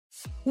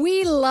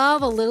We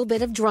love a little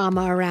bit of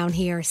drama around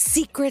here.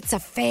 Secrets,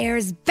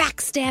 affairs,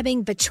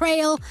 backstabbing,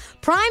 betrayal.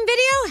 Prime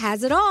Video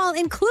has it all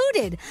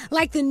included,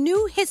 like the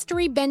new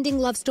history-bending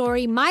love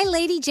story, My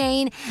Lady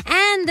Jane,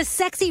 and the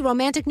sexy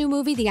romantic new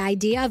movie, The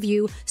Idea of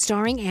You,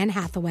 starring Anne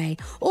Hathaway.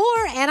 Or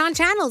add-on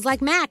channels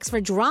like Max for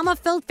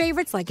drama-filled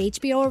favorites like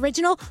HBO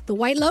original, The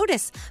White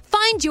Lotus.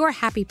 Find your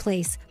happy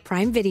place.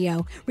 Prime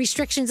Video.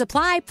 Restrictions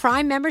apply.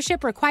 Prime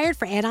membership required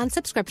for add-on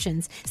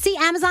subscriptions. See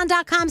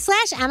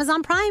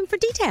Amazon.com/Amazon Prime for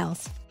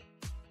details.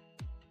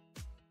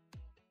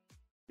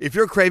 If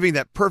you're craving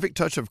that perfect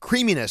touch of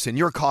creaminess in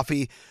your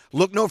coffee,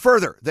 look no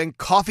further than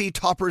Coffee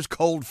Topper's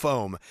Cold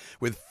Foam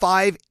with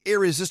 5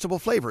 irresistible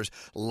flavors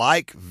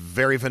like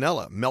very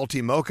vanilla,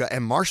 melty mocha,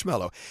 and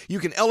marshmallow. You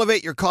can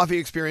elevate your coffee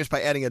experience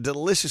by adding a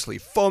deliciously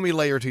foamy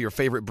layer to your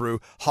favorite brew,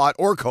 hot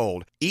or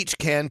cold. Each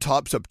can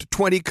tops up to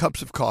 20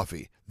 cups of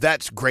coffee.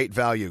 That's great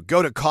value.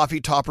 Go to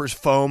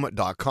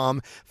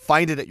coffeetoppersfoam.com,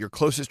 find it at your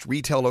closest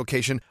retail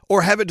location,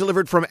 or have it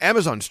delivered from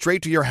Amazon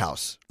straight to your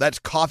house. That's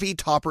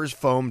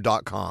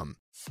coffeetoppersfoam.com.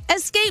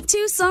 Escape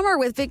to summer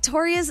with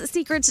Victoria's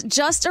Secret's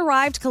just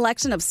arrived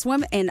collection of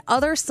swim and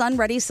other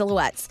sun-ready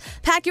silhouettes.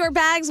 Pack your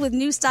bags with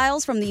new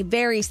styles from the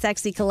Very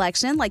Sexy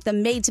collection, like the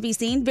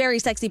made-to-be-seen Very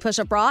Sexy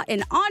push-up bra,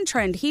 and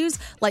on-trend hues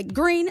like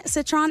green,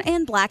 citron,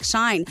 and black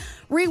shine.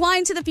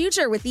 Rewind to the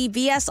future with the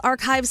VS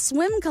Archive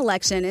swim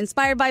collection,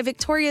 inspired by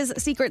Victoria's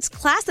Secret's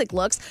classic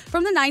looks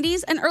from the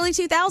 90s and early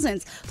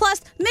 2000s. Plus,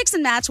 mix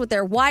and match with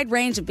their wide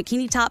range of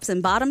bikini tops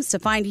and bottoms to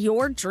find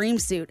your dream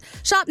suit.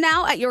 Shop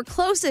now at your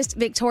closest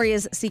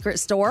Victoria's Secret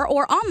store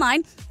or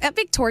online at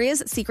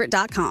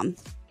victoriassecret.com.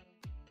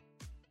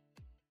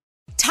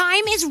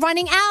 Time is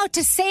running out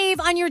to save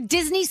on your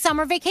Disney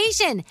summer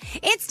vacation.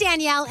 It's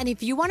Danielle, and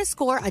if you want to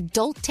score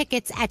adult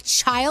tickets at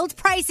child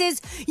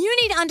prices, you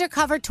need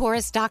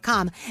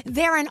UndercoverTourist.com.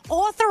 They're an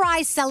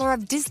authorized seller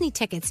of Disney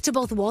tickets to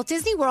both Walt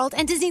Disney World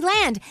and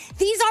Disneyland.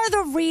 These are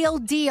the real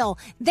deal.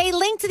 They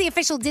link to the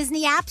official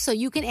Disney app so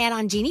you can add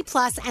on Genie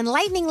Plus and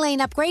Lightning Lane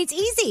upgrades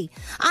easy.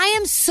 I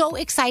am so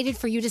excited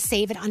for you to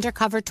save at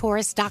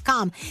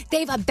UndercoverTourist.com.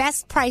 They've a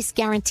best price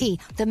guarantee.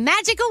 The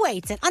magic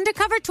awaits at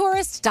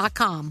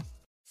UndercoverTourist.com.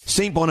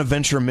 St.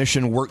 Bonaventure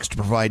Mission works to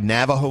provide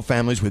Navajo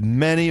families with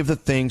many of the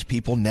things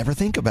people never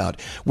think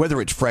about. Whether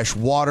it's fresh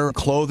water,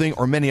 clothing,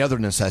 or many other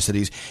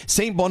necessities,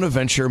 St.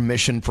 Bonaventure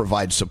Mission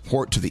provides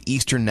support to the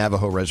Eastern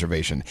Navajo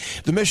Reservation.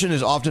 The mission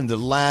is often the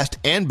last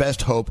and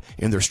best hope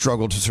in their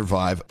struggle to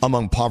survive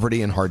among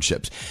poverty and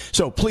hardships.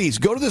 So please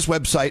go to this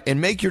website and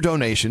make your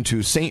donation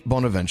to St.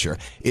 Bonaventure.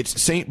 It's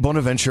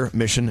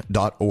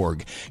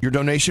stbonaventuremission.org. Your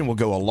donation will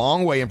go a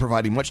long way in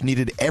providing much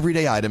needed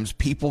everyday items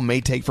people may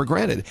take for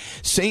granted.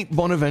 St.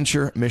 Bonaventuremission.org. You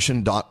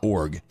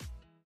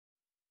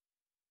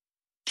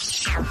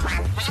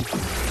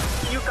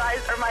guys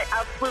are my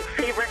absolute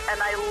favorite,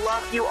 and I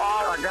love you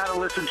all. I gotta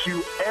listen to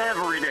you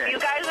every day. You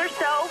guys are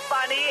so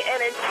funny,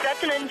 and it's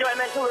such an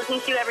enjoyment to listen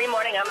to you every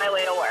morning on my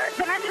way to work.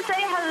 Can I just say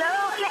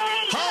hello,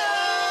 lady?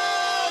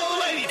 Hello,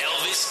 lady.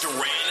 Elvis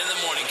Duran in the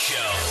Morning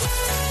Show.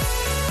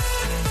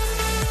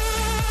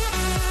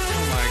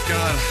 Oh, my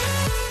God.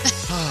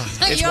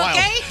 Are It's you wild.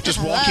 okay?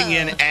 Just walking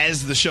in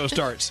as the show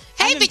starts.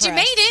 Hey, but you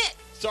made it.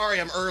 Sorry,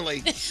 I'm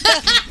early.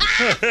 Sorry,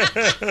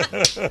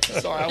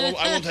 I won't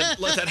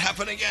let that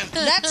happen again.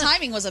 That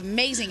timing was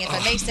amazing, if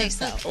I may say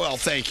so. Well,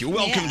 thank you.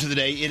 Welcome to the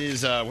day. It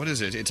is, what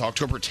is it? It's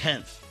October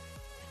 10th.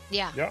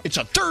 Yeah. It's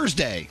a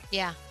Thursday.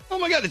 Yeah. Oh,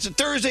 my God. It's a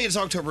Thursday. It's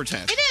October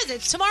 10th. It is.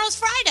 It's tomorrow's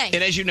Friday.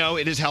 And as you know,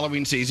 it is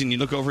Halloween season. You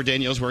look over,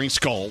 Danielle's wearing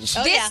skulls.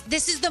 Oh,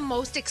 this is the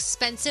most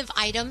expensive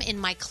item in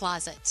my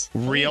closet.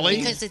 Really?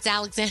 Because it's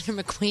Alexander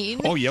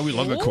McQueen. Oh, yeah, we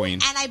love McQueen.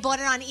 And I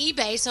bought it on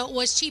eBay, so it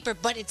was cheaper,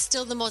 but it's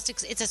still the most,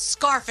 it's a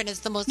scarf, and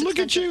it's the most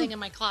expensive thing in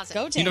my closet.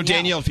 Go, You know,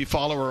 Danielle, if you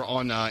follow her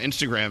on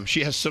Instagram,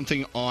 she has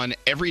something on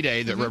every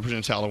day that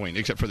represents Halloween,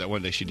 except for that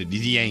one day she did the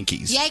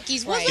Yankees.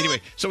 Yankees, right.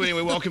 Anyway,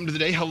 welcome to the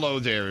day. Hello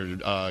there,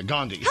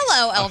 Gandhi.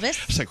 Hello,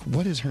 Elvis. It's like,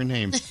 what is her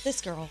name?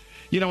 This girl.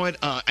 You know what?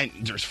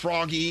 There's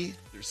Froggy.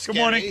 There's Scary.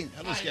 Good morning.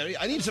 Hello, Scary.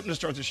 I need something to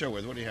start the show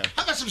with. What do you have?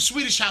 How about some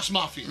Swedish House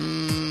Mafia?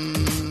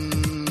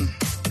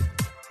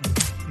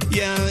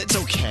 Yeah, it's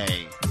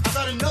okay. How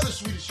about another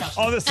Swedish House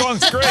Oh, this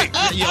song's great.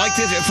 You like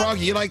this?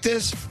 Froggy, you like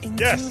this?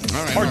 Yes.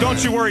 All right, Or all Don't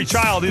right. You Worry,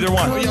 Child, either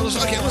one. Oh, yeah,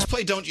 let's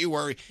play Don't You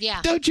Worry. Yeah.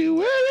 Don't you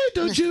worry,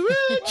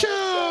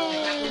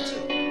 child.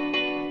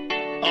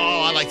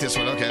 Oh, I like this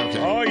one. Okay.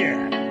 Oh,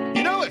 yeah.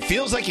 You know, it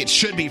feels like it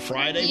should be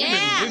Friday.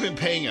 Yeah. We've been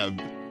paying a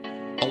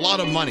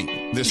lot of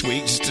money this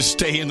week just to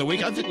stay in the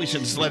week. I think we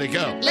should just let it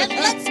go.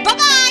 Let's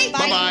bye-bye.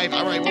 Bye-bye.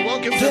 All right, well,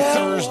 welcome to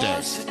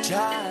Thursday.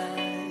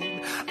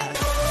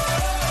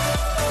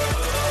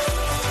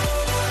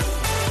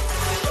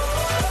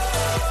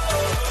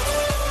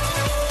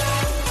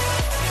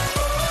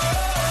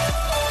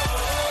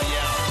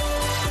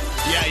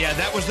 Yeah,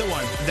 that was the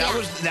one.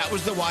 That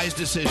was the wise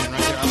decision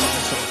right there. I love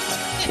this song.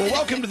 Well,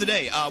 welcome to the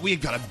day.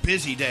 We've got a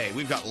busy day.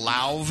 We've got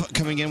Lauv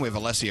coming in. We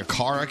have Alessia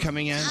Cara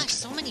coming in. Gosh,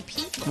 so many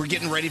people. We're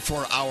getting ready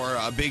for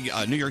our big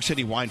New York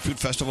City Wine Food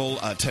Festival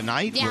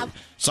tonight. Yeah.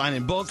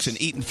 signing books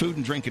and eating food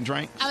and drinking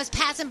drink. I was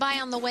passing by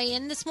on the way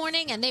in this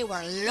morning, and they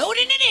were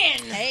loading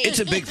it in. Hey. It's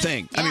a big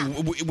thing. I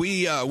mean,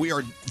 we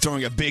are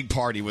throwing a big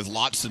party with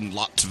lots and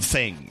lots of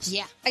things.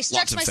 Yeah. I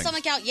stretched my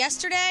stomach out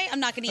yesterday. I'm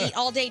not going to eat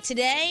all day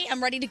today.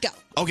 I'm ready to go.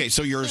 Okay,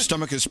 so your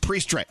stomach is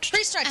pre-stretched.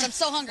 Pre-stretched. I'm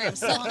so hungry. I'm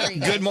so hungry.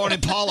 Good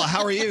morning, Paula.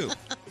 How are you?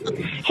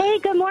 Hey,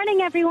 good morning,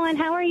 everyone.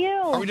 How are you?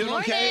 Are we doing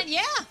okay?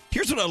 Yeah.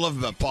 Here's what I love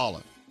about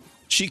Paula.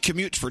 She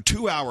commutes for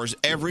 2 hours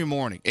every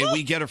morning, and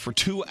we get her for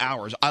 2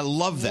 hours. I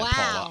love that,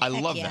 Paula. I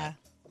love that.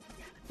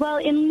 Well,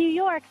 in New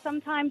York,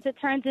 sometimes it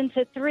turns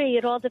into 3.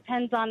 It all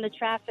depends on the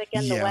traffic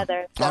and the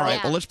weather. So. All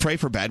right, well, let's pray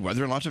for bad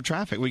weather and lots of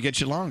traffic. We get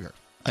you longer.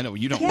 I know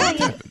you don't like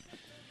that,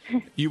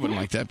 but you wouldn't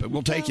like that, but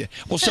we'll take you.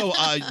 Well, so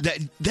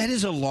that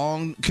is a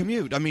long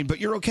commute. I mean, but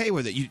you're okay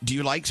with it. Do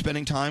you like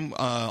spending time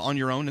on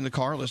your own in the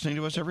car listening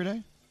to us every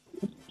day?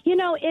 You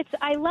know,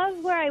 I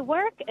love where I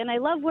work and I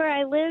love where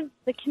I live.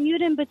 The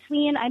commute in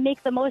between, I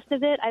make the most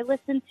of it. I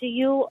listen to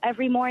you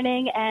every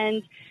morning,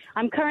 and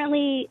I'm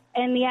currently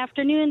in the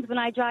afternoons when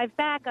I drive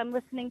back. I'm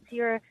listening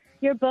to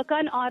your book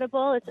on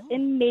Audible. It's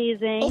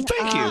amazing. Oh,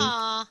 thank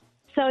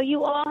you. So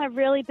you all have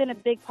really been a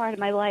big part of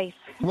my life.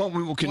 Well,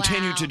 we will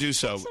continue to do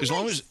so. As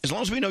long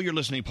as we know you're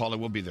listening, Paula,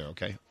 we'll be there,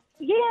 okay?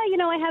 Yeah, you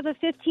know, I have a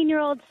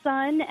 15-year-old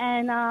son,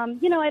 and,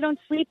 you know, I don't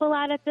sleep a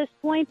lot at this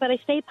point, but I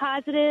stay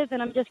positive,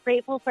 and I'm just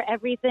grateful for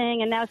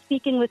everything. And now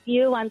speaking with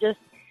you, I'm just,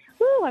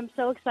 I'm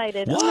so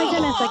excited. Wow. Oh, my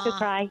goodness, I could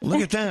cry.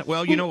 Look at that.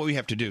 Well, you know what we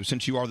have to do.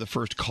 Since you are the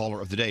first caller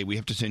of the day, we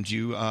have to send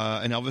you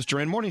an Elvis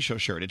Duran Morning Show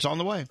shirt. It's on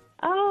the way.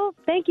 Oh,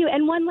 thank you.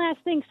 And one last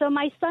thing. So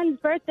my son's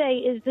birthday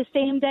is the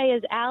same day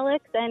as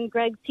Alex and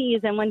Greg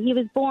T's, and when he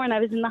was born, I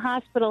was in the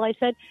hospital. I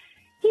said,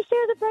 he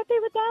shares a birthday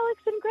with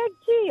Alex and Greg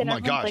T. And oh, my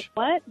everyone's gosh.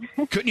 like,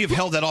 what? Couldn't you have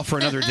held that off for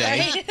another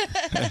day?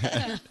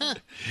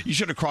 You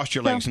should have crossed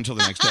your legs until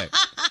the next day.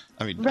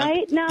 I mean,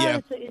 right? No, yeah.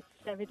 it's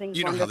everything's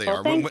You know wonderful.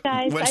 how they are.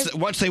 Thanks, guys.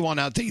 Once they want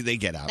out, they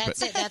get out.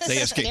 That's but it. That's they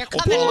it. escape. They're Well,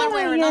 coming Paula, one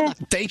way or another.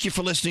 thank you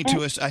for listening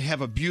to us. I have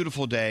a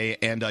beautiful day,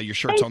 and your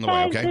shirt's Thanks, on the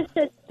way, guys.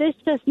 okay? This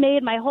just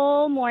made my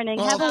whole morning.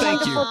 Oh, Have a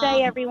thank wonderful you.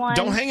 day, everyone.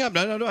 Don't hang up.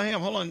 No, don't hang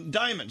up. Hold on.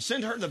 Diamond,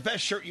 send her the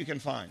best shirt you can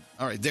find.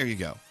 All right, there you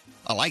go.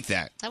 I like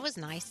that. That was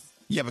nice.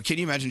 Yeah, but can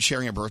you imagine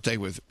sharing a birthday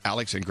with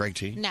Alex and Greg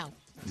T? No.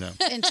 No.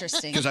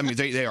 Interesting. Because, I mean,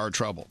 they are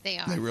trouble. They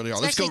are. They really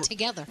are. Especially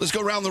together. Let's go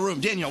around the room.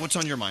 Danielle, what's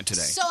on your mind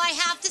today? So I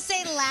have to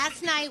say,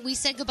 last night we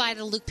said goodbye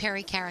to Luke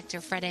Perry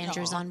character Fred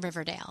Andrews on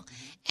Riverdale.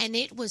 And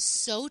it was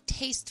so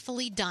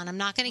tastefully done. I'm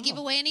not going to give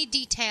away any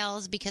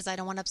details because I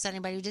don't want to upset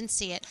anybody who didn't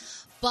see it.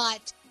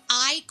 But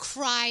I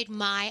cried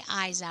my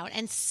eyes out.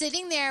 And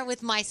sitting there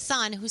with my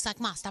son, who's like,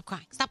 Ma, stop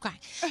crying. Stop crying.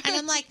 And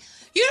I'm like,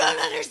 you don't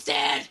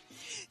understand.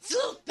 It's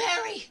Luke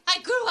Perry.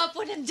 I grew up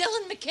with him.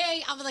 Dylan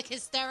McKay. I'm like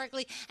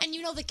hysterically. And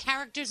you know the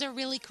characters are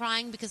really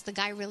crying because the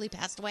guy really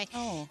passed away.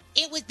 Oh.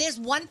 There's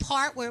one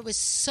part where it was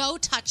so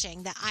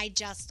touching that I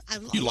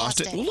You lost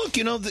it. Well, look,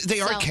 you know,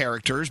 they are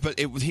characters, but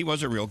he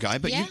was a real guy.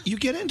 But Yeah. you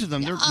get into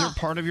them. They're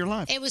part of your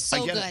life. It was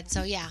so good.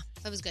 So, yeah,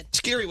 that was good.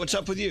 Scary, what's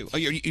up with you? Oh,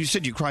 you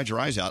said you cried your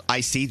eyes out.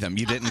 I see them.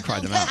 You didn't cry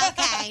them out.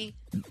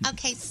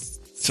 Okay.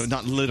 So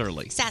not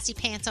literally. Sassy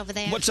pants over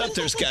there. What's up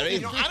there, Scary? You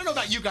know, I don't know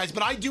about you guys,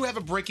 but I do have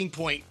a breaking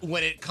point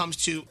when it comes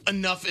to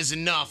enough is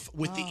enough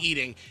with the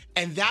eating.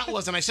 And that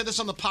was, and I said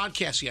this on the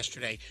podcast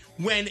yesterday,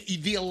 when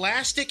the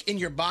elastic in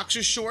your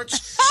boxer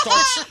shorts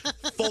starts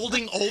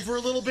folding over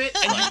a little bit,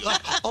 and you're like,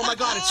 oh my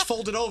God, it's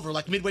folded over,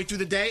 like midway through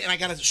the day, and I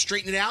got to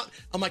straighten it out.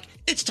 I'm like,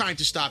 it's time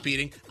to stop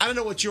eating. I don't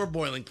know what your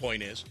boiling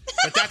point is,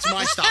 but that's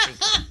my stopping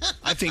point.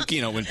 I think,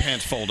 when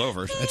pants fold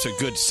over, that's a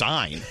good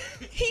sign.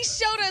 He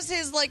showed us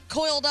his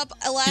coiled up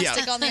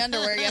elastic on the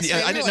underwear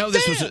yesterday. Yeah, I didn't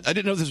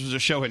know this was a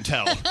show and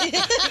tell.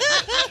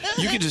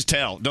 You can just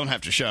tell. Don't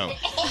have to show.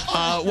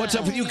 What's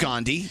up with you,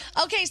 Gandhi?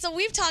 Okay, so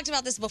we've talked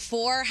about this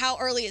before, how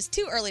early is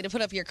too early to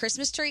put up your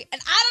Christmas tree, and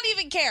I don't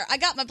even care. I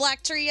got my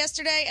black tree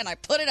yesterday, and I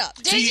put it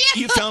up. So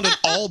you found an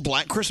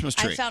all-black Christmas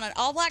tree. I found an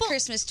all-black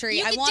Christmas tree.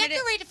 You I can wanted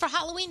decorate it for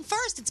Halloween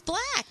first. It's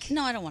black.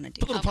 No, I don't want to do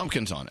Put little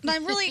pumpkins on it.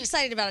 I'm really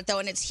excited about it, though,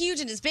 and it's huge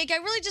and it's big. I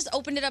really just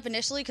opened it up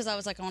initially because I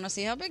was like, I want to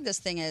see how big this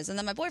thing is. And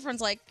then my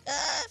boyfriend's like,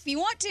 if you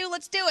want to,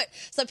 let's do it.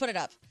 So I put it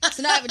up.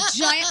 So now I have a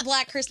giant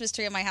black Christmas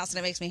tree in my house, and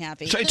it makes me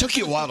happy. So it took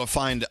you a while to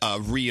find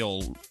a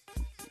real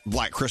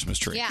black Christmas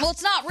tree. Yeah. Well,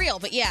 it's not real,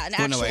 but yeah, an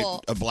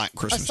actual... a black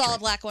Christmas tree. A solid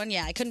black one,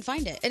 yeah. I couldn't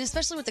find it. And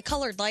especially with the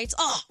colored lights.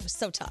 Oh, it was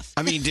so tough.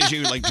 I mean, did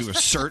you do a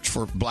search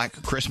for black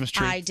Christmas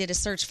tree? I did a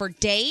search for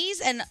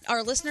days, and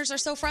our listeners are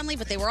so friendly,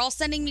 but they were all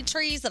sending me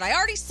trees that I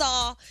already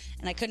saw,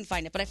 and I couldn't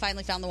find it, but I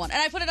finally found the one.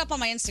 And I put it up on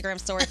my Instagram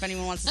story if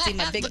anyone wants to see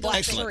my big black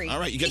Excellent. tree. All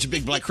right, you get your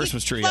big black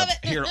Christmas tree up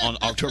here on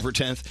October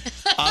 10th.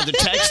 The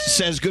text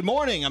says, good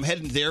morning. I'm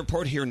heading to the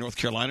airport here in North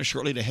Carolina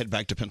shortly to head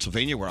back to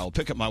Pennsylvania, where I'll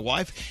pick up my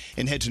wife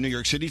and head to New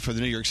York City for the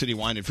New York York City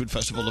Wine and Food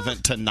Festival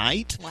event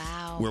tonight.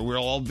 Wow. Where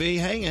we'll all be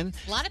hanging.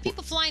 A lot of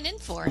people flying in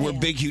for it. We're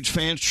big, huge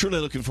fans. Truly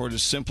looking forward to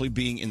simply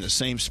being in the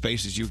same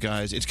space as you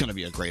guys. It's going to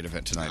be a great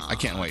event tonight. I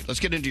can't wait. Let's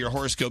get into your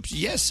horoscopes.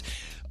 Yes.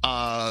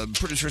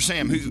 Producer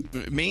Sam,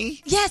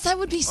 me? Yes, I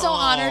would be so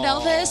honored,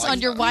 Elvis,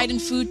 on your Wine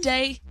and Food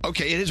Day.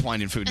 Okay, it is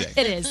Wine and Food Day.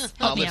 It is.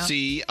 Help me Let's out.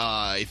 see.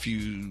 If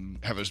you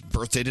have a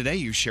birthday today,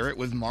 you share it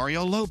with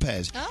Mario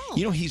Lopez. Oh.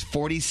 You know, he's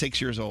 46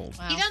 years old.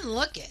 He doesn't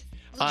look it.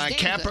 Looks damn good.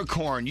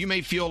 Capricorn, you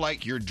may feel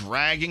like you're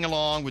dragging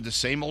along with the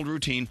same old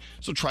routine,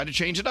 so try to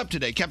change it up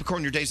today.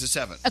 Capricorn, your day's the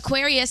 7th.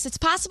 Aquarius, it's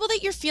possible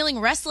that you're feeling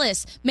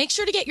restless. Make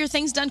sure to get your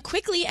things done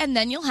quickly, and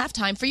then you'll have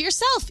time for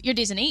yourself. Your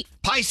day's an 8.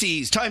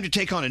 Pisces, time to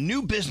take on a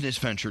new business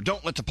venture.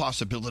 Don't let the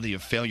possibility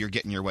of failure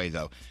get in your way,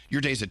 though.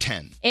 Your day's a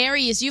 10.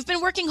 Aries, you've been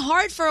working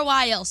hard for a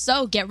while,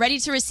 so get ready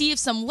to receive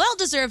some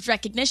well-deserved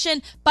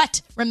recognition,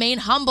 but remain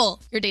humble.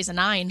 Your day's a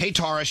 9. Hey,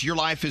 Taurus, your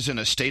life is in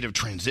a state of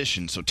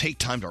transition, so take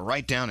time to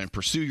write down and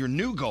pursue your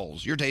new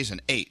goals. Your day's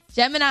an 8.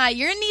 Gemini,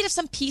 you're in need of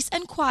some peace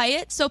and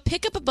quiet, so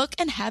pick up a book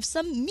and have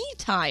some me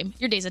time.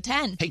 Your day's a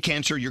 10. Hey,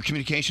 Cancer, your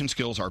communication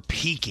skills are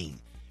peaking.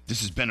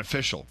 This is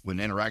beneficial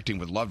when interacting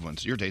with loved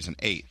ones. Your day's an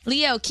 8.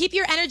 Leo, keep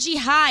your energy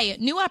high.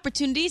 New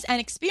opportunities and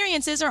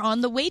experiences are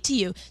on the way to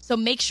you, so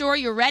make sure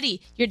you're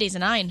ready. Your day's a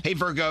 9. Hey,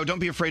 Virgo, don't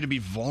be afraid to be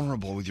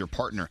vulnerable with your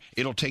partner.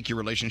 It'll take your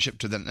relationship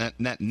to the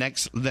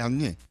next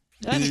level.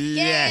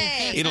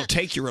 It'll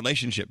take your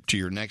relationship to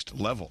your next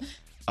level.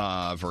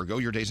 Virgo,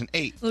 your day's an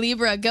 8.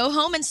 Libra, go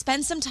home and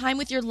spend some time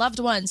with your loved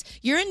ones.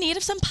 You're in need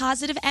of some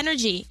positive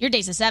energy. Your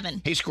day's a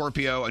 7. Hey,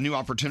 Scorpio, a new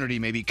opportunity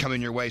may be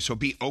coming your way, so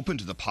be open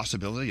to the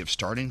possibility of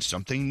starting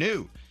something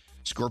new.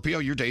 Scorpio,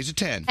 your day's a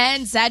 10.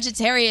 And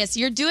Sagittarius,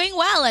 you're doing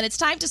well, and it's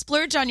time to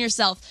splurge on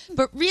yourself.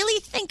 But really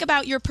think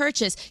about your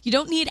purchase. You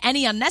don't need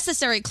any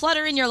unnecessary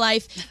clutter in your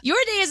life. Your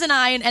day is a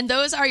 9, and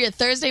those are your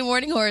Thursday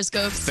morning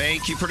horoscopes.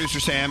 Thank you, Producer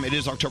Sam. It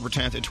is October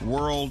 10th. It's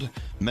World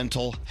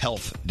Mental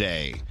Health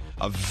Day.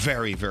 A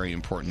very, very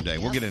important day.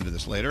 We'll get into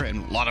this later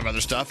and a lot of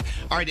other stuff.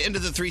 All right, into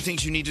the 3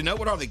 things you need to know.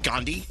 What are they,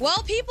 Gandhi?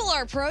 Well, people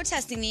are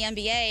protesting the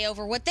NBA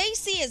over what they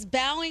see as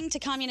bowing to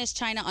communist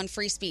China on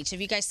free speech.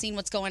 Have you guys seen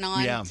what's going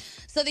on? Yeah.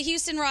 So the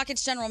Houston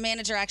Rockets general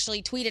manager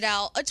actually tweeted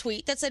out a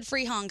tweet that said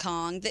free Hong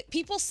Kong. That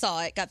people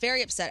saw it, got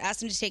very upset,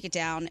 asked him to take it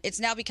down.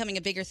 It's now becoming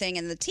a bigger thing,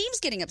 and the team's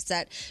getting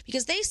upset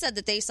because they said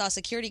that they saw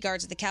security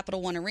guards at the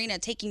Capital One Arena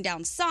taking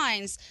down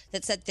signs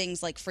that said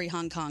things like free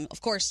Hong Kong.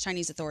 Of course,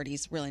 Chinese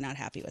authorities really not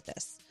happy with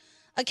this.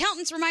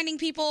 Accountants reminding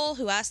people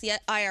who asked the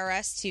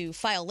IRS to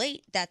file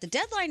late that the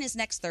deadline is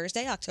next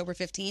Thursday, October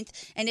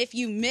 15th. And if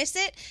you miss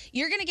it,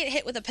 you're going to get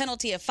hit with a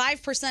penalty of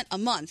 5% a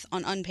month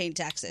on unpaid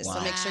taxes. Wow.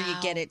 So make sure you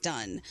get it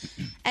done.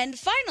 And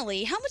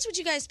finally, how much would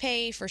you guys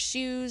pay for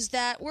shoes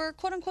that were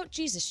quote unquote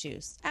Jesus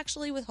shoes,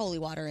 actually with holy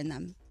water in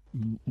them?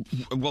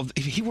 Well,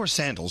 he wore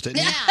sandals, didn't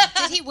he? Yeah.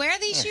 Did he wear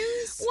these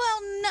shoes? Well,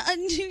 a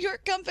New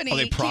York company. Are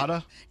they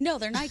Prada? No,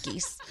 they're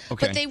Nikes.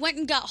 Okay. But they went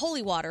and got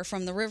holy water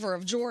from the River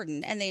of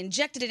Jordan, and they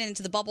injected it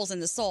into the bubbles in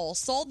the sole,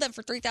 sold them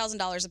for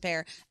 $3,000 a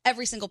pair.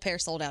 Every single pair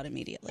sold out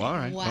immediately. All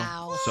right.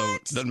 Wow. Well, so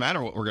it doesn't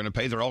matter what we're going to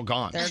pay. They're all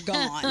gone. They're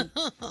gone.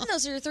 And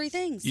those are your 3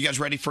 things. You guys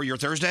ready for your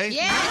Thursday?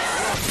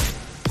 Yes.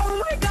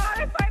 Oh my God,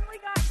 I finally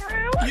got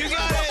through. You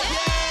got it.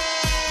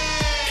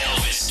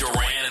 Elvis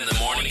Duran in the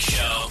morning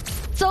show.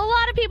 So a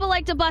lot of people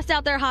like to bust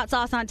out their hot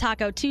sauce on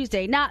Taco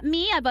Tuesday. Not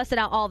me. I bust it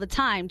out all the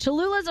time.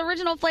 Cholula's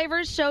original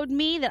flavors showed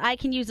me that I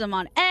can use them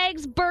on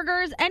eggs,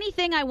 burgers,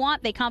 anything I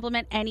want. They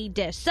complement any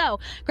dish. So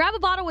grab a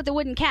bottle with a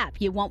wooden cap.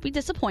 You won't be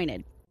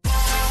disappointed.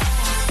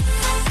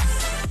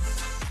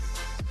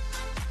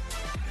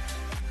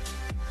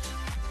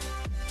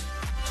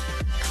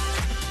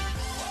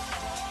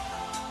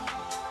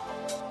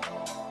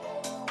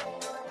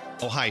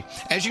 Oh, hi.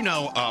 As you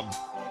know,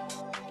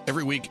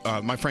 every week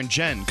my friend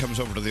Jen comes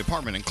over to the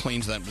apartment and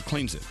cleans it.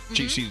 Mm-hmm.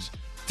 She's,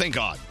 thank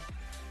God.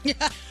 Yeah.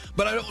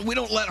 But we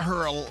don't let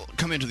her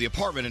come into the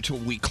apartment until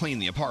we clean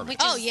the apartment.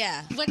 Which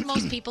is what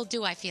most people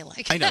do, I feel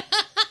like. I know.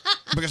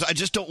 Because I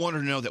just don't want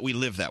her to know that we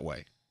live that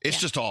way.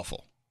 It's just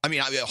awful. I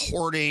mean,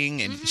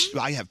 hoarding, and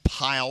I have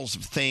piles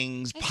of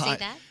things,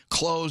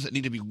 clothes that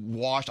need to be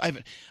washed.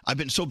 I've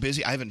been so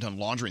busy. I haven't done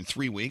laundry in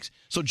 3 weeks.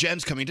 So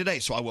Jen's coming today.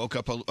 So I woke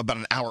up about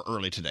an hour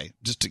early today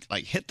just to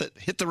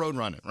hit the road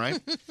running,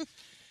 right?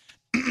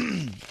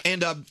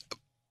 And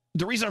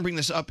the reason I bring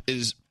this up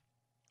is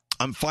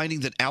I'm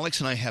finding that Alex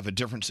and I have a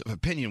difference of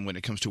opinion when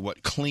it comes to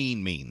what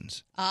clean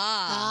means.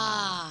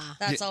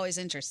 That's always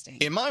interesting.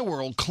 In my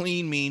world,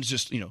 clean means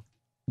just,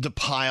 the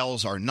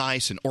piles are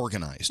nice and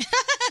organized.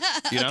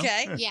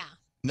 Okay. Yeah.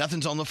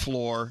 Nothing's on the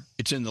floor.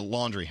 It's in the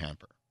laundry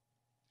hamper.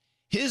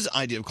 His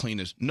idea of clean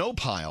is no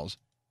piles,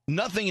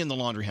 nothing in the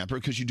laundry hamper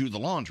because you do the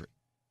laundry.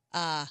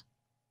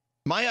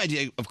 My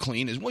idea of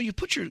clean is, you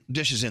put your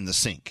dishes in the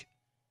sink.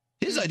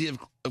 His idea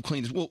of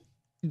clean is,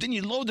 then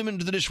you load them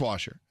into the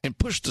dishwasher and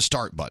push the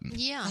start button.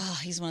 Yeah. Oh,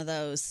 he's one of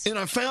those. And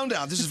I found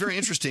out, this is very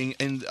interesting,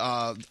 and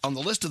on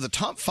the list of the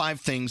top 5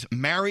 things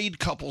married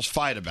couples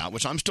fight about,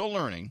 which I'm still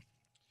learning,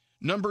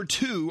 number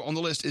 2 on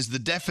the list is the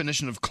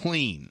definition of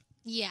clean.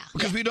 Yeah.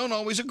 Because we don't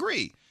always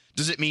agree.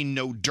 Does it mean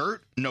no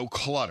dirt, no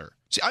clutter?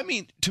 See, I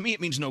mean, to me,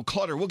 it means no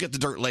clutter. We'll get the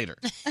dirt later.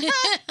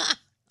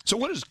 So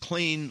what does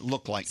clean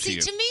look like to See,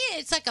 you? to me,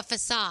 it's like a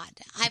facade.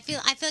 I feel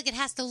like it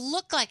has to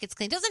look like it's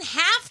clean. It doesn't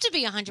have to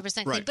be 100%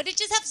 clean, Right. but it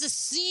just has to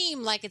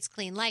seem like it's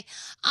clean. Like,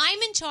 I'm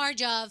in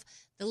charge of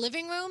the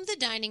living room, the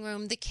dining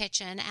room, the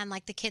kitchen, and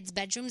like the kids'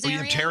 bedrooms area.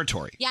 You have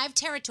territory. Yeah, I have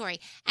territory.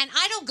 And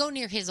I don't go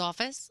near his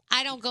office.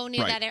 I don't go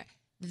near Right. that area.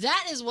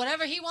 That is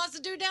whatever he wants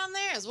to do down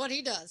there is what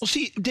he does. Well,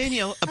 see,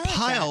 Danielle, a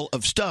pile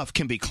of stuff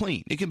can be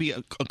clean. It can be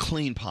a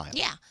clean pile.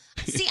 Yeah.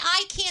 See,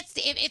 I can't.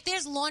 If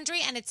there's laundry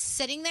and it's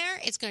sitting there,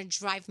 it's going to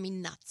drive me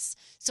nuts.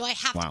 So I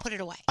have to put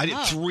it away. I did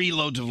 3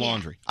 loads of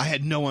laundry. I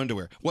had no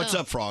underwear. What's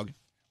up, Frog?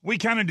 We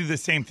kind of do the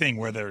same thing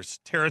where there's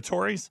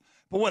territories.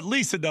 But what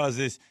Lisa does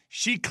is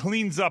she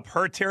cleans up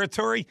her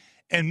territory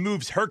and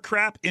moves her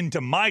crap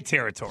into my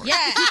territory.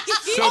 Yeah.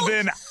 So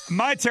then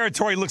my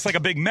territory looks like a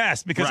big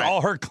mess because Right.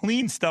 all her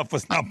clean stuff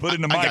was now put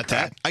into my I got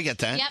crap. that. I get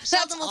that. Yep,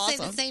 Sheldon will say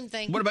the same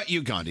thing. What about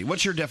you, Gandhi?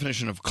 What's your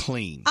definition of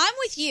clean? I'm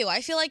with you.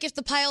 I feel like if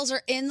the piles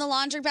are in the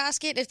laundry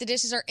basket, if the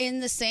dishes are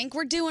in the sink,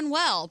 we're doing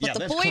well. But Yeah, the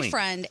that's clean.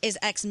 boyfriend is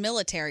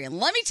ex-military, and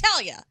let me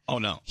tell you, Oh,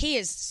 no. he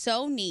is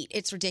so neat.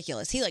 It's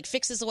ridiculous. He like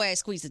fixes the way I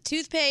squeeze the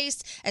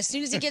toothpaste. As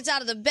soon as he gets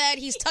out of the bed,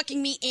 he's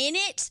tucking me in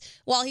it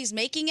while he's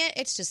making it.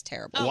 It's just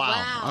terrible.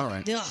 Wow. All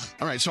right. Ugh.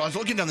 All right. So I was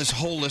looking down this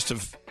whole list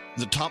of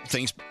the top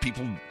things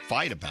people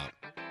fight about.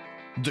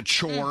 The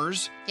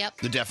chores. Yep.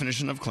 The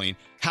definition of clean.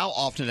 How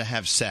often to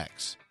have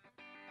sex.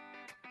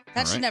 That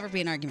All should right. never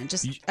be an argument.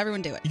 Just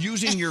everyone do it.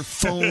 Using your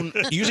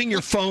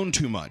phone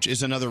too much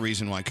is another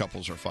reason why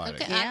couples are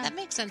fighting. Okay, that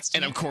makes sense to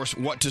And me. of course,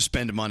 what to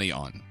spend money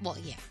on. Well,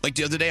 yeah. Like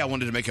the other day, I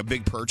wanted to make a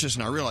big purchase,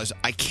 and I realized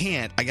I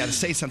can't. I got to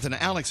say something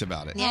to Alex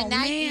about it. Yeah,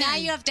 now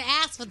you have to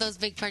ask for those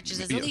big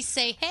purchases. Yeah. At least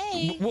say,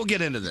 hey. We'll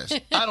get into this.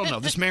 I don't know.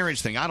 This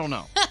marriage thing, I don't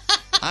know.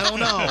 I don't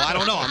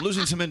know. I'm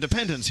losing some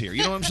independence here.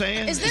 You know what I'm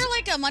saying? Is there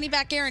like a money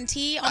back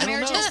guarantee on I don't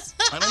marriages?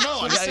 know. I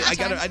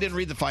don't know. I didn't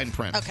read the fine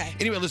print. Okay.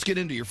 Anyway, let's get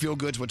into your feel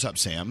goods. What's up,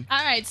 Sam?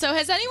 All right. So,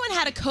 has anyone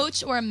had a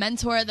coach or a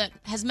mentor that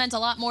has meant a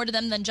lot more to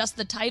them than just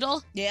the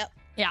title? Yep.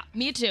 Yeah,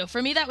 me too.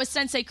 For me, that was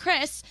Sensei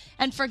Chris.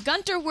 And for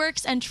Gunter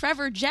Works and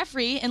Trevor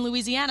Jeffrey in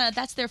Louisiana,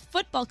 that's their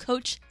football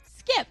coach,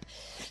 Skip.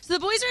 So the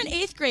boys are in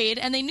 8th grade,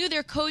 and they knew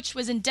their coach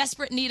was in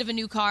desperate need of a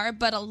new car,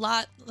 but a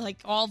lot, like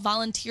all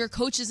volunteer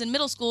coaches in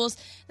middle schools,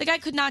 the guy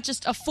could not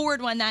just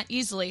afford one that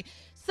easily.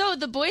 So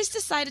the boys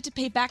decided to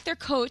pay back their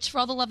coach for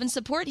all the love and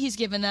support he's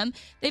given them.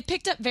 They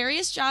picked up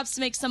various jobs to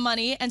make some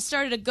money and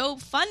started a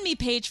GoFundMe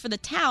page for the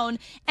town.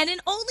 And in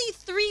only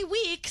 3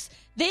 weeks,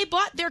 they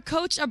bought their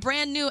coach a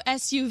brand new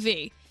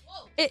SUV.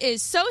 It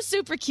is so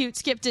super cute.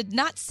 Skip did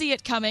not see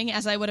it coming,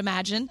 as I would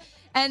imagine.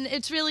 And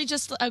it's really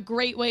just a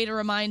great way to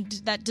remind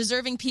that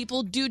deserving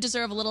people do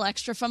deserve a little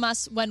extra from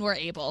us when we're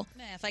able.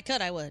 If I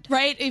could, I would.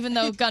 Right? Even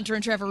though Gunter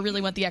and Trevor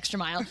really went the extra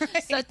mile.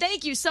 Right. So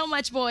thank you so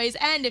much, boys.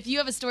 And if you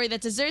have a story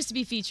that deserves to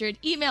be featured,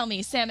 email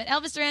me,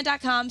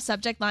 sam@elvisduran.com,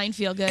 subject line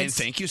feel goods. And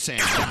thank you, Sam.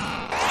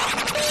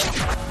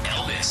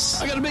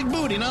 Elvis. I got a big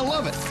booty, and I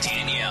love it.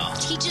 Danielle.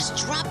 He just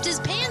dropped his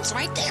pants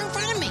right there in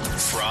front of me.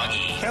 Froggy.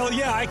 Hell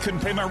yeah, I couldn't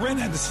pay my rent.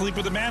 I had to sleep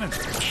with the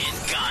manager.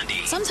 And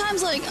Gandhi.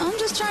 Sometimes, like, I'm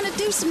just trying to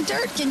do some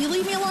dirt. Can you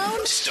leave me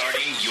alone?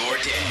 Starting your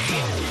day.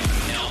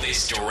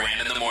 Elvis Duran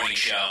in the Morning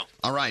Show.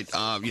 All right.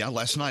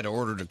 Last night I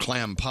ordered a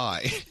clam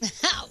pie.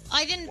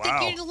 I didn't Wow.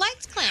 think you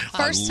liked clam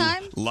pie.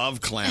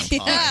 Love clam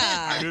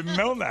pie. I didn't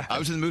know that. I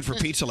was in the mood for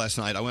pizza last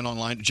night. I went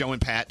online. Joe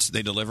and Pat's,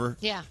 they deliver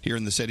Yeah. here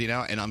in the city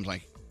now. And I'm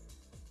like,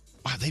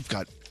 wow, they've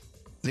got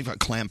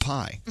clam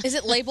pie. Is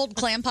it labeled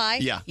clam pie?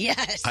 Yeah.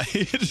 Yes. I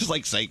just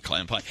like say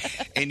clam pie.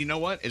 And you know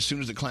what? As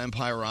soon as the clam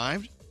pie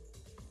arrived,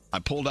 I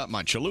pulled out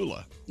my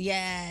Cholula.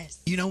 Yes.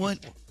 You know what?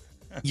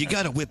 You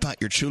got to whip out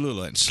your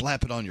Cholula and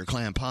slap it on your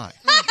clam pie.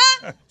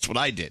 That's what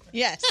I did.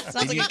 Yes.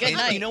 Sounds like a good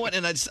night. You know what?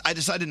 And I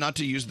decided not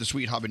to use the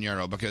sweet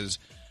habanero because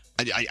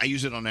I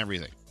use it on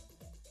everything.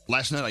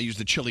 Last night I used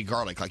the chili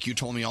garlic like you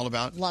told me all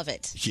about. Love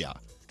it. Yeah.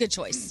 Good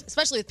choice,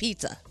 especially with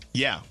pizza.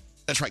 Yeah.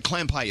 That's right.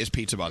 Clam pie is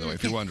pizza, by the way,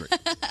 if you're wondering.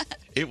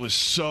 It was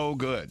so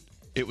good.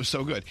 It was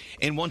so good.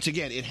 And once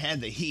again, it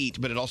had the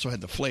heat, but it also had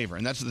the flavor.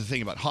 And that's the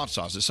thing about hot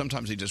sauces.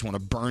 Sometimes they just want to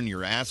burn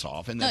your ass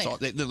off, and that's all.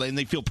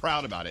 They feel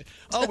proud about it.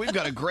 Oh, we've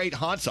got a great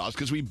hot sauce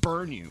because we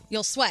burn you.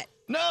 You'll sweat.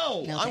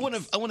 No, I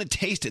thanks. want to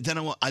taste it. Then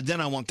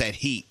I want that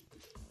heat.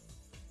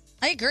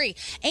 I agree.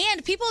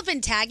 And people have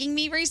been tagging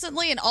me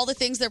recently and all the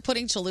things they're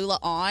putting Cholula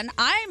on.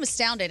 I'm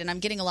astounded and I'm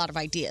getting a lot of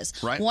ideas.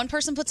 Right. One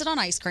person puts it on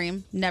ice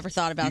cream. Never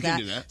thought about You can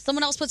do that.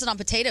 Someone else puts it on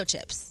potato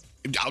chips.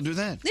 I'll do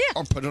that. Yeah.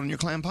 Or put it on your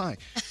clam pie.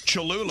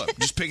 Cholula.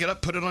 Just pick it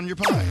up, put it on your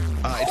pie.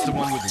 It's the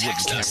one with the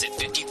Text us at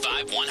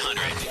 55100.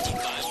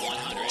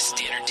 55100.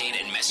 Standard data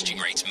and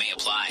messaging rates may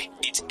apply.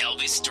 It's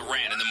Elvis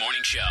Duran in the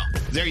Morning Show.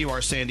 There you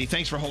are, Sandy.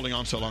 Thanks for holding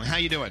on so long. How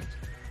you doing?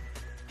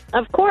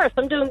 Of course.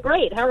 I'm doing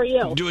great. How are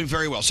you? Doing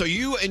very well. So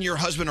you and your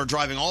husband are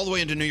driving all the way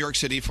into New York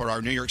City for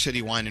our New York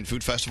City Wine and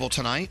Food Festival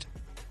tonight?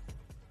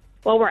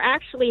 Well, we're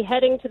actually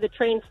heading to the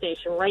train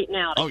station right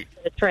now to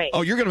the train.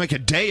 Oh, you're going to make a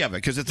day of it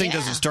because the thing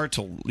doesn't start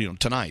till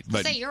tonight.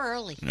 But Say you're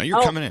early. No,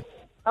 you're coming in.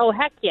 Oh,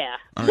 heck yeah.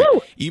 All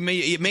right.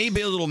 It may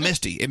be a little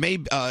misty. It may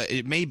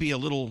be a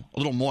little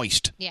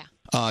moist. Yeah.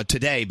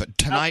 Today, but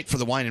tonight for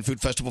the Wine and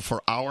Food Festival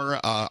for our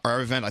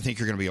event, I think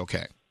you're going to be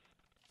okay.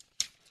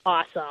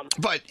 Awesome.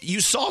 But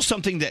you saw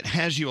something that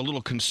has you a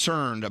little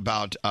concerned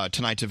about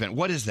tonight's event.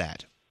 What is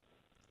that?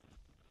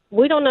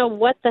 We don't know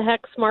what the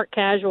heck smart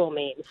casual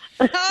means.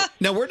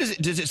 Now, where does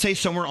it say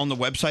somewhere on the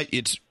website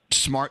it's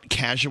smart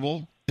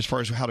casual as far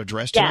as how to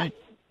dress tonight?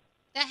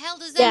 The hell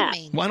does that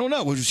mean? Well, I don't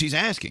know. What she's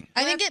asking.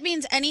 I think it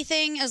means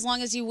anything as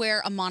long as you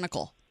wear a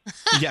monocle.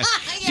 Yes.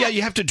 Yeah,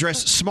 you have to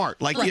dress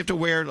smart. Like you have to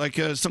wear like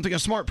something a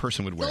smart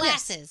person would wear.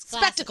 Glasses.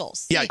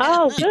 Spectacles. Yeah.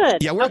 Oh,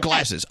 good. Yeah, wear Okay.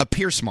 glasses.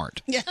 Appear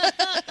smart. Yeah.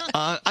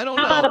 I don't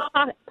How know.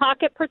 about a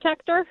pocket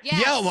protector?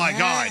 Yes. Yeah, oh my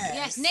God.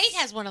 Yes, Nate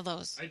has one of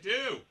those. I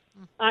do.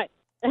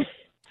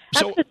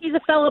 That's because he's a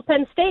fellow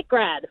Penn State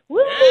grad. Woo!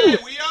 Yeah,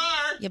 we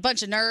are. You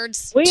bunch of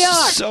nerds. We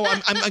are. So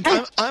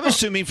I'm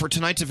assuming for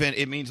tonight's event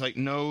it means like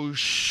no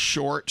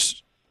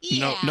shorts,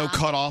 no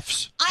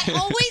cutoffs. I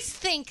always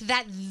think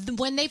that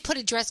when they put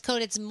a dress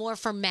code, it's more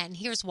for men.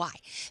 Here's why.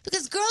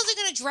 Because girls are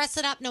going to dress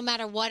it up no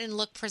matter what and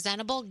look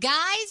presentable.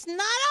 Guys,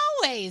 not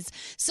always.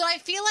 So I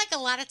feel like a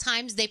lot of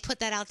times they put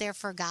that out there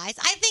for guys.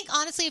 I think,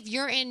 honestly, if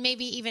you're in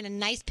maybe even a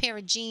nice pair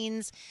of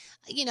jeans,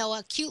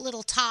 a cute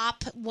little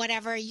top,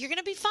 whatever, you're going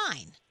to be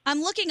fine.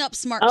 I'm looking up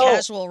smart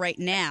casual right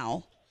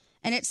now.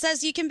 And it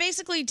says you can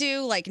basically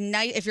do, like,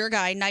 if you're a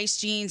guy, nice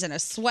jeans and a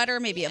sweater,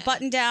 maybe a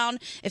button down.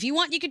 If you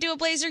want, you could do a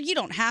blazer. You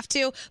don't have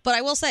to. But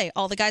I will say,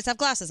 all the guys have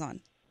glasses on.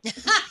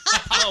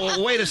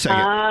 Oh, wait a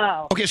second.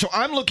 Oh. Okay, so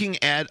I'm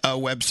looking at a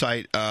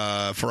website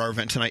for our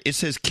event tonight. It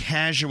says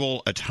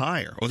casual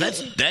attire. Well,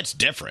 that's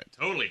different.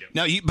 Totally different.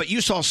 Now, but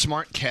you saw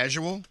smart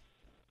casual?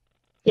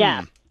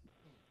 Yeah.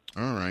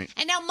 All right.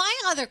 And now my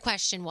other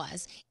question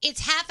was,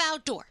 it's half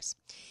outdoors.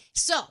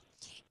 So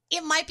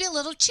it might be a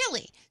little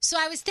chilly. So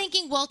I was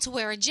thinking, well, to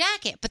wear a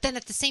jacket. But then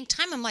at the same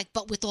time, I'm like,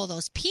 but with all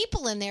those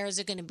people in there, is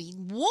it going to be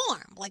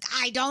warm? Like,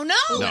 I don't know.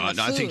 No,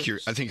 I think you're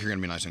going to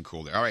be nice and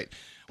cool there. All right.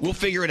 We'll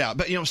figure it out.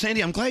 But,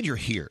 Sandy, I'm glad you're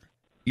here.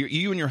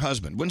 You and your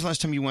husband. When's the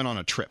last time you went on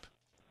a trip?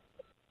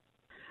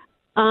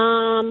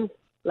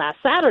 Last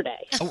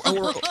Saturday.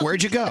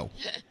 Where'd you go?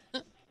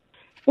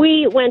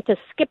 We went to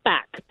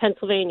Skipback,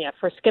 Pennsylvania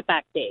for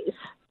Skipback Days.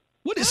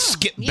 What is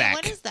Skipback? Yeah,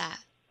 what is that?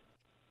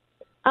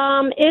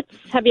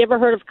 Have you ever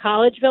heard of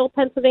Collegeville,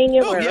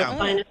 Pennsylvania, where yeah. the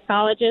finest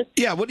college is?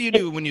 Yeah, what do you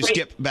do when you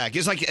skip back?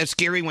 It's like it's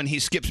scary when he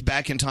skips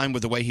back in time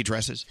with the way he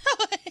dresses.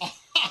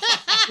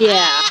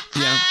 Yeah.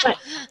 Yeah.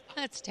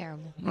 That's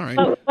terrible. All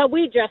right. But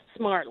we dressed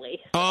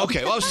smartly. Oh,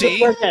 okay. Well, see,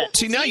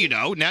 now you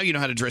know. Now you know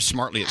how to dress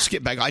smartly at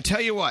skip back. I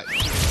tell you what.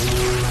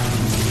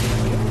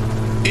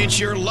 It's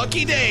your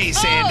lucky day,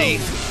 Sandy.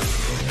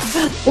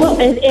 Well,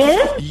 it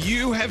is?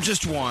 You have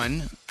just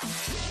won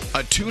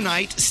a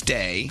 2-night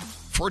stay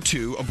for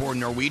two aboard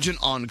Norwegian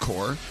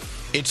Encore.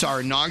 It's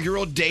our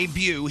inaugural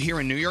debut here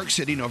in New York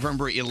City,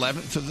 November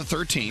 11th to the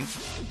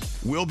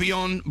 13th. We'll be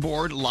on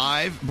board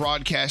live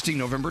broadcasting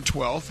November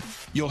 12th.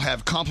 You'll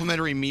have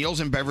complimentary meals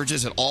and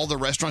beverages at all the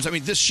restaurants. I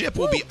mean, this ship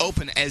will be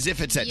open as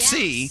if it's at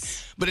sea,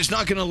 but it's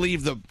not going to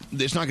leave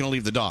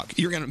the dock.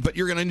 You're going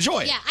to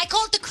enjoy it. Yeah, I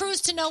call it the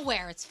cruise to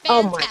nowhere. It's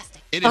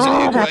fantastic. It is.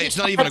 It's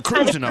not even a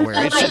cruise to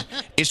nowhere.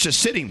 It's just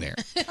sitting there.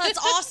 That's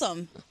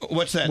awesome.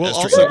 What's that? We'll That's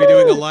also true. be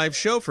doing a live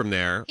show from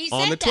there He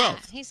on said the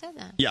 12th. that. He said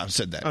that. Yeah, I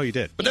said that. Oh, you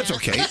did. But that's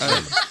okay.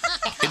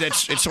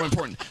 It's so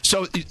important.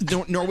 So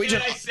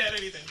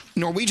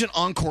Norwegian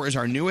Encore is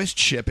our newest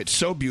ship. It's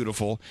so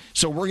beautiful.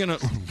 So we're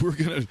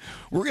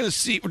gonna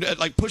see,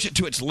 like, push it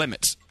to its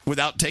limits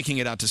without taking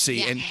it out to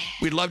sea. And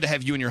we'd love to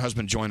have you and your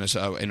husband join us.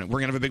 And we're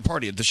gonna have a big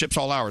party. The ship's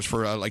all ours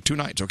for like 2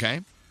 nights.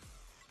 Okay.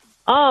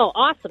 Oh,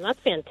 awesome. That's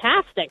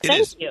fantastic.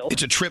 Thank you.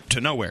 It's a trip to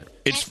nowhere.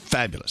 It's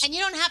fabulous. And you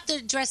don't have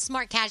to dress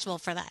smart casual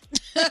for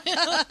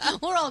that.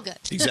 We're all good.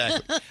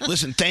 Exactly.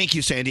 Listen, thank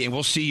you, Sandy, and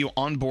we'll see you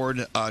on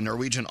board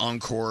Norwegian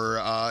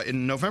Encore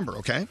in November,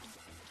 okay?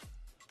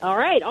 All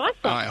right, awesome.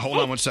 All right, hold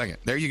on one second.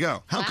 There you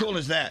go. How cool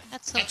is that?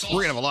 That's so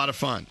We're going to have a lot of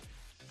fun.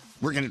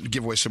 We're going to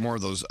give away some more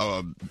of those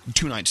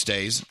 2-night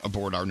stays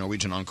aboard our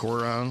Norwegian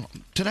Encore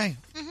today,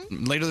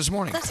 later this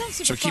morning. That sounds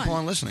super so keep fun.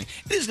 on listening.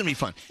 It is going to be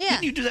fun. Yeah.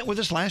 Didn't you do that with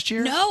us last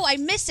year? No, I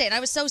missed it. I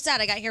was so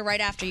sad. I got here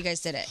right after you guys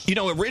did it.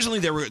 Originally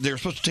they were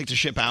supposed to take the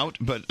ship out,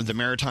 but the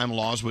maritime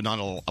laws would not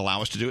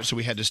allow us to do it, so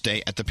we had to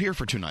stay at the pier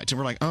for 2 nights. And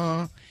we're like,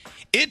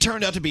 It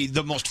turned out to be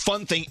the most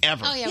fun thing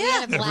ever. Oh, yeah, we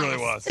had a blast. It really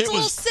was. It's a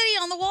little city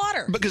on the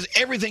water. Because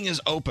everything is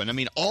open. I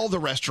mean, all the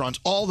restaurants,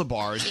 all the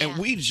bars, and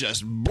we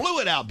just blew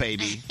it out,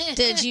 baby.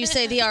 Did you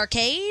say the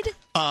arcade?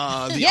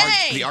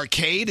 The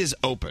arcade is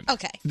open.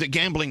 Okay. The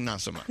gambling,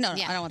 not so much. No,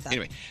 I don't want that.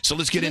 Anyway, so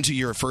let's get into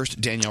your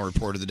first Danielle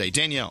report of the day.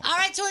 Danielle. All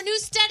right, so a new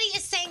study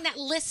is saying that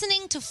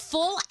listening to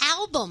full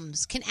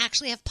albums can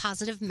actually have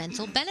positive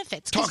mental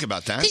benefits. Talk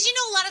about that. Because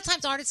a lot of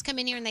times artists come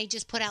in here and they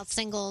just put out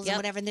singles and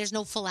whatever, and there's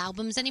no full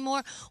albums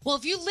anymore. Well,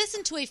 if you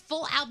listen to a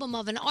full album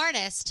of an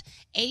artist,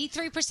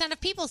 83%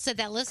 of people said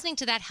that listening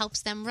to that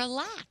helps them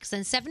relax.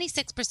 And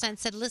 76%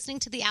 said listening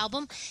to the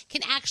album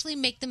can actually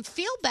make them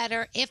feel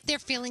better if they're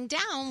feeling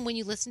down when you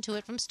you listen to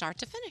it from start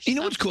to finish. You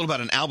know what's cool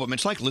about an album?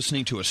 It's like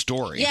listening to a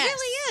story. It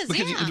really is,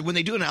 Because yeah. when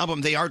they do an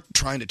album, they are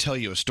trying to tell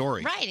you a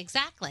story. Right,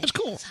 exactly. That's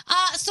cool.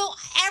 So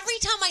every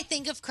time I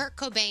think of Kurt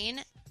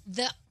Cobain,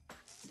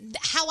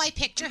 how I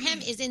picture him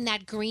is in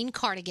that green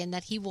cardigan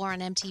that he wore on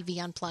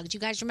MTV Unplugged. You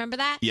guys remember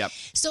that? Yep.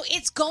 So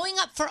it's going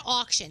up for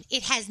auction.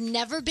 It has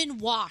never been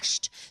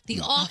washed. The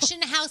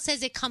auction house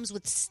says it comes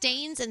with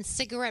stains and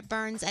cigarette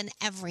burns and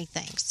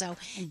everything. So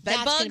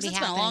that's bugs? going to be It's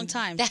been a long happening.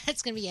 time.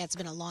 That's going to be, it's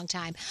been a long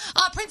time.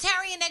 Prince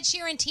Harry and Ed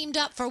Sheeran teamed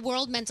up for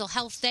World Mental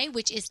Health Day,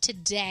 which is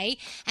today.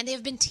 And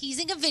they've been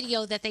teasing a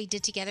video that they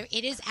did together.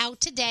 It is out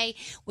today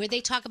where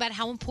they talk about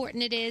how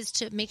important it is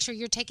to make sure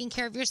you're taking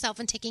care of yourself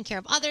and taking care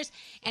of others.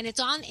 And it's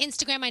on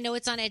Instagram. I know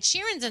it's on Ed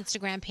Sheeran's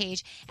Instagram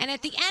page. And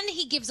at the end,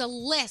 he gives a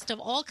list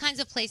of all kinds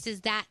of places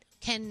that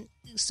can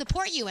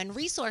support you and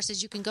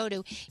resources you can go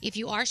to if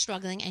you are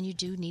struggling and you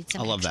do need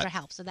some I love extra that.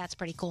 help. So that's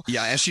pretty cool.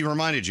 Yeah, as she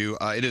reminded you,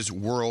 it is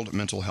World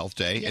Mental Health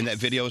Day, and that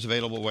video is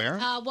available where?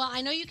 Well,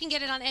 I know you can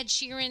get it on Ed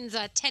Sheeran's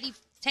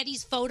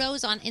Teddy's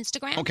photos on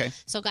Instagram. Okay.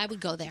 So I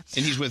would go there.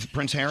 And he's with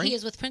Prince Harry? He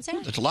is with Prince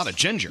Harry. That's a lot of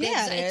ginger.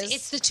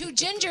 It's the two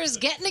gingers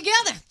getting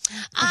together.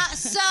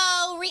 So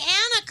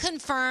Rihanna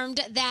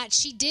confirmed that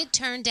she did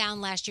turn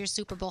down last year's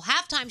Super Bowl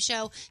halftime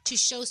show to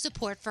show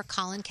support for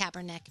Colin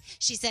Kaepernick.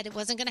 She said it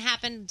wasn't going to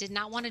happen, did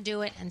not want to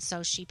do it, and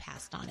so she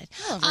passed on it.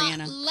 I love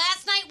Rihanna.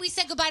 Last night we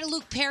said goodbye to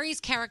Luke Perry's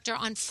character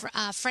on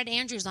Fred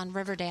Andrews on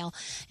Riverdale.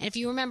 And if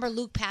you remember,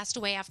 Luke passed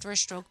away after a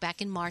stroke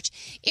back in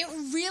March. It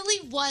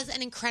really was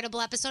an incredible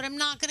episode. I'm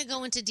not going to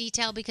go into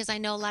detail because I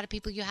know a lot of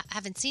people you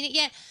haven't seen it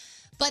yet.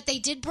 But they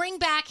did bring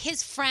back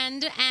his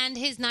friend and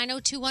his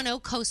 90210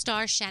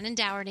 co-star, Shannon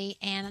Doherty,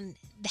 and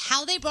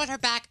how they brought her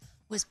back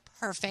was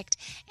perfect.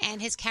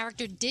 And his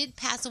character did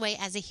pass away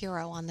as a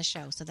hero on the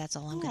show, so that's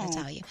all I'm going to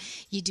tell you.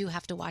 You do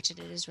have to watch it.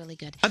 It is really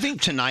good. I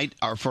think tonight,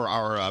 for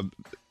our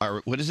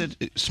what is it,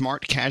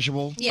 smart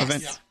casual Yes.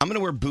 event, Yeah. I'm going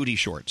to wear booty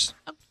shorts.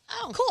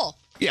 Oh, cool.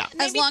 Yeah.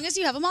 As long as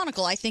you have a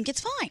monocle, I think it's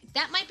fine.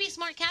 That might be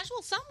smart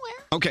casual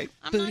somewhere. Okay.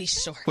 Booty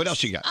shorts. What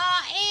else you got?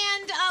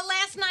 And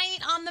last night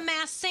on The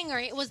Masked Singer,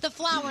 it was the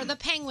flower, the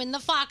penguin, the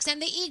fox,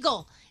 and the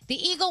eagle. The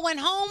eagle went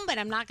home, but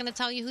I'm not going to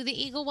tell you who the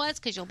eagle was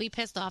because you'll be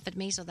pissed off at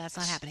me, so that's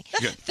not happening.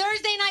 Good.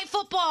 Thursday night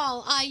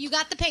football. You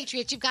got the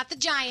Patriots, you've got the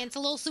Giants, a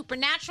little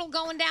Supernatural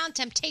going down,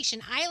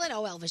 Temptation Island.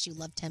 Oh, Elvis, you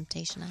love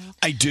Temptation Island.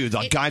 I do.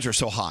 The guys are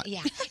so hot.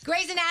 Yeah.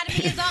 Grey's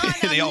Anatomy is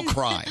on. They all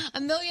cry. A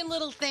Million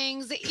Little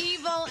Things,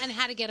 Evil, and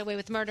How to Get Away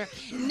with Murder.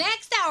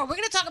 Next hour, we're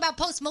going to talk about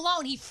Post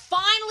Malone. He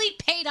finally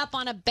paid up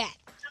on a bet.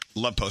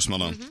 Love Post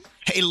Malone.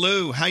 Hey,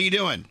 Lou, how you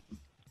doing?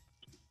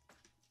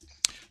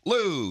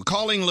 Lou,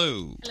 calling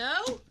Lou.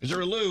 Hello? Is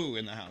there a Lou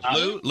in the house?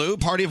 Lou,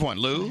 party of one.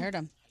 Lou? I heard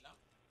him.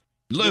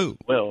 Lou.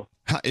 Will.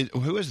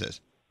 Who is this?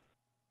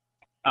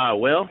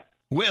 Will.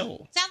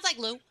 Will. Sounds like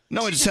Lou.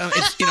 No, it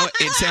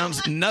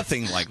sounds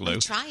nothing like Lou.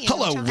 trying,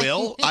 Hello, I'm trying.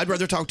 Will. I'd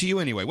rather talk to you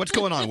anyway. What's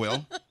going on,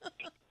 Will?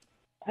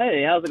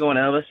 Hey, how's it going,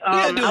 Elvis?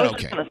 Yeah, doing I was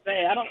okay. just going to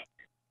say,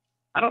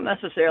 I don't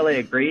necessarily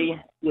agree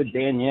with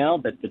Danielle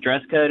that the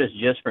dress code is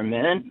just for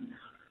men.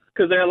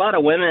 Because there are a lot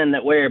of women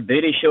that wear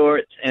booty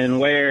shorts and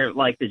wear,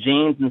 like, the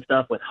jeans and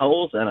stuff with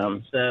holes in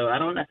them. So I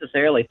don't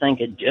necessarily think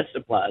it just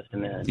applies to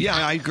men. Yeah,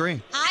 I agree.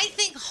 I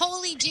think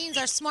holy jeans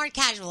are smart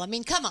casual. I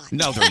mean, come on.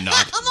 No, they're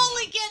not. I'm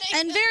only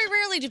kidding. And very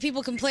rarely do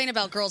people complain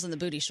about girls in the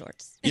booty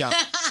shorts. Yeah.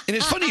 And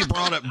it's funny you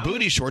brought up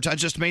booty shorts. I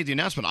just made the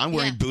announcement. I'm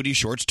wearing booty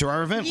shorts to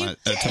our event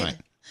tonight.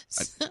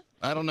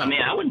 I don't know. I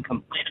mean, I wouldn't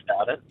complain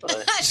about it. But...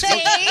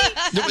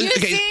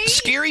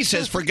 Scary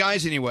says, for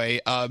guys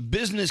anyway,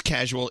 business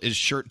casual is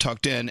shirt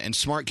tucked in and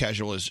smart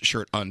casual is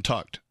shirt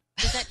untucked.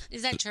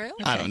 Is that true?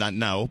 I don't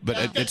know,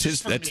 but it's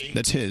his. That's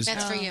his.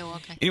 That's for you.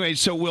 Okay. Anyway,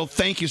 so Will,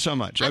 thank you so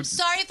much. I'm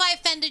sorry if I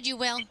offended you,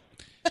 Will.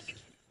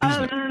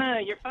 Oh, no,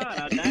 you're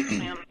fine.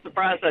 I'm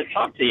surprised I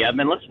talked to you. I've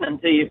been listening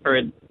to you for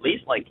at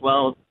least like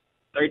 12,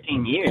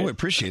 13 years. Oh, I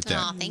appreciate that.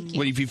 Aw, thank you.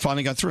 Well, if you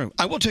finally got through.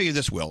 I will tell you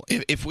this, Will.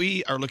 If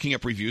we are looking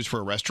up reviews for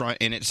a restaurant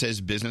and it says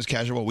business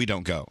casual, we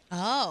don't go.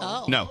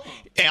 Oh. No.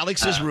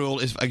 Alex's rule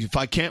is if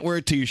I can't wear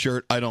a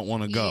T-shirt, I don't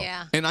want to go.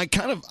 Yeah. And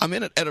I'm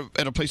in at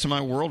a place in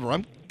my world where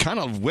I'm kind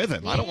of with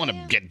him. I don't want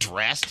to get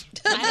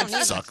dressed. I don't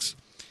either. Sucks.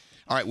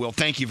 All right, Will,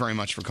 thank you very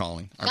much for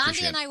calling. I Gandhi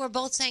appreciate and I were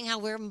both saying how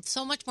we're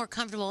so much more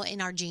comfortable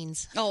in our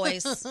jeans.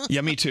 Always. it.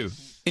 Yeah, me too.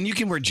 And you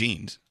can wear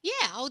jeans. Yeah.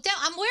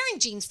 I'm wearing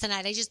jeans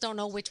tonight. I just don't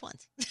know which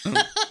ones.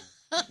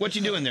 What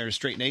you doing there,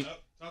 Straight Nate?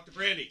 Talk to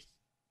Brandy.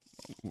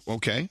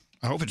 Okay.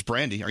 I hope it's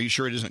Brandy. Are you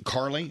sure it isn't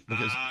Carly?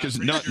 Because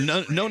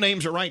no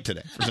names are right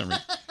today for some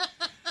reason.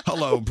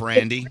 Hello,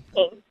 Brandy.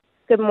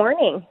 Good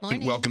morning.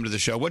 Welcome to the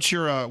show. What's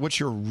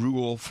your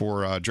rule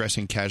for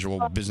dressing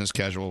casual, business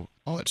casual,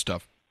 all that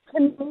stuff? To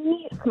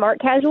me,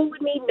 smart casual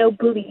would mean no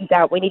boobies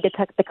out. We need to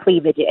tuck the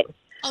cleavage in.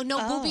 Oh, no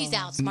boobies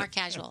out. Smart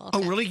casual. Oh,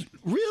 Okay. really?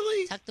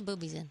 Really? Tuck the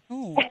boobies in.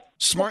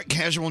 Smart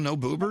casual, no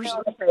boobers?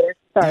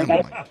 Sorry,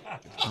 guys. I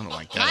don't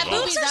like My that at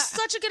all. boobies Boobs are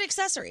such a good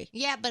accessory.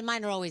 Yeah, but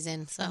mine are always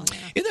in. So. Yeah.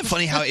 Isn't it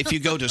funny how if you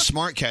go to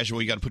smart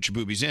casual, you got to put your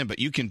boobies in, but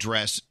you can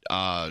dress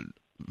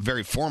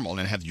very formal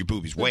and have your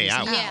boobies way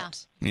out.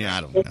 Yeah,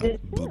 I don't know.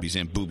 Boobies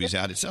in, boobies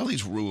out. It's all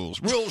these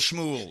rules. Rule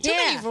schmools. Too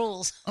many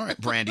rules. All right,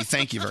 Brandy,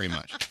 thank you very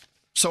much.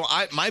 So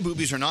my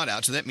boobies are not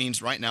out, so that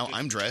means right now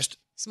I'm dressed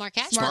Smart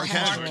casual. Smart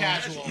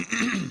casual.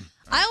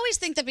 I always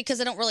think that because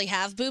I don't really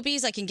have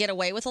boobies, I can get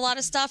away with a lot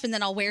of stuff, and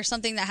then I'll wear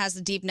something that has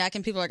a deep neck,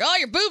 and people are like, "Oh,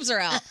 your boobs are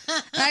out."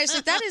 And I was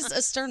like, "That is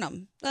a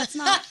sternum. That's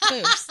not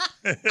boobs.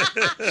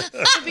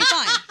 Should be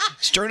fine."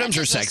 Sternums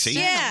are sexy.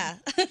 Yeah.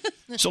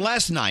 So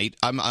last night,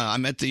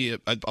 I'm at the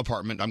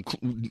apartment. I'm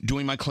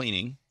doing my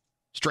cleaning,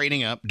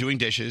 straightening up, doing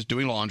dishes,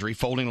 doing laundry,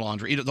 folding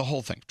laundry, the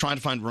whole thing. Trying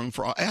to find room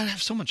for all. I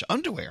have so much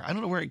underwear. I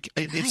don't know where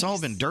it's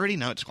all been dirty.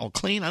 Now it's all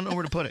clean. I don't know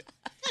where to put it.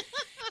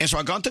 And so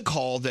I got the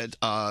call that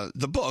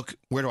the book,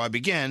 Where Do I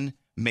Begin,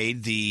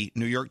 made the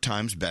New York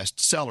Times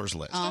bestsellers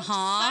list.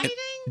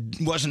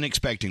 Wasn't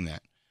expecting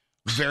that.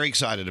 Very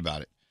excited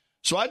about it.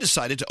 So I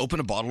decided to open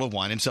a bottle of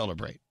wine and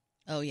celebrate.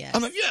 Oh, yeah.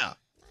 I'm like, yeah.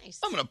 Nice.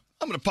 I'm gonna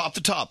pop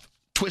the top,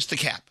 twist the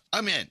cap.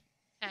 I'm in.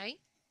 Okay.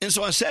 And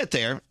so I sat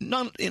there,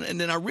 and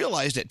then I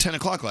realized at 10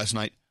 o'clock last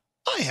night,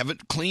 I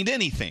haven't cleaned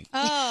anything.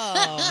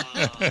 Oh.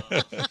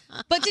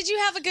 But did you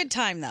have a good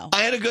time, though?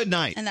 I had a good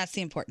night. And that's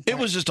the important part. It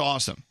was just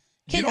awesome.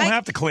 You don't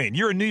have to clean.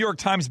 You're a New York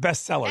Times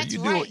bestseller. That's You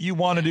do right. what you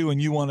want to do, and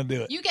you want to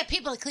do it. You get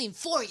people to clean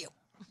for you.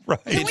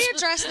 Right. Can we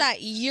address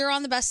that you're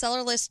on the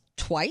bestseller list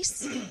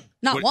twice?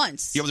 Not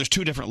once. Yeah, well, there's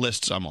two different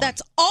lists I'm on.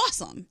 That's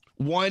awesome.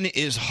 One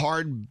is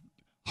hardcover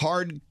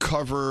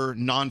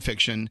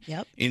nonfiction.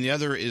 Yep. And the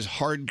other is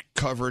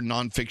hardcover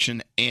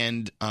nonfiction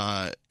and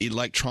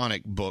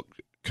electronic book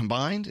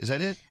combined. Is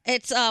that it?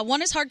 It's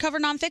one is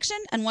hardcover nonfiction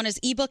and one is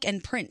ebook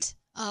and print.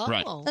 Oh.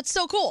 Right. That's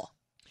so cool.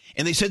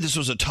 And they said this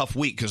was a tough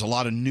week because a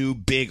lot of new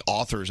big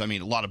authors, a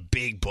lot of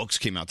big books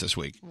came out this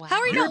week.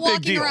 How are you You're a not big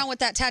walking deal. around with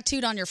that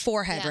tattooed on your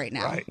forehead right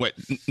now? What,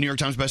 New York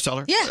Times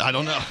bestseller? Yeah. I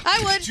don't know.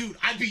 I would. Dude,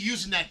 I'd be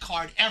using that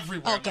card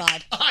everywhere. Oh,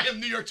 God. I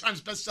am New York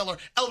Times bestseller.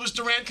 Elvis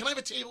Duran, can I have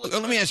a table?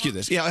 Let me ask you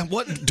this. Yeah,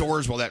 what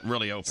doors will that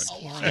really open?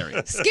 Scary.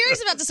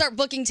 Scary's about to start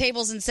booking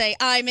tables and say,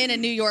 I'm in a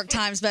New York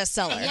Times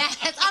bestseller. Yeah,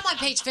 I'm on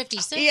page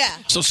 56. Yeah.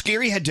 So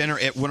Scary had dinner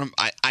at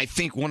I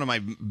think one of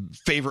my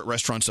favorite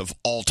restaurants of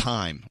all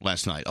time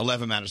last night,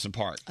 11 Madison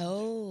Park.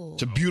 Oh.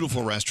 It's a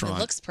beautiful restaurant.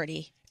 It looks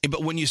pretty.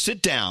 But when you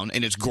sit down,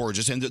 and it's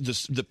gorgeous, and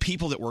the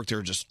people that work there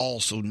are just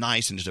all so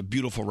nice, and it's a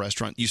beautiful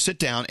restaurant. You sit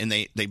down, and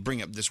they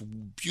bring up this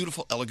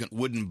beautiful, elegant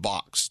wooden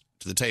box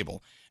to the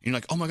table. And you're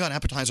like, oh, my God,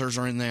 appetizers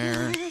are in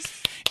there.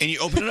 And you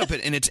open it up,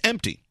 and it's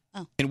empty.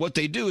 Oh. And what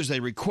they do is they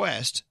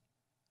request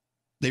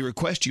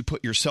you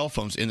put your cell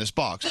phones in this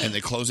box, and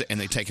they close it, and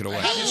they take it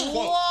away.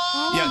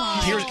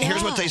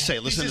 Here's what they say.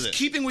 Listen to this.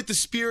 Keeping with the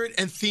spirit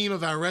and theme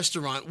of our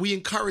restaurant, we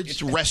encourage...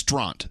 It's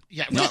restaurant.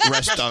 Yeah, Not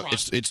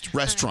restaurant. It's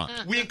restaurant.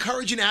 We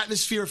encourage an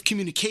atmosphere of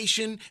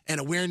communication and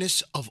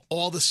awareness of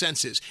all the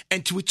senses.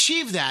 And to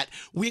achieve that,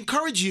 we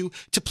encourage you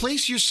to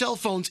place your cell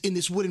phones in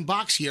this wooden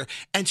box here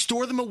and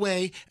store them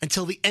away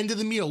until the end of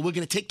the meal. We're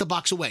going to take the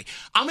box away.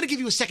 I'm going to give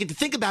you a second to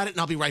think about it, and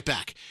I'll be right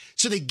back.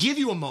 So they give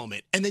you a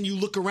moment, and then you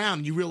look around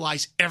and you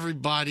realize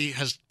everybody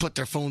has put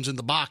their phones in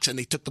the box, and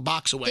they took the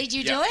box away. Did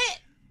you do it?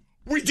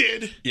 We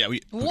did. Yeah.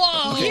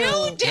 Whoa! Okay.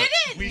 You did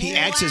it. He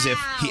acts as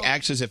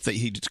if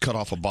he just cut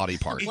off a body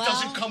part. It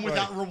doesn't come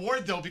without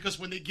reward, though, because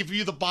when they give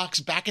you the box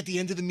back at the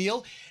end of the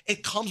meal,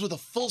 it comes with a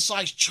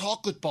full-size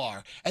chocolate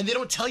bar, and they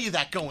don't tell you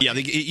that going Yeah,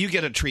 in. you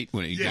get a treat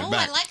when you get it Oh,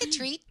 back. I like a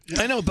treat.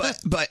 I know,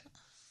 but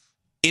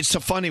it's so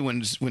funny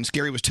when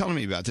Scary was telling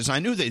me about this. I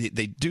knew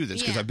they do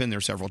this because I've been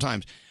there several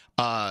times.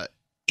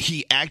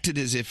 He acted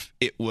as if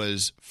it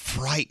was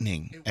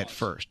frightening at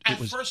first. At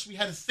first, we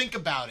had to think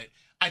about it.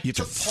 I You have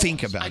to took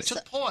think pause. about I it.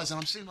 took pause, and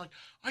I'm saying, like,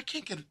 I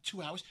can't get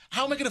 2 hours.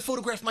 How am I going to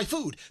photograph my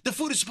food? The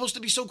food is supposed to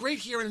be so great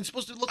here, and it's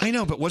supposed to look... I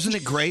know, but wasn't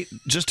it great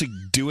just to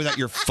do without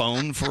your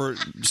phone for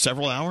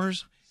several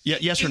hours? Yeah,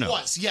 yes or no?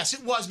 Yes,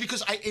 it was,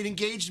 because it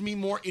engaged me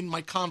more in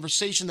my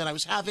conversation that I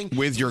was having.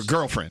 With your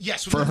girlfriend?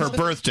 Yes. For with her my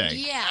birthday?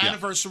 Yeah.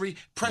 Anniversary.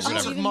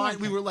 Presence of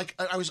mind. We were like,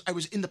 I was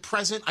in the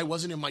present. I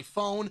wasn't in my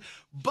phone.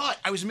 But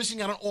I was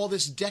missing out on all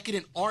this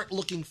decadent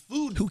art-looking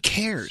food. Who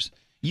cares?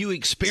 You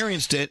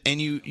experienced it,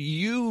 and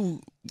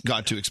you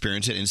got to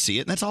experience it and see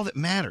it, and that's all that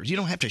matters. You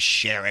don't have to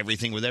share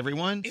everything with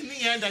everyone. In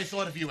the end, I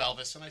thought of you,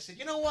 Elvis, and I said,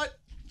 you know what?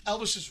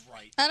 Elvis is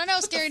right. I don't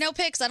know, Scary, no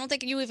pics. I don't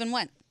think you even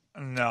went.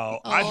 No,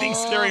 I think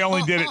Scary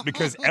only did it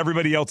because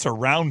everybody else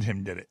around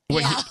him did it.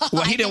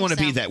 Well, he didn't want to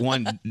be that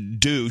one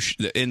douche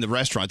in the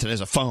restaurant that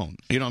has a phone.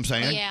 You know what I'm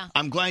saying? Yeah.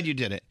 I'm glad you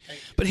did it.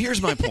 But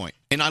here's my point,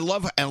 and I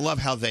love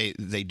how they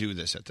do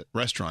this at the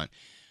restaurant.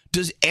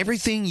 Does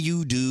everything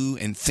you do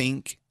and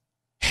think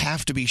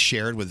have to be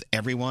shared with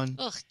everyone?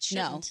 Ugh,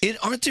 No.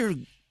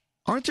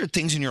 Aren't there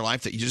things in your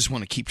life that you just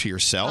want to keep to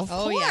yourself?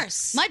 Of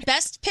course. My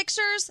best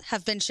pictures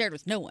have been shared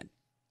with no one.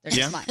 They're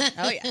just mine.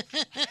 Oh, yeah. Get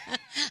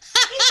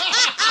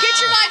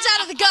your minds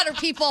out of the gutter,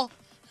 people.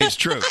 It's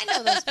true. I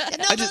know those.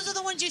 No, those are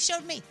the ones you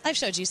showed me. I've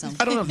showed you some.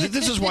 I don't know.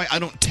 This is why I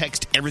don't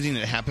text everything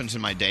that happens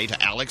in my day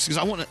to Alex, because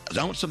I want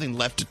something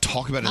left to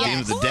talk about at the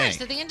end of the day.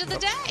 At the end of the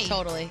day.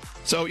 Totally.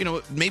 So,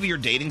 maybe you're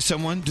dating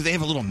someone. Do they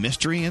have a little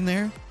mystery in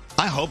there?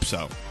 I hope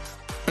so.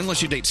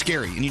 Unless you date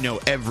Scary and you know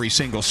every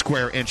single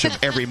square inch of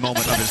every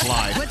moment of his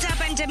life. What's up?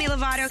 I'm Demi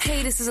Lovato.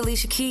 Hey, this is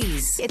Alicia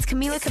Keys. It's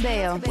Camila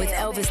Cabello with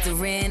Elvis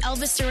Duran.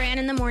 Elvis Duran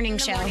in the morning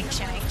show.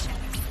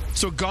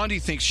 So Gandhi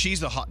thinks she's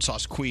the hot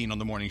sauce queen on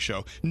the morning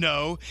show.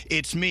 No,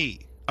 it's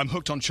me. I'm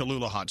hooked on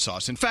Cholula hot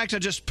sauce. In fact, I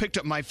just picked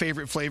up my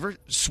favorite flavor,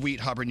 sweet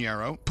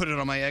habanero. Put it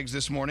on my eggs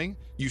this morning.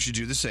 You should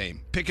do the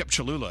same. Pick up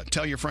Cholula.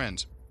 Tell your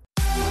friends.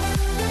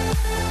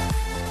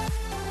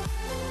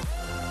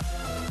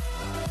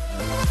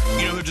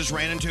 You know who just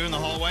ran into in the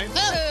hallway?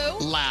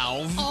 Who?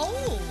 Lauv.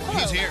 Oh.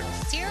 He's here.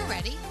 He's here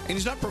already. And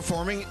he's not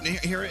performing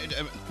here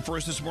for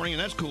us this morning,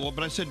 and that's cool.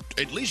 But I said,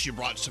 at least you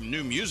brought some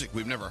new music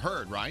we've never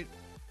heard, right?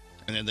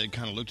 And then they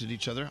kind of looked at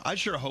each other. I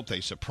sure hope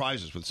they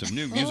surprise us with some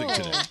new music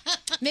today.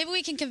 Maybe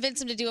we can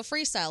convince him to do a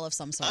freestyle of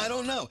some sort. I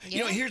don't know.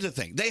 You know, here's the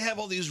thing. They have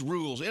all these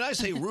rules, and I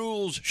say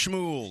rules,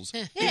 schmools.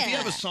 If you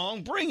have a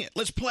song, bring it.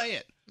 Let's play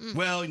it.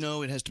 Well,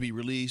 no, it has to be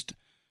released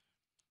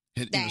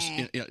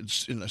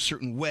in a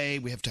certain way.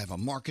 We have to have a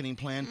marketing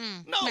plan.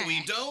 No,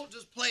 we don't.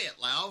 Just play it,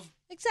 Lauv.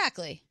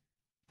 Exactly.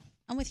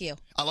 I'm with you.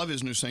 I love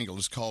his new single.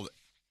 It's called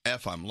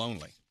F, I'm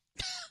Lonely.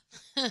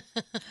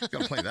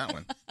 Gotta play that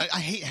one. I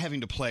hate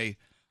having to play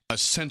a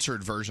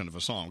censored version of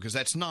a song because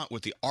that's not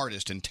what the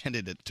artist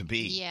intended it to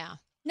be. Yeah.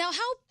 Now,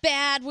 how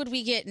bad would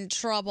we get in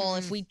trouble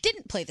if we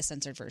didn't play the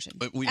censored version?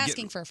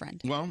 Asking for a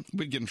friend. Well,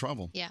 we'd get in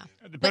trouble. Yeah.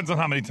 It depends on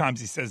how many times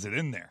he says it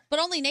in there. But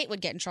only Nate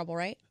would get in trouble,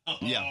 right?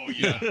 Yeah.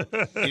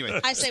 Anyway.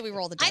 I say we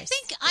roll the dice.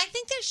 I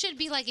think there should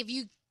be like if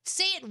you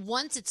say it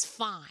once, it's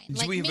fine. Do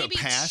Like we have a maybe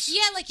pass?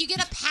 Yeah, like you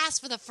get a pass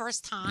for the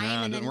first time. No, it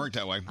and didn't then... work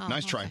that way. Oh,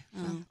 Nice okay.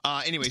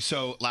 try. Anyway,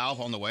 so Lauv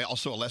on the way.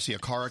 Also,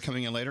 Alessia Cara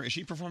coming in later. Is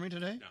she performing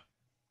today? No.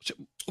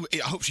 I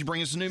hope she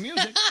brings us new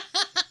music.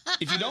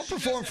 If you don't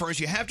perform first,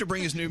 you have to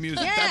bring us new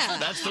music. Yeah.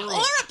 That's the rule.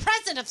 Or a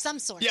present of some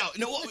sort. Yeah,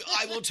 no,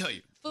 I will tell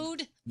you.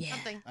 Food,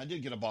 something. I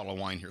did get a bottle of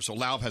wine here, so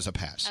Lauv has a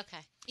pass.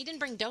 Okay. He didn't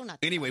bring donuts.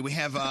 Anyway, we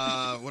have,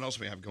 what else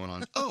do we have going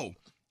on? Oh,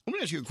 let me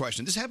ask you a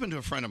question. This happened to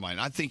a friend of mine.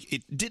 I think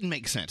it didn't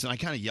make sense, and I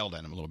kind of yelled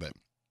at him a little bit.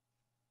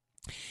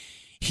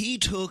 He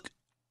took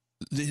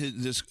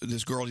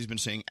this girl he's been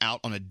seeing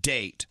out on a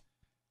date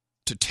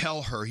to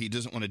tell her he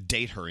doesn't want to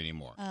date her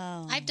anymore.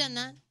 Oh. I've done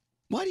that.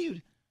 Why do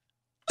you...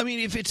 I mean,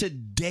 if it's a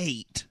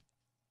date,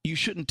 you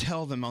shouldn't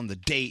tell them on the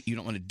date you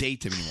don't want to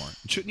date them anymore.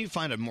 Shouldn't you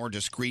find a more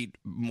discreet,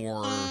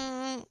 more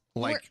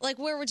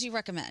where would you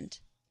recommend?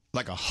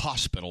 Like a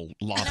hospital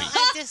lobby?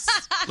 I just...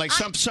 Like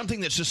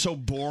something that's just so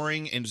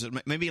boring,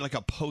 and maybe like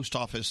a post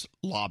office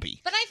lobby.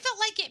 But I felt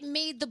like it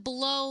made the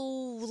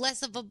blow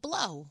less of a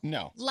blow.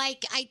 No.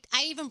 Like I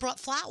even brought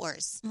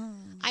flowers.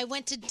 I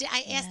went to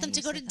I asked them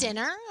to go to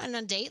dinner on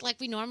a date like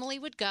we normally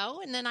would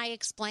go, and then I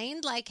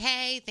explained like,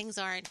 hey, things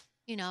aren't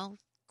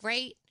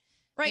great.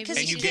 Right?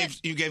 And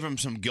you gave him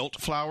some guilt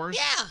flowers.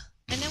 Yeah,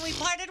 and then we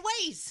parted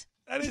ways.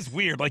 That is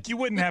weird. Like, you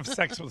wouldn't have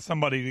sex with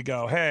somebody to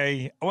go,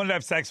 hey, I wanted to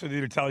have sex with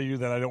you to tell you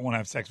that I don't want to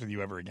have sex with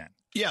you ever again.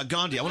 Yeah,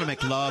 Gandhi, I want to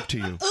make love to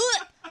you.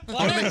 I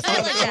want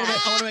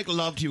to make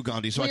love to you,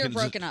 Gandhi, so We are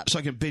broken up. so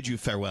I can bid you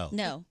farewell.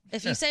 No.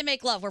 If you say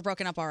make love, we're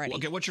broken up already.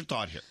 Okay, what's your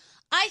thought here?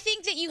 I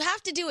think that you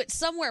have to do it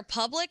somewhere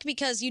public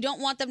because you don't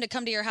want them to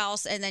come to your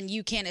house and then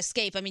you can't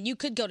escape. I mean, you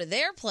could go to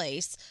their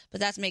place, but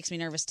that makes me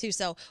nervous too.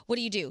 So what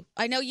do?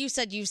 I know you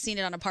said you've seen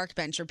it on a park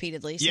bench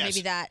repeatedly, so Yes.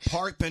 maybe that.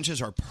 Park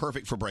benches are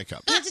perfect for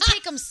breakup. You have to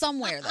take them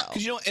somewhere, though.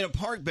 Because, in a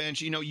park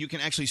bench, you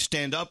can actually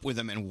stand up with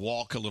them and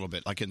walk a little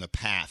bit, like in the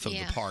path of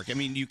the park. I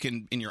mean, you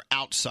can, and you're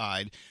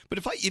outside. But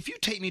if you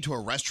take me to a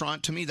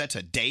restaurant, to me, that's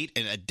a date.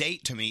 And a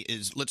date to me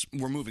is,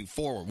 we're moving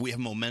forward. We have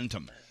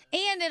momentum.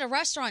 And in a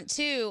restaurant,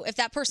 too, if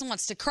that person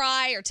wants to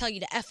cry or tell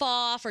you to F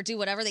off or do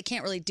whatever, they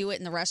can't really do it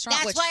in the restaurant.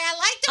 That's which why I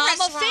like the I'm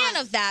restaurant. a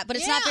fan of that, but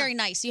it's not Yeah. very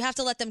nice. You have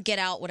to let them get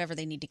out whatever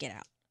they need to get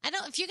out.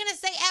 If you're gonna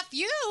say F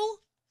you,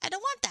 I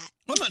don't want that.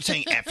 Well, I'm not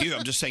saying F you.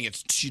 I'm just saying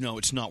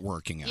it's not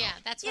working out. Yeah,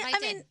 that's what Yeah, I I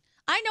did. mean,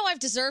 I know I've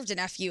deserved an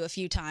F you a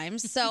few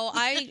times, so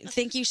I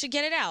think you should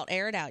get it out,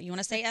 air it out. You want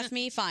to say F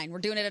me? Fine. We're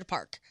doing it at a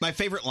park. My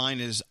favorite line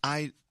is,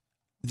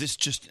 this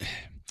just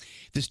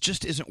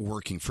isn't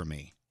working for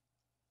me.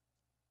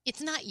 It's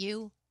not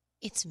you,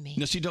 it's me.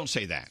 No, see, don't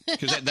say that,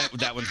 because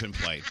that one's been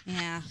played.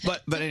 Yeah.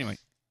 But anyway,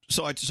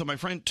 so my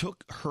friend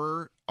took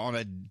her on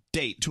a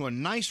date to a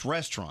nice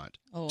restaurant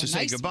to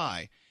say nice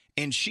goodbye,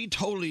 and she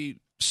totally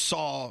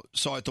saw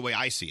it the way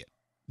I see it.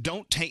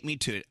 Don't take me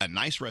to a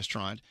nice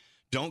restaurant.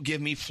 Don't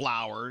give me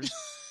flowers.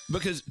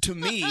 Because to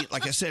me,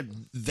 like I said,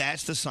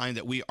 that's the sign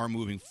that we are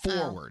moving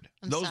forward.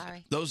 I'm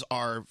sorry. Those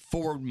are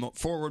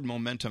forward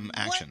momentum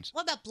actions.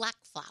 What about black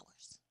flowers?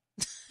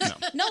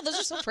 No, those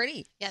are so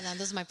pretty. Yeah, no,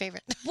 those are my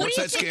favorite. What's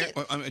that scare?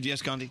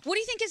 Yes, Gandhi? What do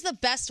you think is the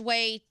best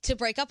way to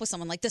break up with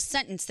someone? Like the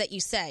sentence that you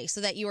say so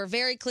that you are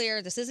very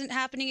clear, this isn't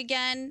happening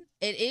again.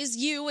 It is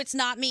you. It's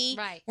not me.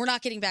 Right. We're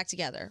not getting back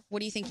together. What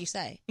do you think you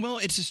say? Well,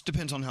 it just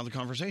depends on how the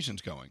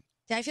conversation's going.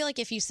 I feel like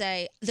if you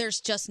say there's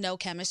just no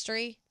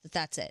chemistry,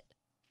 that's it.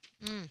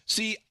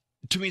 See,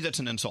 To me, that's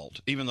an insult,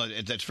 even though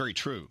that's very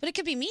true. But it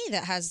could be me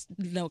that has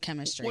no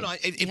chemistry. Well,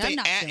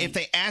 if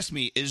they ask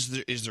me, is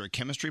there a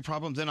chemistry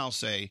problem, then I'll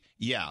say,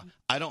 yeah,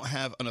 I don't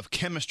have enough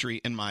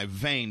chemistry in my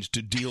veins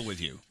to deal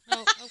with you.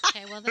 Oh,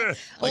 okay. Well, then,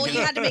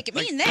 you had to make it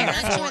mean there.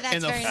 I'm sure that's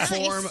in the very nice.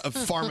 form of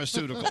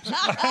pharmaceuticals.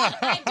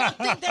 I don't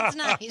think that's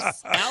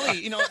nice.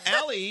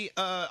 Allie,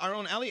 our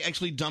own Allie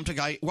actually dumped a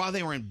guy while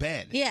they were in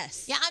bed.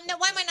 Yes. Yeah.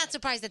 Why am I not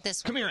surprised at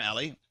this one? Come here,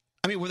 Allie.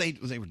 I mean, were they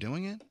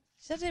doing it?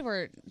 Said they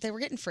were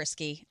getting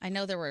frisky. I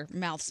know there were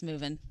mouths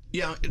moving.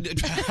 Yeah,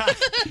 I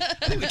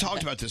think we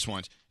talked about this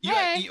once. You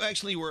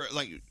actually were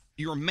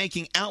you were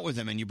making out with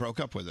him and you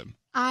broke up with him.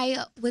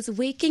 I was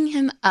waking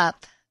him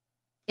up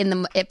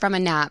from a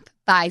nap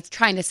by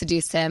trying to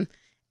seduce him,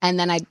 and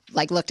then I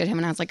looked at him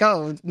and I was like,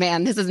 "Oh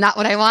man, this is not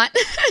what I want,"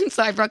 and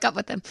so I broke up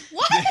with him.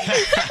 What?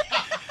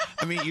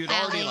 I mean, you'd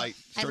already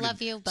started I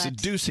love you, but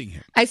seducing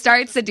him. I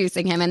started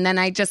seducing him, and then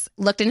I just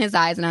looked in his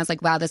eyes and I was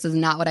like, "Wow, this is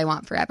not what I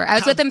want forever." I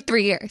was with him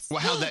 3 years. Well,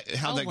 how'd that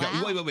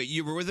go? Wait.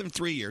 You were with him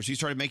 3 years. You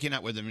started making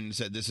out with him and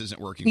said, "This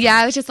isn't working." Yeah,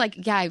 I was just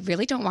like, "Yeah, I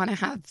really don't want to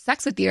have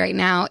sex with you right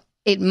now.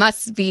 It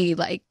must be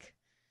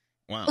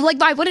wow.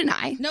 Why wouldn't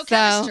I?" No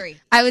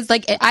chemistry. I was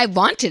like, I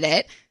wanted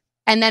it.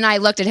 And then I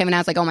looked at him and I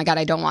was like, oh my God,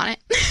 I don't want it.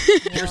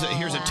 Here's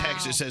a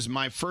text that says,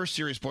 my first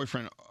serious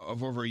boyfriend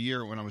of over a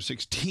year when I was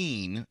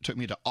 16 took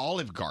me to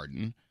Olive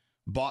Garden,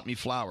 bought me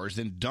flowers,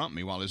 then dumped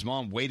me while his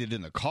mom waited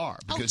in the car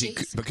because he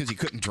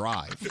couldn't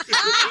drive.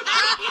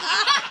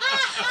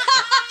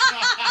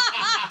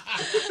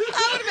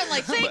 I would have been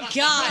like, thank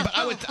God.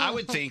 But I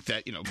would think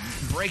that,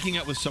 breaking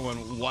up with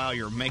someone while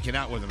you're making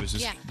out with them is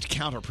just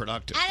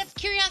counterproductive. Out of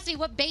curiosity,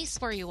 what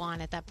base were you on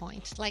at that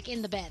point? Like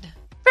in the bed?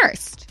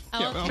 First.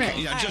 Oh, okay.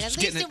 Yeah, All just right. At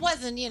getting least it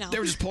wasn't, They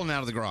were just pulling it out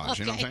of the garage.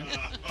 Okay. You know what I'm saying?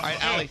 All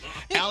right,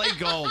 Allie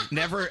Gold,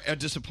 never a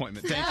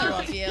disappointment. Thank you. I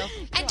love you.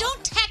 And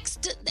don't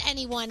text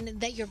anyone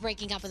that you're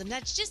breaking up with them.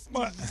 That's just,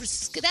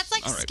 that's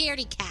like All right.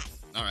 scaredy cat.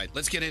 All right,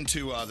 let's get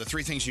into the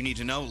 3 things you need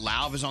to know.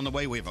 Lauv is on the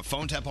way. We have a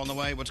phone tap on the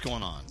way. What's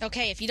going on?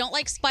 Okay, if you don't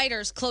like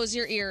spiders, close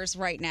your ears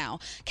right now.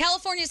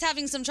 California is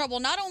having some trouble.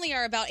 Not only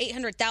are about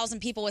 800,000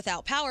 people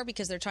without power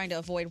because they're trying to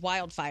avoid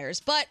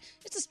wildfires, but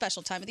it's a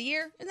special time of the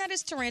year, and that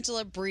is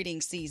tarantula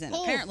breeding season.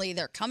 Oh. Apparently,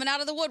 they're coming out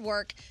of the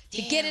woodwork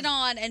to get it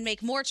on and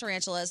make more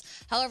tarantulas.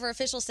 However,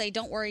 officials say,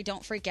 don't worry,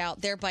 don't freak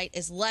out. Their bite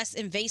is less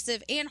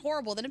invasive and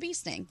horrible than a bee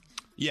sting.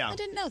 Yeah. I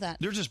didn't know that.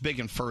 They're just big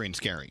and furry and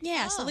scary.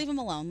 Yeah, so leave them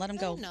alone. Let them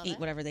go eat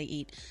whatever they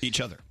eat.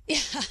 Each other. Yeah.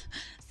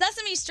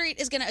 Sesame Street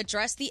is going to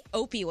address the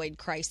opioid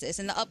crisis.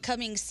 In the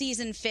upcoming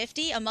season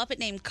 50, a Muppet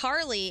named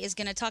Carly is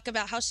going to talk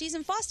about how she's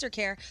in foster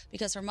care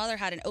because her mother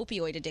had an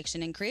opioid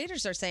addiction. And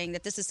creators are saying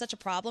that this is such a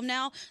problem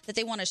now that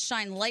they want to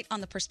shine light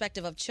on the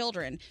perspective of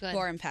children who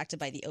are impacted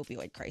by the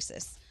opioid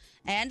crisis.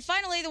 And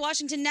finally, the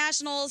Washington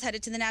Nationals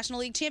headed to the National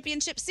League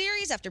Championship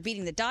Series after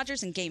beating the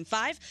Dodgers in Game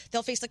 5.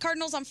 They'll face the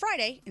Cardinals on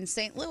Friday in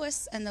St.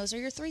 Louis, and those are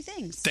your 3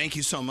 things. Thank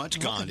you so much,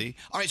 Gandhi.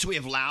 All right, so we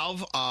have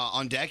Lauv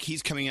on deck.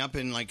 He's coming up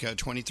in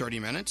 20, 30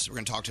 minutes. We're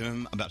going to talk to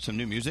him about some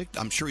new music.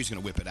 I'm sure he's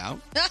going to whip it out.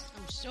 I'm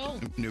sure.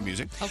 New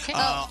music. Okay.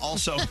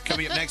 Also,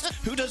 coming up next,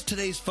 who does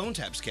today's phone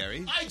tap,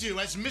 Scary? I do,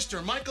 as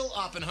Mr. Michael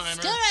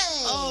Oppenheimer.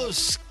 Oh,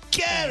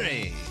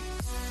 Scary.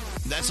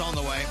 That's on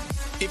the way.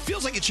 It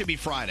feels like it should be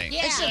Friday.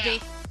 Yeah. It should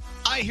be.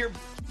 I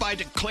hereby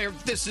declare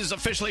this is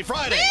officially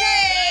Friday.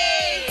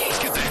 Yay! Let's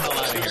get the hell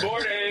out of here. Good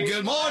morning.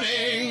 Good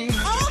morning.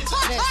 Oh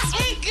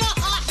my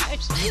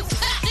gosh!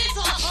 That is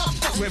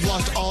awful. We've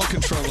lost all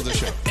control of the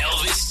show.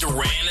 Elvis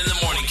Duran in the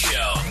morning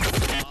show.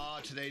 Oh,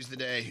 today's the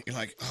day. You're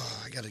like,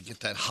 I got to get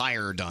that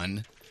hire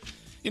done.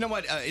 You know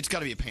what? It's got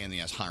to be a pain in the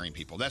ass hiring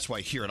people. That's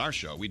why here at our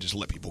show, we just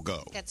let people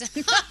go. That's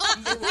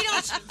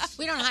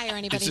we don't hire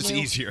anybody. It's just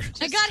new. easier.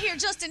 I got here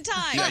just in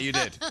time. Yeah, you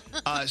did.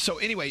 So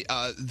anyway,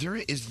 there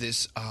is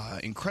this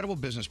incredible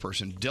business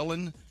person,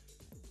 Dylan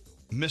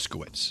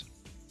Miskowitz,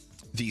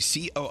 the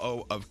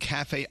COO of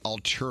Cafe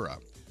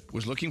Altura,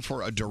 was looking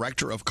for a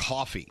director of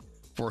coffee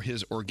for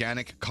his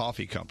organic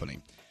coffee company.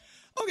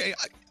 Okay,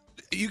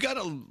 you got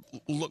to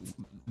look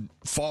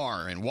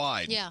far and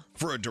wide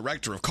for a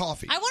director of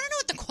coffee. I want to know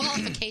what the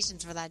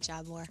qualifications for that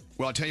job were.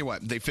 Well, I'll tell you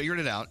what. They figured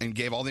it out and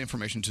gave all the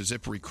information to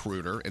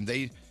ZipRecruiter, and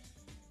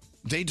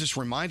they just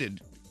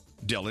reminded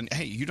Dylan,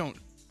 hey, you don't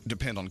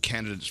depend on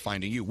candidates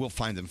finding you. We'll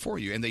find them for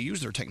you. And they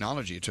use their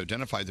technology to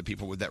identify the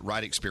people with that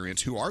right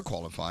experience who are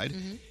qualified,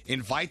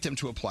 invite them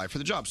to apply for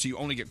the job. So you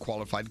only get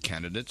qualified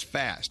candidates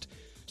fast.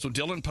 So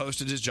Dylan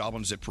posted his job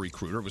on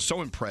ZipRecruiter, was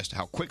so impressed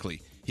how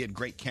quickly he had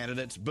great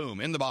candidates,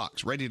 boom, in the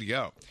box, ready to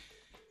go.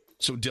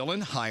 So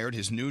Dylan hired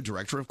his new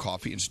director of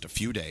coffee in just a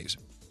few days.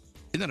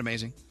 Isn't that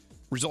amazing?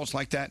 Results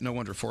like that, no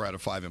wonder 4 out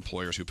of 5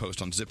 employers who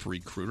post on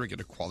ZipRecruiter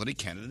get a quality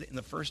candidate in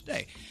the first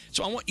day.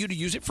 So I want you to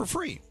use it for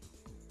free.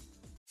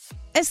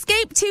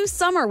 Escape to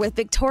summer with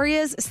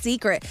Victoria's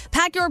Secret.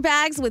 Pack your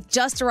bags with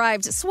just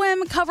arrived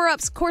swim,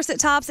 cover-ups, corset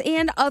tops,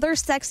 and other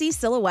sexy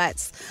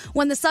silhouettes.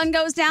 When the sun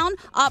goes down,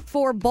 opt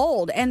for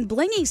bold and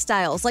blingy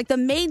styles like the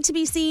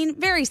made-to-be-seen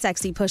Very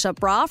Sexy push-up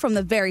bra from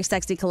the Very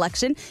Sexy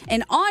collection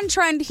and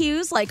on-trend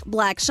hues like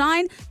black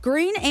shine,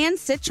 green, and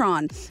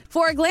citron.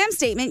 For a glam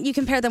statement, you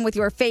can pair them with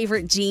your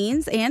favorite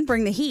jeans and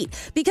bring the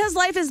heat. Because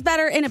life is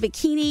better in a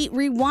bikini,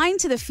 rewind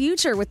to the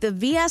future with the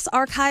VS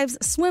Archives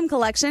swim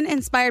collection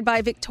inspired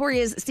by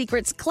Victoria's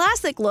Secret's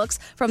classic looks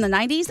from the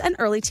 90s and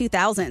early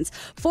 2000s.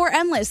 For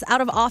endless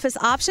out-of-office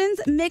options,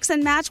 mix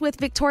and match with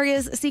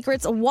Victoria's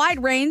Secret's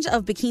wide range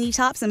of bikini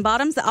tops and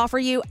bottoms that offer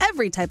you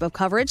every type of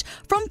coverage,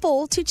 from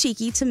full to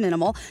cheeky to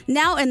minimal,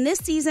 now in this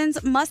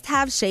season's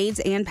must-have shades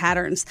and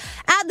patterns.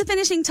 Add the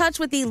finishing touch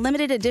with the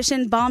limited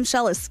edition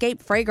Bombshell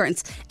Escape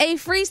fragrance, a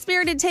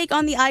free-spirited take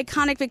on the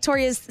iconic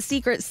Victoria's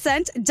Secret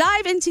scent.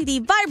 Dive into the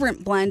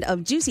vibrant blend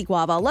of juicy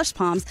guava, lush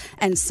palms,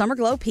 and summer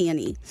glow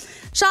peony.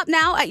 Shop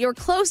now at your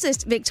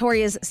closest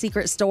Victoria's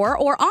Secret store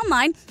or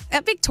online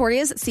at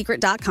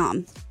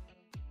victoriassecret.com.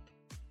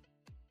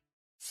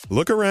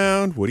 Look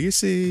around. What do you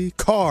see?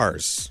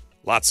 Cars.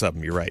 Lots of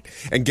them, you're right.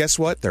 And guess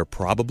what? They're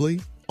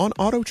probably on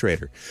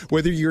AutoTrader.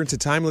 Whether you're into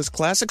timeless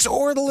classics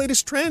or the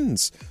latest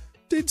trends.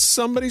 Did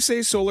somebody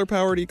say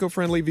solar-powered,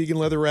 eco-friendly, vegan,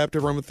 leather-wrapped,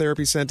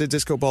 aromatherapy-scented,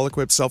 disco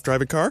ball-equipped,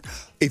 self-driving car?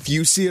 If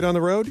you see it on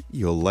the road,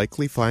 you'll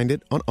likely find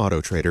it on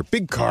AutoTrader.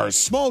 Big cars,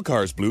 small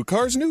cars, blue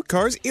cars, new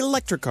cars,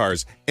 electric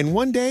cars, and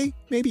one day,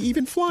 maybe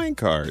even flying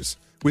cars.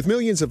 With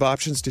millions of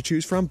options to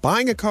choose from,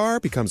 buying a car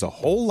becomes a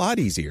whole lot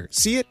easier.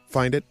 See it,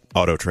 find it,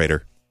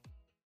 AutoTrader.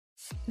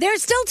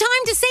 There's still time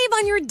to save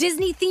on your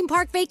Disney theme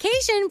park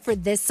vacation for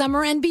this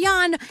summer and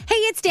beyond. Hey,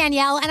 it's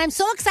Danielle, and I'm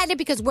so excited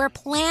because we're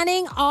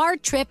planning our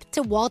trip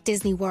to Walt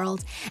Disney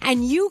World.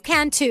 And you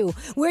can too.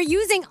 We're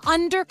using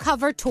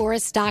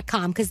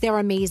undercovertourist.com because they're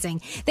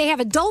amazing. They have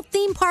adult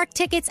theme park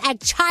tickets at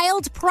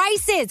child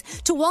prices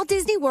to Walt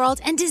Disney World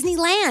and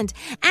Disneyland.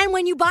 And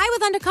when you buy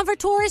with Undercover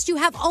Tourist, you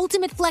have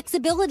ultimate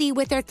flexibility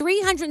with their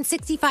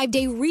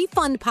 365-day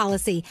refund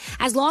policy.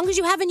 As long as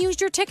you haven't used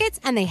your tickets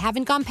and they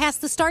haven't gone past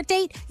the start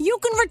date, you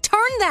can return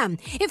them.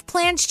 If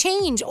plans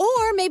change,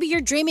 or maybe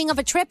you're dreaming of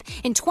a trip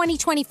in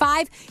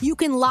 2025, you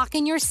can lock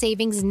in your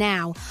savings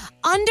now.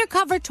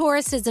 Undercover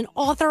Tourist is an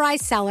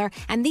authorized seller,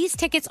 and these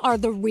tickets are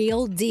the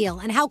real deal.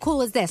 And how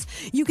cool is this?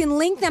 You can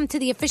link them to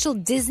the official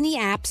Disney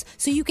apps,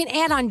 so you can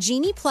add on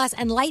Genie Plus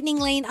and Lightning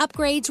Lane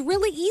upgrades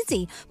really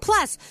easy.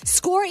 Plus,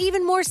 score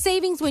even more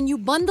savings when you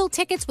bundle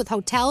tickets with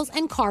hotels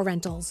and car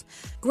rentals.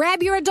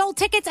 Grab your adult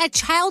tickets at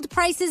child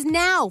prices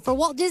now for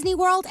Walt Disney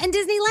World and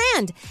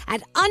Disneyland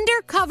at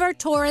undercovertourist.com.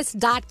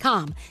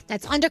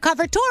 That's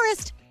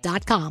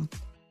undercovertourist.com.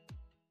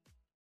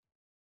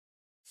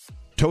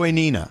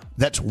 Toenina.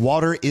 That's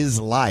water is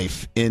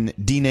life in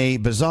Diné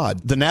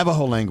Bazad, the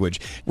Navajo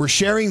language. We're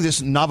sharing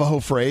this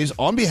Navajo phrase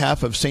on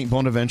behalf of St.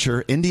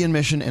 Bonaventure Indian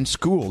Mission and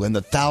School and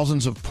the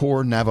thousands of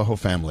poor Navajo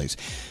families.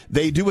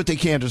 They do what they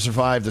can to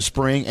survive the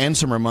spring and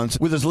summer months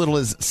with as little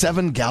as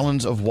 7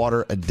 gallons of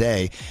water a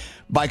day.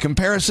 By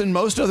comparison,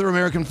 most other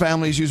American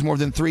families use more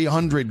than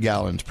 300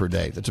 gallons per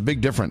day. That's a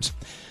big difference.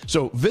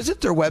 So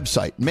visit their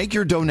website. Make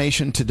your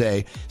donation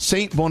today,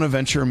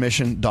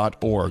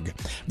 stbonaventuremission.org.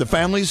 The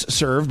families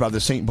served by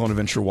the St.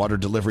 Bonaventure Water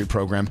Delivery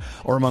Program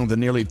are among the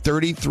nearly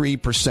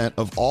 33%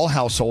 of all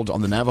households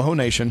on the Navajo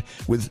Nation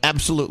with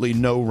absolutely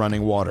no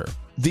running water.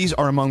 These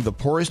are among the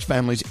poorest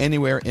families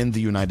anywhere in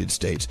the United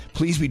States.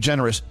 Please be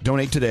generous.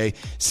 Donate today,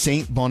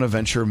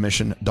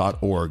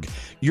 stbonaventuremission.org.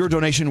 Your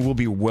donation will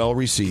be well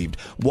received.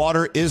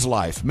 Water is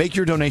life. Make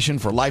your donation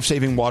for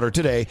life-saving water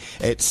today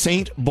at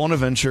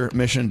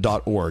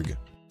stbonaventuremission.org.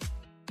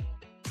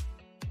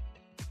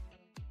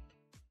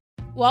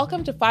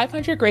 Welcome to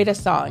 500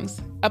 Greatest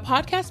Songs, a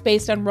podcast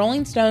based on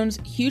Rolling Stone's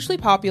hugely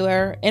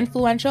popular,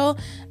 influential,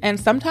 and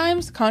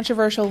sometimes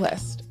controversial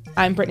list.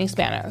 I'm Brittany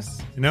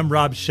Spanos. And I'm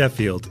Rob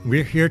Sheffield.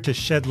 We're here to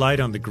shed light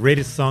on the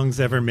greatest songs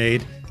ever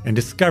made and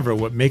discover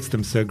what makes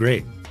them so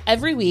great.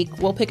 Every week,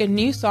 we'll pick a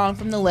new song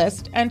from the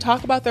list and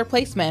talk about their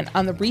placement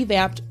on the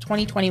revamped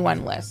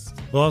 2021 list.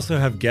 We'll also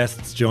have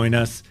guests join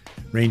us,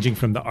 ranging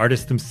from the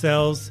artists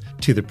themselves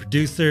to the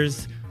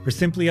producers, or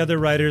simply other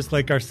writers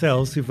like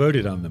ourselves who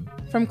voted on them.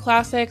 From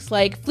classics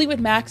like Fleetwood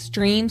Mac's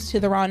Dreams to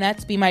the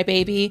Ronettes' Be My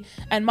Baby,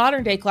 and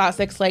modern-day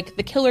classics like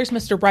The Killer's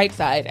Mr.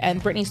 Brightside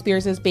and Britney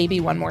Spears'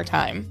 Baby One More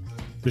Time.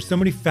 There's so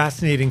many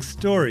fascinating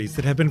stories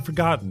that have been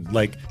forgotten,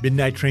 like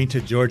Midnight Train to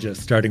Georgia,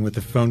 starting with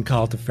a phone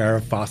call to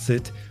Farrah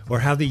Fawcett, or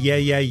how the Yeah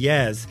Yeah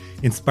Yeahs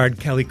inspired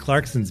Kelly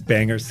Clarkson's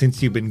banger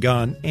Since You've Been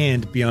Gone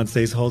and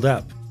Beyoncé's Hold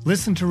Up.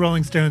 Listen to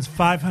Rolling Stone's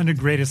 500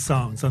 Greatest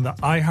Songs on the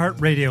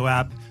iHeartRadio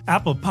app,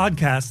 Apple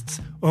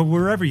Podcasts, or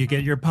wherever you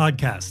get your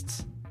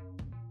podcasts.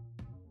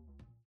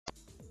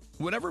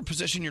 Whatever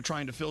position you're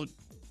trying to fill,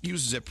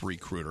 use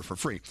ZipRecruiter for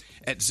free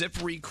at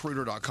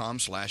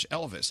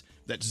ZipRecruiter.com/Elvis.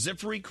 That's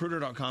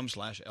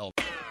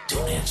ZipRecruiter.com/Elvis.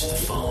 Don't answer the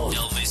phone.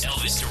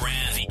 Elvis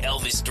Duran, the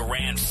Elvis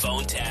Duran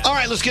phone tab. All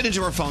right, let's get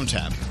into our phone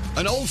tab.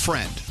 An old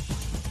friend,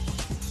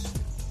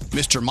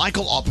 Mr.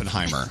 Michael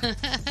Oppenheimer,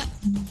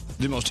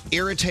 the most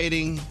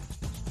irritating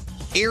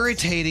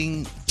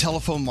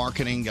telephone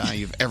marketing guy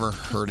you've ever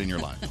heard in your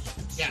life.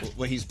 Yeah.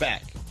 Well, he's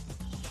back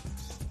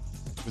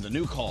with a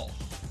new call.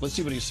 Let's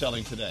see what he's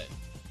selling today.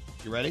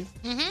 You ready?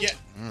 Yeah.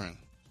 All right.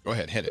 Go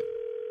ahead. Hit it.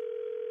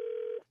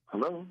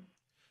 Hello.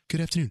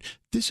 Good afternoon.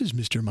 This is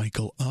Mr.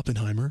 Michael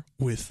Oppenheimer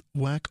with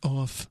Whack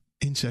Off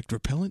Insect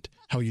Repellent.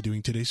 How are you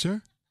doing today,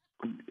 sir?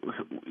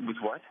 With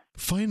what?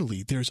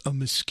 Finally, there's a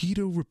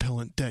mosquito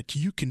repellent that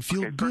you can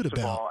feel good First of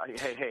about. all,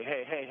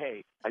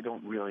 hey. I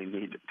don't really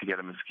need to get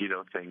a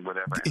mosquito thing,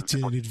 whatever. It's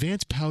an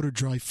advanced powder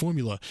dry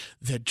formula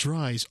that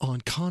dries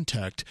on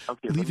contact,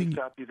 Okay, let me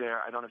stop you there.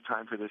 I don't have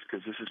time for this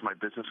because this is my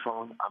business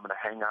phone. I'm going to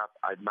hang up.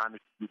 I'm not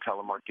in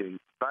telemarketing.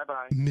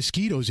 Bye-bye.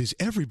 Mosquitoes is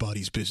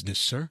everybody's business,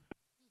 sir.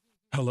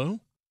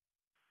 Hello?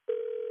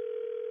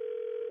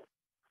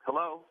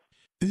 Hello?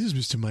 This is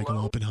Mr. Michael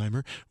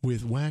Oppenheimer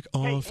with Whack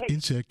Off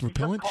Insect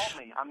Repellent. You just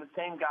called me. I'm the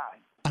same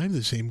guy. I'm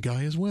the same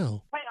guy as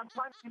well. Hey, I'm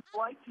trying to be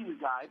polite to you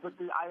guys, but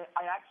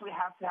I actually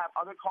have to have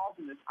other calls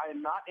in this. I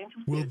am not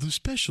interested. Well, the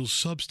special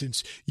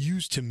substance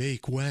used to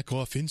make Whack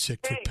Off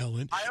Insect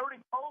Repellent. I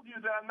already told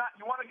you that I'm not.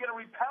 You want to get a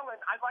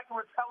repellent? I'd like a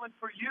repellent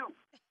for you.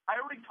 I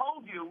already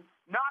told you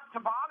not to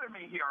bother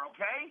me here,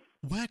 okay?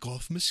 Whack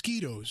Off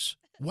Mosquitoes.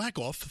 Whack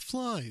Off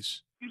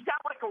Flies. You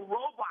sound like a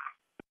robot.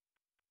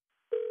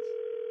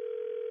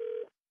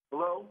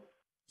 Hello?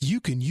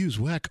 You can use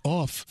Whack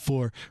Off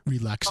for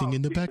relaxing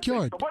in the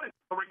backyard, What is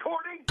a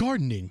recording?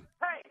 gardening,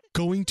 Hey,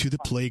 going to the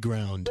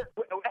playground.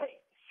 hey,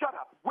 shut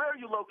up. Where are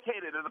you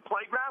located? At the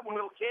playground with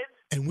little kids?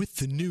 And with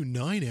the new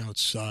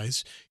 9-ounce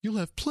size, you'll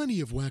have plenty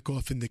of Whack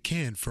Off in the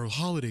can for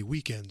holiday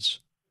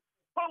weekends.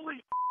 Holy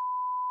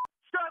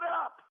shut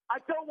up! I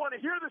don't want to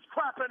hear this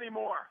crap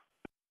anymore.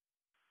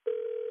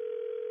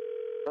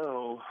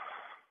 Oh.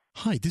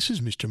 Hi, this is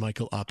Mr.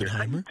 Michael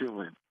Oppenheimer. How you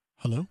doing?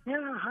 Hello? Yeah,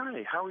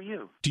 hi. How are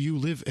you? Do you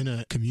live in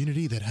a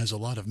community that has a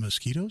lot of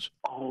mosquitoes?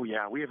 Oh,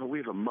 yeah. We have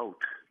a moat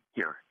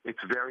here. It's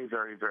very,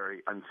 very, very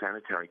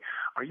unsanitary.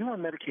 Are you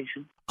on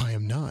medication? I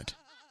am not.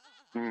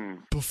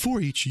 Before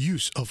each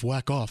use of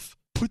Whack Off,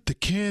 put the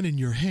can in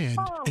your hand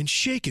and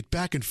shake it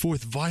back and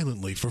forth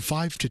violently for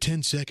 5 to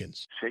 10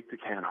 seconds. Shake the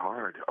can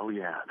hard. Oh,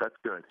 yeah. That's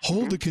good.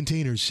 Hold the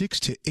container 6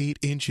 to 8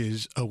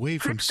 inches away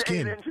from 6 to 8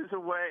 skin inches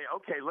away.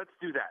 Okay, let's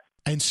do that.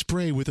 and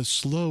spray with a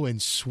slow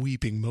and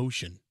sweeping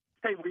motion.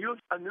 Hey, were you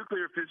a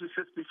nuclear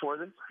physicist before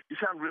this? You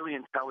sound really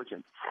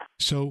intelligent.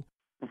 So,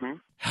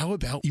 how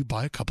about you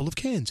buy a couple of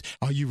cans?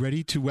 Are you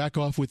ready to Whack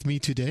Off with me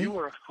today? You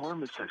were a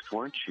pharmacist,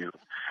 weren't you?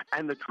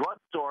 And the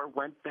drugstore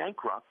went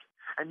bankrupt,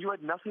 and you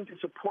had nothing to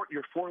support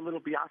your 4 little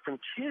Biafran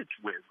kids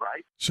with,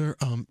 right? Sir,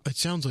 it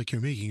sounds like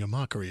you're making a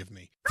mockery of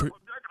me. No, I'm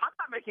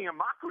not making a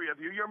mockery of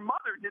you. Your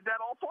mother did that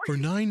all for For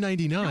you.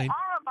 $9.99. You are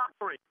a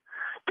mockery.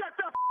 Get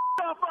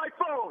the off my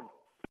phone.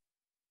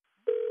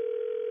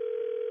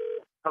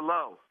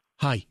 Hello.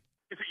 Hi, Is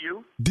it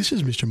you? this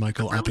is Mr.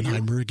 Michael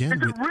Oppenheimer again. Is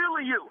With, it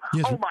really you?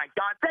 Yes. Oh, my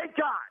God. Thank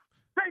God.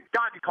 Thank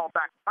God you called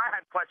back. I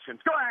had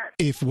questions. Go ahead.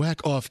 if Whack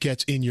Off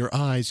gets in your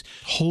eyes,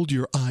 hold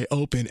your eye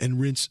open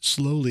and rinse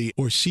slowly,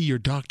 or see your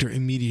doctor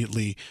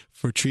immediately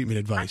for treatment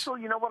advice.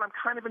 Actually, you know what? I'm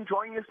kind of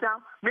enjoying this now.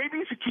 Maybe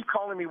you should keep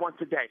calling me once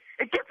a day.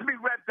 It gets me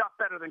revved up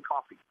better than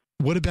coffee.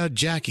 What about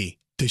Jackie?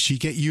 Does she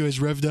get you as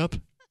revved up?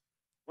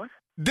 What?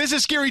 This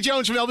is Scary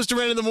Jones from Elvis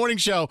Duran in the Morning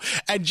Show,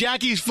 and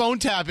Jackie's phone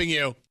tapping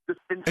you. This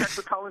insect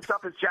repellent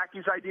stuff is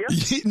Jackie's idea?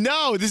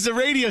 No, this is a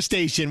radio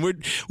station.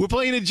 We're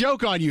playing a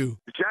joke on you.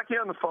 Is Jackie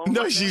on the phone?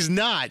 No, right she's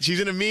not. She's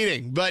in a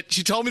meeting. But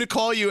she told me to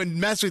call you and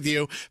mess with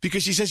you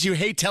because she says you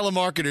hate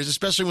telemarketers,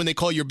 especially when they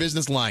call your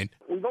business line.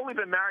 now? We've only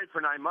been married for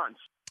 9 months.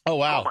 Oh,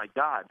 wow. Oh, my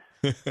God.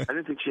 I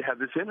didn't think she had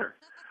this in her.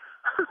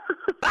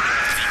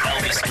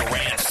 Elvis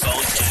Duran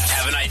phone tap.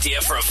 Have an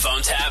idea for a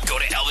phone tap? Go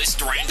to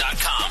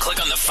ElvisDuran.com.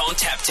 Click on the phone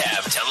tap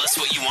tab. Tell us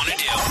what you want to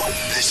do.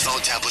 This phone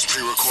tap was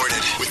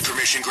pre-recorded with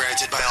permission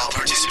granted by all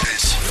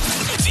participants.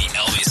 The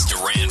Elvis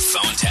Duran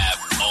phone tap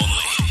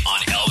only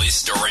on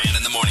Elvis Duran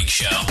in the Morning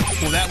Show.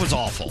 Well, that was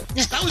awful.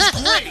 That was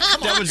great.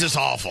 Come That on. was just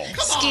awful.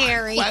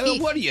 Scary.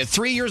 What are you,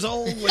 3 years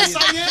old? Yes,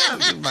 I am.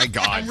 Oh, my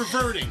God. I'm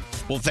reverting.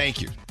 Well,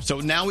 thank you. So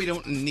now we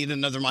don't need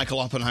another Michael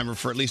Oppenheimer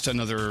for at least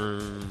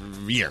another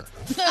year.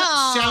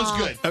 Sounds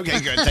good. Okay,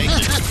 good. Thank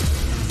you.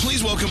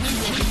 Please welcome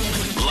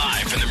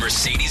Live from the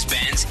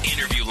Mercedes-Benz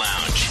Interview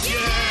Lounge.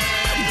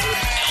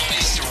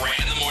 Elvis Duran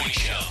in the Morning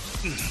Show.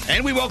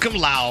 And we welcome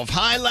Lauv.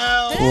 Hi,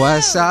 Lauv.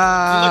 What's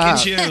up? Look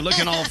at you,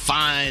 looking all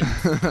fine.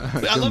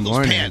 I love those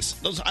morning. pants.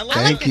 I love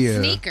Thank you.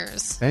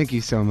 Sneakers. Thank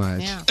you so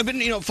much. I've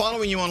been,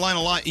 following you online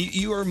a lot.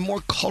 You are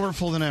more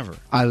colorful than ever.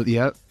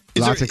 Yep.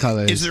 Lots of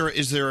colors.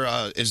 Is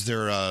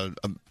there a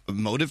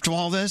motive to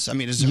all this? I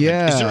mean, is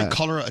there a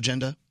color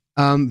agenda?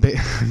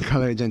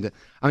 Color agenda.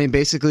 I mean,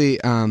 basically,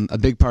 a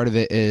big part of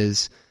it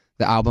is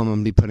the album I'm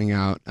gonna be putting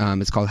out.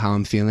 It's called How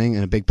I'm Feeling,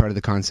 and a big part of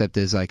the concept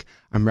is like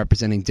I'm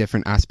representing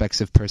different aspects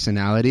of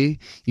personality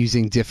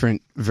using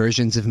different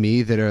versions of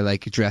me that are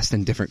like dressed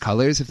in different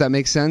colors, if that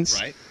makes sense.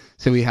 Right.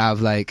 So we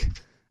have like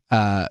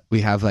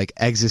We have like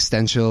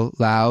existential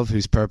Lauv,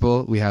 who's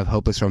purple. We have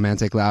hopeless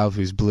romantic Lauv,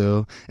 who's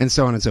blue, and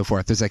so on and so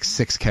forth. There's like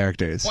 6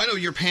 characters. Well, I know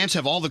your pants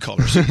have all the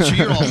colors, so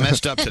you're all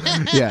messed up today.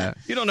 Yeah.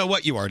 You don't know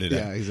what you are today.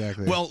 Yeah,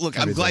 exactly. Well, look,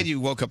 I'm Everything. glad you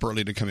woke up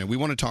early to come in. We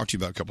want to talk to you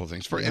about a couple of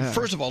things.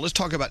 First of all, let's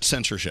talk about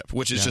censorship,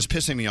 which is just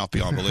pissing me off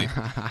beyond belief.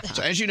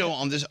 So, as you know,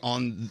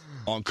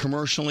 on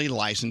commercially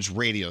licensed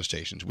radio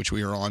stations, which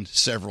we are on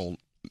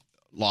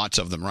lots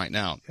of them right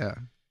now. Yeah.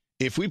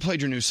 If we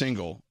played your new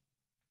single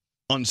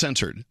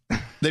uncensored,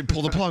 they'd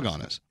pull the plug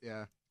on us.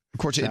 Yeah. Of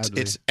course,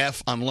 it's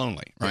F, I'm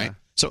lonely, right? Yeah.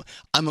 So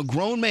I'm a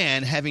grown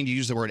man having to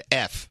use the word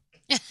F.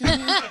 You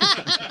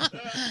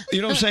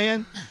know what I'm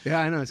saying? Yeah,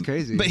 I know, it's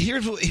crazy. But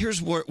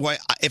here's why.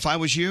 If I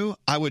was you,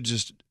 I would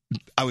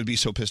be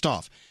so pissed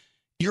off.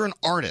 You're an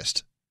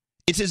artist.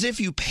 It's as if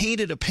you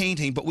painted a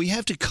painting, but we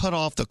have to cut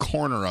off the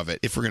corner of it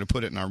if we're going to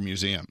put it in our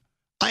museum.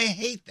 I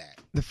hate that.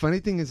 The funny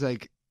thing is,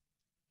 like,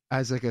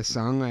 as like a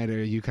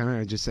songwriter, you kind of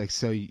are just like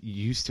so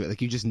used to it.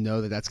 Like, you just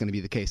know that that's going to be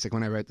the case. Like,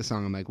 when I write the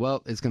song, I'm like,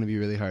 well, it's going to be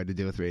really hard to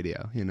do with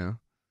radio, you know?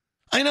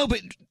 I know,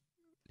 but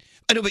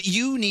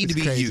you need to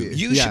be crazy. you.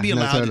 You should be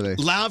allowed. Totally.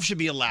 Loud should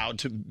be allowed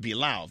to be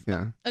loud.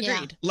 Yeah.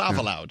 Agreed. Loud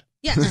Yeah. allowed.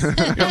 Yes. You know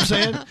what I'm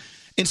saying?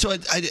 And so,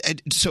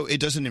 so it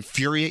doesn't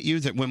infuriate you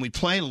that when we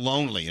play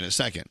 "Lonely" in a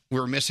second,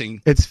 we're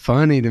missing. It's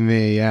funny to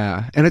me,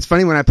 yeah. And it's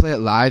funny when I play it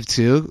live,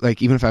 too.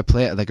 Like, even if I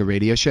play it at, like, a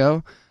radio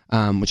show,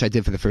 which I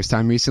did for the first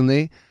time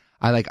recently,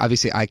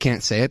 obviously I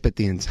can't say it, but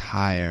the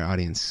entire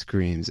audience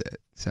screams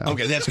it. So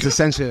Okay, that's it's good.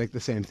 essentially like the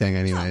same thing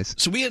anyways.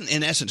 So we,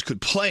 in essence, could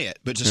play it,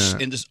 but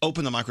just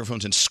open the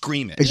microphones and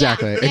scream it.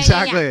 Exactly,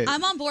 exactly.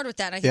 I'm on board with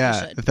that. I think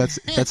we should.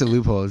 if that's a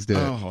loophole, let's do it.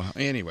 Oh,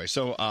 anyway,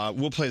 so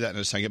we'll play that in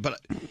a second.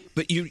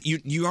 But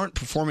you aren't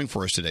performing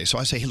for us today. So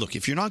I say, hey, look,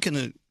 if you're not going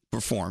to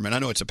perform, and I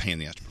know it's a pain in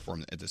the ass to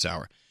perform at this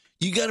hour,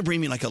 you got to bring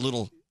me like a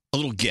little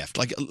gift,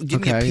 like give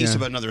me a piece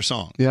of another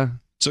song. Yeah.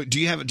 So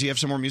do you have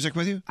some more music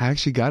with you? I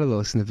actually got a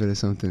little snippet of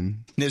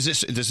something. Is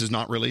this is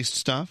not released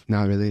stuff?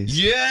 Not released.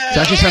 Yeah, it's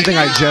actually something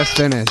I just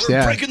finished. We're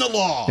yeah, breaking the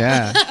law.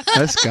 Yeah,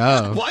 let's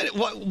go.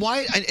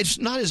 Why? It's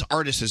not as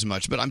artists as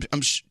much, but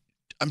I'm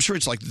sure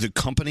it's like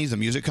the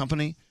music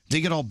company.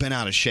 They get all bent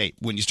out of shape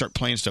when you start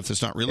playing stuff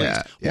that's not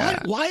released.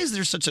 Yeah. Why is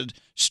there such a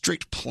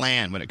strict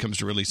plan when it comes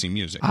to releasing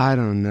music? I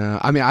don't know.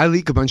 I mean, I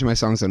leak a bunch of my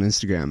songs on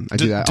Instagram. I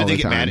do that all the time. Did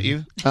they get mad at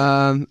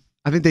you?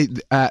 I think they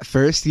at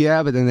first,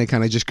 yeah, but then they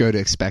kind of just go to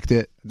expect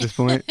it at this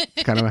point.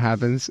 Kind of what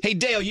happens. Hey,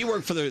 Dale, you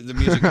work for the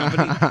music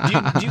company.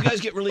 Do you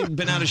guys get really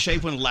bent out of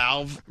shape when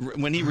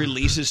when he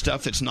releases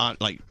stuff that's not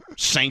like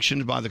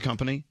sanctioned by the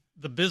company?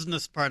 The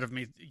business part of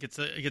me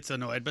gets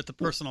annoyed, but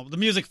the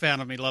music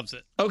fan of me loves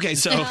it. Okay,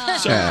 so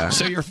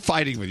you're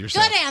fighting with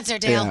yourself. Good answer,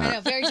 Dale. Yeah. I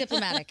know, very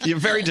diplomatic. You're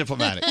very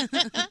diplomatic.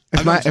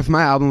 If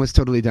my album was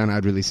totally done,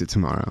 I'd release it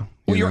tomorrow.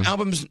 Well, your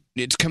album's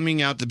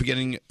coming out the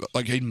beginning,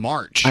 like in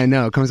March. I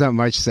know, it comes out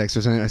March 6th,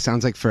 or something. It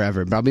sounds like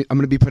forever, but I'm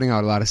going to be putting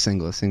out a lot of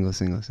singles.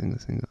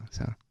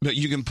 So, but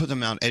you can put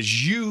them out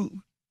as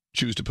you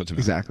choose to put them out.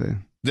 Exactly.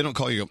 They don't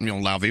call you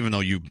loud, even though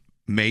you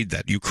made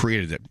that, you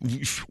created it.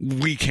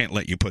 We can't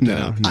let you put that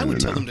out. I would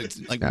tell them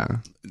to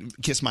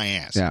kiss my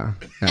ass. Yeah.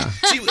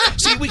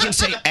 See, we can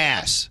say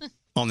ass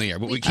on the air,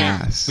 but we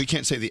can't. Ass. We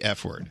can't say the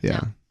F word. Yeah,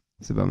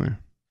 it's a bummer.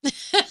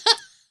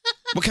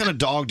 What kind of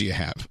dog do you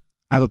have?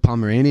 I have a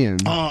Pomeranian.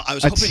 Oh, I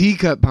was a hoping,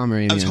 teacup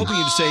Pomeranian. I was hoping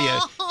you'd say a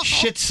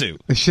Shih Tzu.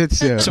 A Shih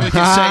Tzu. So we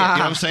can say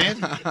it.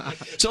 You know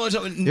what I'm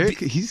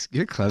saying?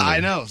 You're clever. I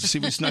know. See,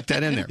 we snuck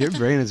that in there. Your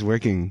brain is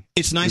working.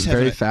 It's nice very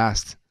having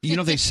fast. You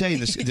know, they say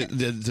this.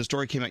 The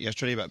story came out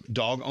yesterday about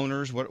dog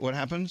owners. What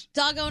happens?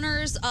 Dog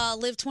owners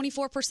live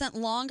 24%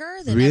 longer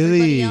than Really?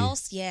 everybody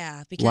else.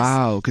 Yeah,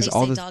 because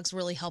they say dogs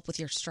really help with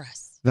your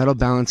stress. That'll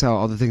balance out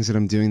all the things that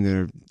I'm doing that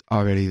are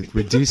already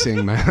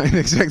reducing my life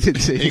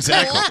expectancy.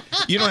 Exactly.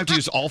 You don't have to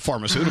use all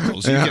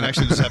pharmaceuticals. You can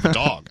actually just have a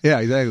dog. Yeah,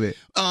 exactly.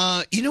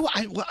 You know,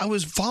 I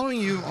was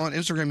following you on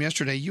Instagram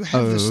yesterday. You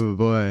have this. Oh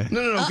boy.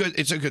 No. Good.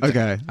 It's a good thing.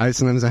 Okay.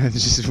 Sometimes I have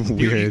just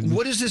weird.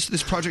 What is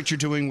this project you're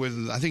doing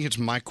with? I think it's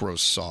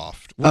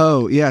Microsoft.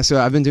 Oh yeah.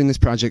 So I've been doing this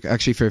project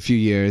actually for a few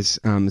years.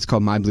 It's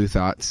called My Blue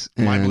Thoughts.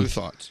 My And Blue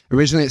Thoughts.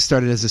 Originally, it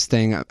started as this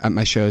thing at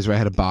my shows where I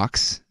had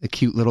a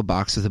cute little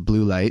box with a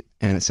blue light,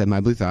 and it said My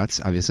Blue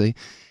Thoughts, obviously.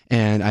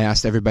 And I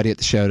asked everybody at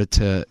the show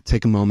to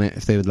take a moment,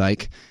 if they would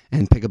like,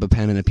 and pick up a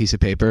pen and a piece of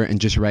paper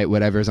and just write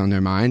whatever's on their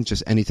mind,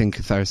 just anything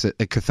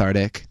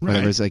cathartic,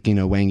 whatever's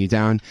weighing you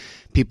down.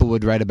 People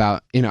would write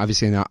about,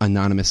 obviously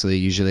anonymously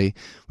usually,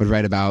 would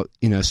write about,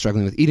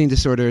 struggling with eating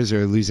disorders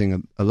or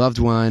losing a loved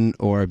one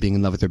or being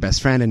in love with their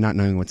best friend and not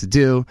knowing what to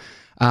do.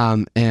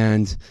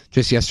 And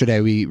just yesterday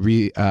we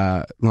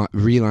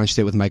relaunched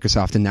it with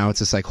Microsoft, and now it's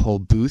this whole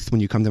booth when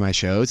you come to my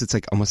shows. It's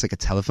almost like a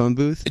telephone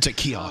booth. It's a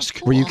kiosk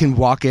where you can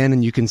walk in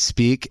and you can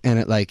speak, and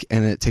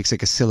it takes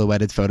a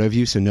silhouetted photo of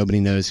you, so nobody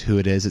knows who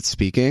it is that's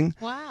speaking.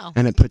 Wow!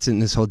 And it puts it in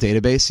this whole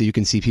database, so you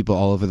can see people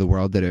all over the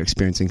world that are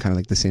experiencing kind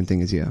of the same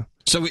thing as you.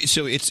 So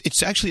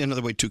it's actually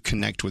another way to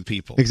connect with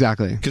people.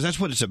 Exactly. Because that's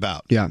what it's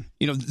about. Yeah.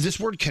 This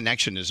word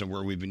connection is a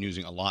word we've been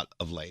using a lot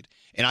of late.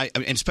 And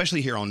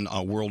especially here on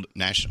World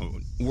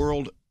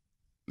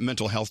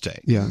Mental Health Day.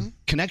 Yeah.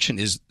 Connection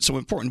is so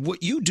important.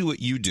 What you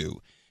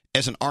do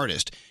as an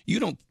artist, you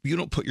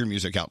don't put your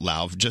music out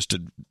loud just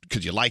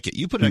because you like it.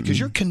 You put it out because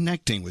you're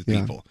connecting with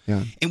people.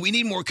 Yeah. And we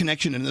need more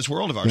connection in this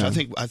world of ours. Yeah.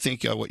 I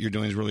think what you're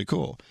doing is really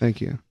cool. Thank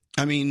you.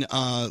 I mean,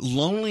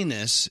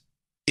 loneliness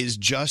is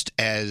just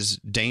as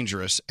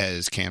dangerous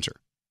as cancer,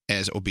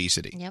 as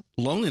obesity. Yep.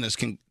 Loneliness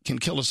can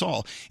kill us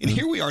all. And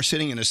here we are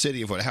sitting in a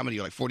city of how many,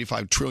 like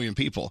 45 trillion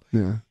people.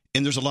 Yeah.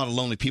 And there's a lot of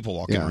lonely people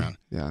walking around.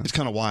 Yeah. It's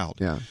kind of wild.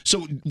 Yeah.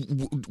 So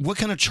what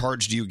kind of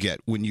charge do you get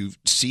when you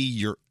see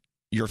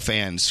your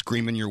fans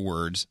screaming your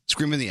words,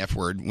 screaming the F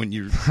word when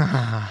you're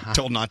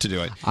told not to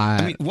do it?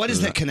 I mean, what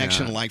is that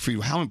connection like for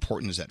you? How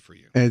important is that for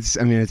you? It's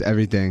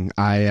everything.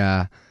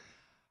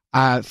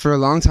 For a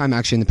long time,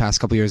 actually, in the past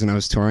couple of years when I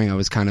was touring, I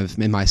was kind of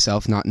in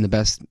myself, not in the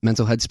best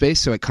mental headspace.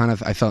 So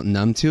I felt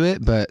numb to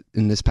it. But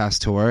in this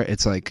past tour,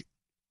 it's like,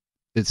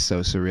 it's so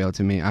surreal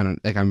to me.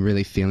 I'm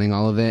really feeling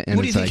all of it. And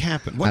what do you think like,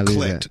 happened? What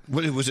clicked?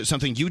 Was it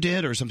something you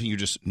did or something you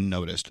just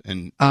noticed?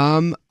 And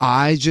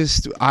I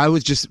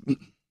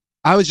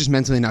was just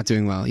mentally not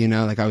doing well,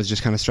 like I was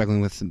just kind of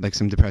struggling with like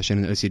some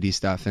depression and OCD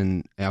stuff,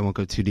 and I won't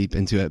go too deep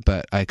into it,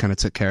 but I kind of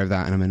took care of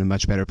that and I'm in a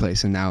much better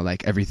place, and now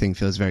like everything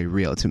feels very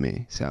real to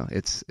me. So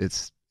it's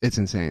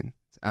insane.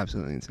 It's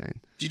absolutely insane.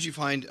 Did you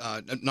find,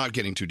 not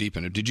getting too deep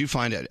in it, did you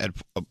find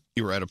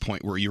you were at a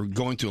point where you were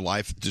going through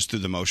life just through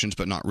the motions,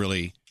 but not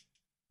really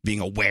being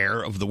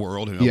aware of the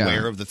world and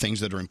aware of the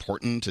things that are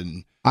important?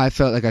 And I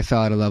felt like I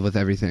fell out of love with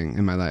everything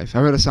in my life.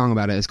 I wrote a song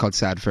about it. It's called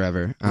Sad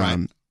Forever.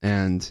 Right.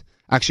 And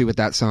actually, with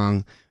that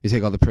song, we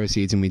take all the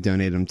proceeds and we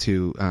donate them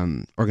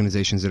to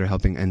organizations that are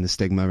helping end the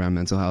stigma around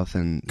mental health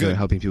and that are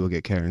helping people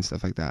get care and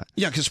stuff like that.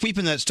 Yeah, because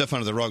sweeping that stuff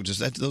under the rug,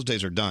 those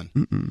days are done.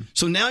 Mm-mm.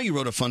 So now you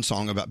wrote a fun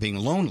song about being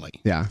lonely.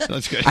 Yeah.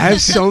 That's good. I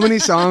have so many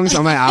songs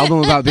on my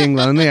album about being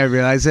lonely. I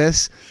realize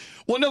this.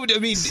 Well, no, I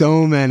mean...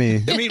 So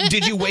many. I mean,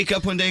 did you wake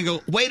up one day and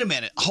go, wait a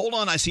minute, hold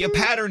on, I see a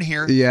pattern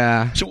here.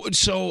 Yeah.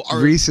 So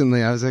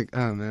recently, I was like,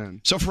 oh,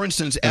 man. So, for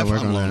instance, I'm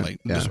Lonely,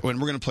 yeah.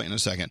 and we're going to play it in a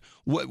second.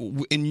 What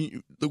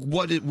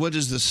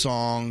is the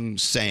song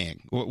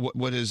saying?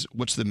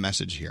 What's the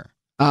message here?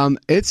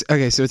 It's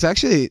okay. So it's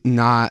actually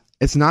not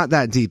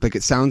that deep. Like,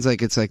 it sounds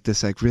like it's like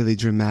this, like really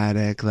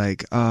dramatic,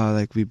 like, oh,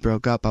 like we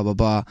broke up, blah, blah,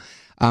 blah.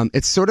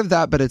 It's sort of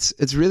that, but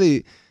it's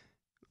really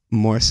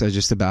more so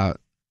just about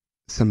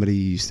somebody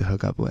you used to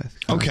hook up with.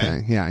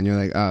 Okay. Yeah. And you're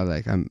like, oh,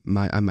 like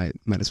I might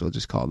as well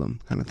just call them,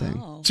 kind of thing.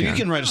 Oh. So you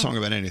can write a song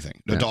about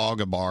anything. A dog,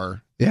 a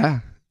bar. Yeah.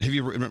 Have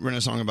you written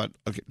a song about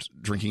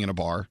drinking in a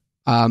bar?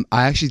 I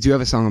actually do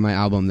have a song on my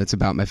album that's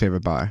about my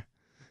favorite bar.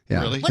 Yeah.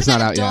 Really? What it's about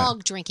not a out dog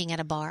yet. drinking at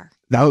a bar?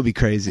 That would be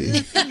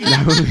crazy.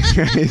 That would be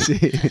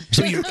crazy.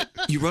 So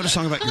you wrote a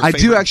song about your I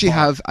favorite do actually bar.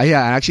 have, I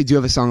actually do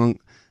have a song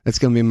that's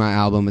going to be in my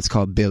album. It's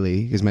called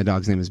Billy, because my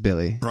dog's name is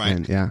Billy.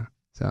 Right. And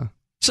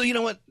So you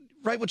know what?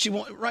 Write what you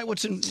want. Write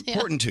what's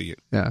important to you.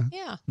 Yeah.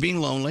 Yeah. Being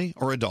lonely,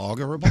 or a dog,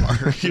 or a bar.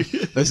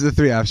 Those are the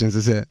three options.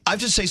 That's it. I have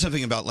to say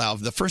something about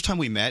Lauv. The first time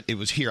we met, it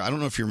was here. I don't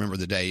know if you remember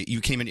the day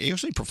you came in. You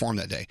actually performed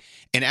that day,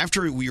 and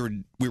after we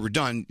were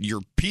done,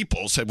 your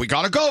people said, "We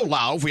gotta go,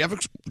 Lauv. We have a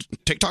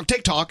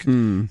TikTok.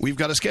 We've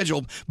got a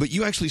schedule." But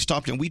you actually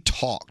stopped and we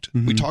talked.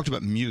 We talked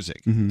about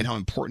music and how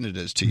important it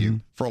is to you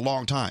for a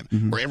long time.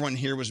 Where everyone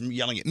here was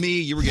yelling at me,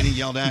 you were getting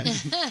yelled at.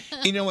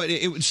 You know what?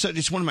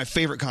 It's one of my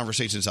favorite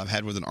conversations I've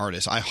had with an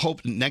artist. I hope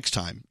next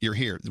time you're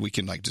here, we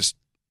can like just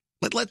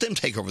let them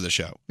take over the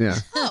show. Yeah.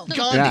 Oh.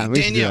 Gandhi, Yeah,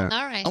 we should do Danielle. that.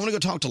 All right. I want to go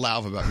talk to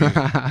Lauv about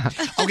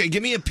music. Okay,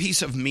 give me a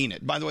piece of Mean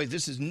It. By the way,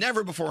 this is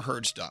never before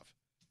heard stuff.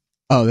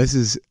 Oh, I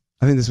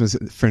think this was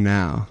For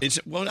Now.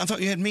 Well, I thought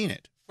you had Mean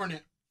It. For now.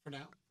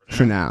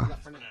 For Now.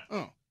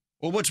 Oh.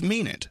 Well, what's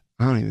Mean It?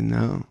 I don't even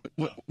know.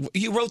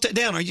 You wrote that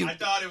down. Are you? I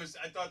thought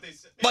they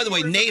said. By the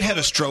way, Nate had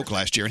a stroke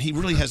last year, and he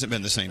really hasn't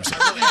been the same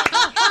since.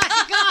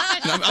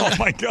 Oh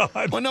my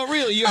God! Well, no,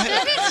 really, you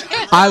had.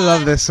 I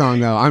love this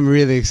song, though. I'm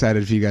really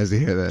excited for you guys to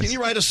hear this. Can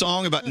you write a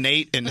song about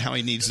Nate and how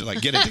he needs to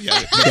like get it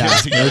together? Yeah,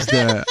 let's do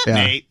it. Yeah.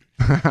 Nate.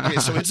 Okay,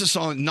 so it's a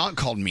song not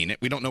called Mean It.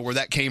 We don't know where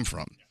that came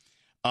from.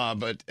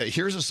 But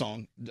here's a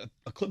song,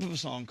 a clip of a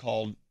song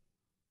called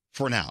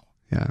For Now.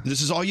 Yeah.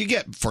 This is all you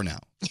get for now.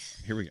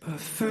 Here we go.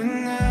 For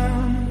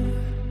now,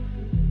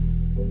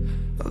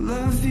 I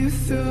love you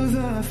through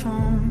the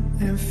phone.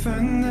 And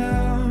for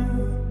now,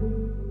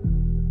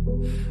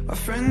 our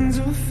friends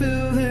will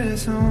fill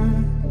this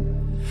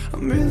home.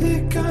 I'm really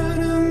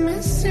gonna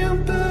miss you,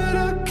 but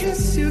I'll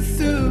kiss you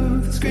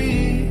through the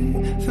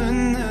screen. For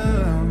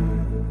now,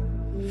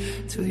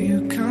 till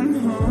you come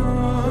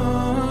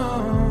home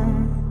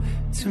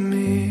to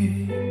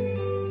me.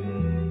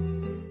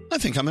 I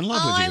think I'm in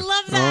love with you. I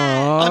love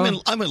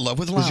that. I'm in love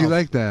with Lauv. Did you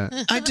like that?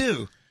 I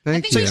do. Thank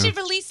I think you. we should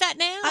release that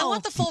now. I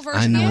want the full I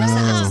version. I want to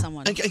send it know. to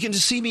someone. I can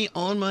just see me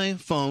on my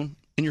phone,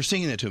 and you're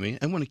singing it to me.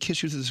 I want to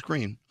kiss you through the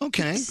screen.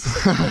 Okay. It's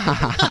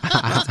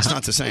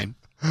not the same.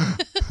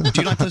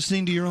 Do you like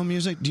listening to your own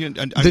music?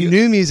 The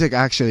new music,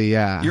 actually,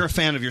 yeah. You're a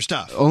fan of your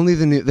stuff. Only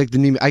the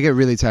new. I get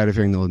really tired of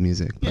hearing the old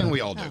music. Yeah, but- we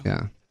all do.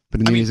 Yeah, but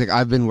the new music,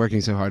 I've been working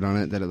so hard on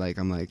it that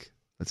I'm like,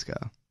 let's go.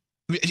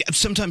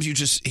 Sometimes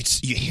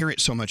you hear it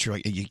so much, you're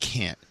like, you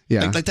can't.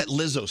 Yeah. Like that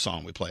Lizzo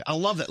song we play. I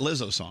love that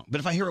Lizzo song. But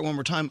if I hear it one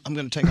more time, I'm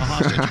going to take a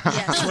hostage.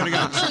 I swear to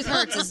God. Truth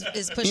Hurts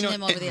is pushing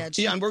him over the edge.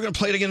 Yeah, and we're going to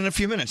play it again in a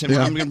few minutes. And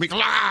Yeah. I'm going to be,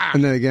 "Ah!"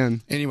 And then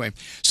again. Anyway,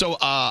 so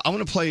I want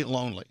to play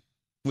Lonely,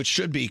 which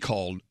should be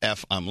called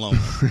F, I'm Lonely.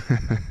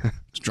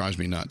 Which drives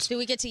me nuts. Do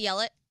we get to yell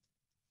it?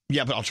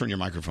 Yeah, but I'll turn your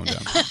microphone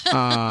down.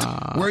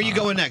 Where are you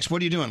going next?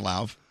 What are you doing,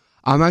 Lauv?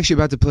 I'm actually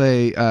about to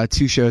play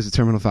 2 shows at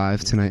Terminal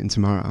 5 tonight and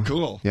tomorrow.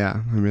 Cool. Yeah,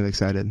 I'm really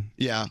excited.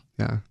 Yeah.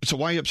 Yeah. So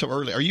why are you up so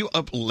early? Are you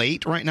up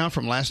late right now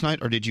from last night,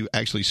 or did you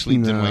actually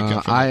sleep and wake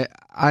up?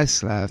 I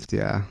slept,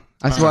 yeah.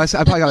 I probably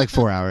got like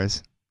 4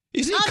 hours.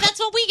 That's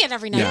what we get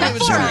every night. Yeah.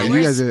 About 4 hours.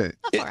 You guys do it.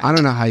 I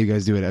don't know how you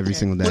guys do it every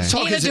single day. Let's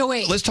talk, Neither as do if,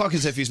 we. let's talk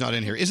as if he's not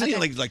in here. Isn't he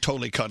like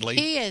totally cuddly?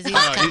 He is. He's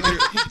I know, cuddly.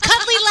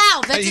 Cuddly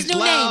Loud. That's he's his new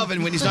loud, name.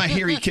 and when he's not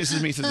here, he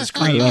kisses me through the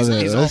screen. I love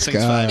it. He's all Let's things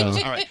go.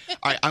 fabulous. All right.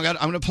 I'm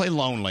going to play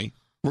Lonely.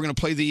 We're going to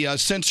play the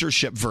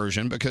censorship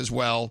version because,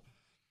 well,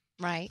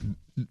 Right.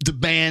 the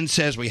band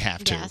says we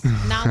have to. Yes.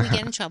 Now we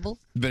get in trouble.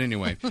 But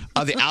anyway,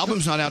 the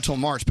album's not out till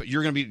March, but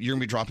you're gonna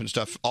be dropping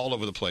stuff all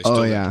over the place. Oh,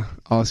 Still. yeah.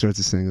 All sorts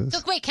of singles. So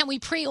wait, can we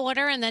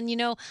pre-order and then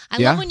I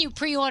Yeah. love when you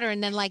pre-order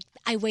and then like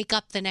I wake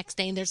up the next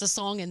day and there's a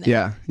song in there.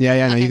 Yeah. No,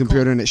 Okay, you can cool.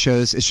 pre-order and it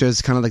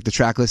shows kind of like the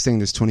track listing.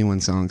 There's 21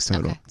 songs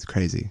total. It's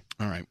crazy.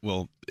 All right.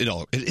 Well,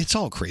 it's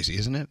all crazy,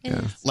 isn't it? It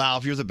is.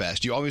 Lauv, you're the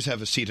best. You always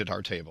have a seat at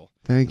our table.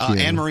 Thank you.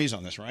 Anne Marie's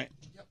on this, right?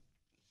 Yep.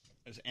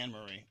 It's Anne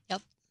Marie.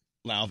 Yep.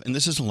 Lauv, and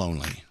this is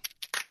Lonely.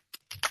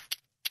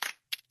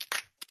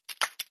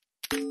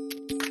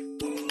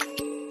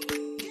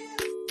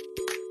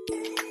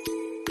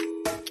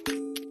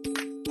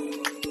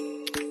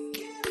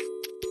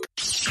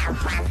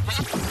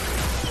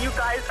 You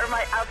guys are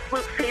my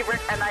absolute favorite,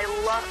 and I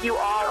love you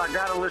all. I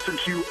gotta listen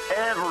to you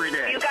every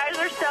day. You guys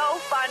are so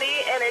funny,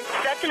 and it's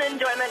such an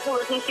enjoyment to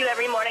listen to you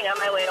every morning on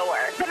my way to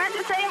work. Can I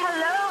just say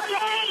hello?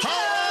 Yay!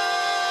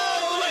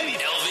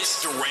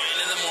 Elvis Duran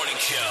in the morning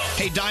show.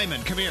 Hey,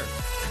 Diamond, come here.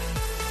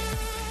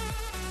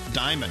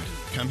 Diamond,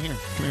 come here.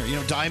 Come here. You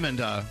know,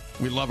 Diamond,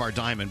 we love our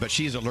Diamond, but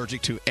she's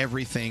allergic to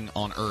everything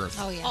on Earth.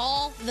 Oh, yeah.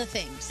 All the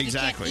things.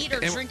 Exactly. You can't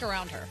eat or And- drink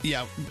around her.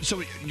 Yeah,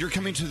 so you're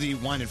coming to the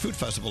Wine and Food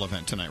Festival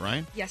event tonight,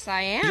 right? Yes,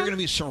 I am. You're going to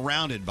be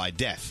surrounded by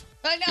death.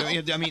 I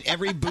know. I mean,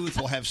 every booth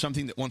will have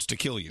something that wants to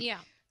kill you. Yeah.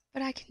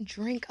 But I can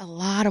drink a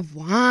lot of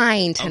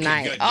wine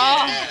tonight. good.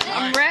 Oh, Yeah.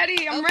 I'm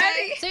ready. I'm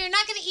ready. So you're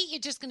not going to eat, you're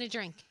just going to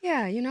drink.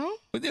 Yeah, you know.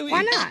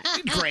 Why not?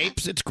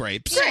 Grapes. It's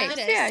grapes. Grapes,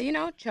 yeah, you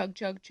know, chug,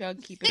 chug,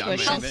 chug, keep it Diamond.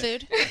 pushing. Health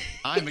food.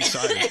 I'm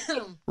excited.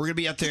 We're going to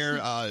be out there.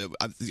 I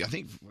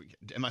think,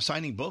 am I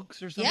signing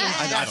books or something?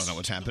 Yes. I don't know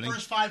what's happening. The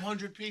first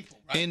 500 people,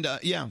 right? And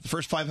the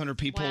first 500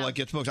 people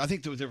get books. I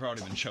think they've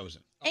already been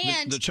chosen.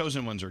 And the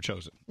chosen ones are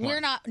chosen.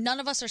 None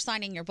of us are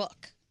signing your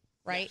book,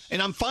 right?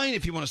 And I'm fine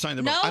if you want to sign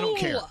the book. No. I don't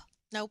care.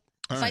 Nope.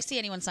 All If I right. see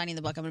anyone signing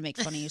the book, I'm going to make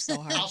fun of you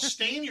so hard. I'll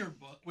stain your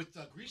book with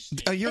the grease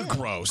stain. You're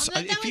gross. Oh,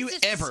 that If you was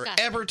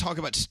ever talk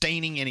about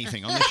staining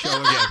anything on this show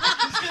again,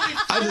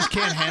 I just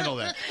can't handle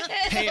that.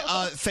 Hey,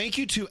 thank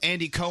you to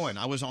Andy Cohen.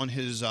 I was on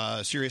his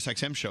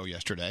SiriusXM show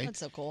yesterday. That's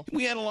so cool.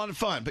 We had a lot of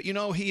fun. But, you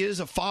know, he is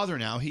a father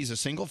now. He's a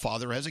single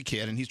father, has a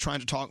kid, and he's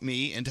trying to talk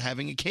me into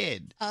having a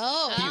kid.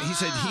 Oh.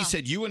 He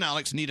said, you and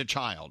Alex need a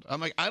child.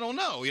 I'm like, I don't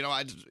know.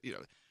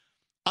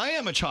 I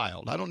am a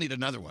child. I don't need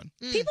another one.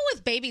 People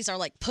with babies are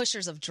like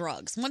pushers of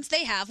drugs. Once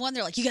they have one,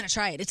 they're like, you got to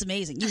try it. It's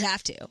amazing. You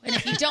have to. And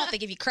if you don't, they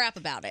give you crap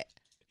about it.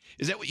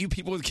 Is that what you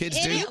people with kids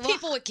do? You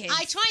people with kids.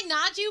 I try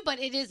not to, but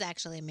it is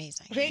actually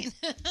amazing. You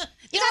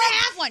gotta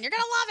have one. You're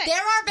gonna love it. There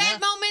are bad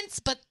moments,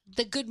 but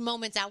the good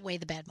moments outweigh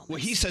the bad moments. Well,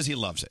 he says he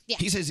loves it. Yeah.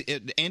 He says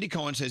Andy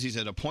Cohen says he's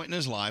at a point in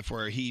his life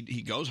where he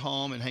goes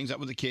home and hangs out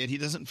with the kid. He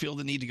doesn't feel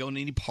the need to go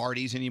to any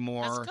parties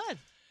anymore. That's good.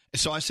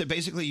 So I said,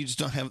 basically, you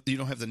don't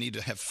have the need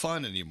to have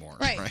fun anymore.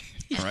 Right.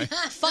 Right.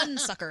 Fun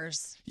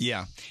suckers.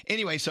 Yeah.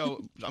 Anyway,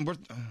 so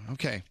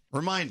okay.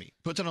 Remind me.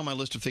 Put that on my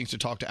list of things to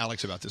talk to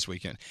Alex about this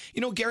weekend.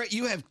 You know, Garrett,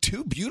 you have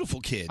two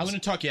beautiful kids. I'm going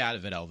to talk you out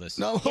of it, Elvis.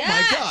 No,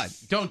 my God.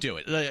 Don't do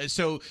it.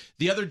 So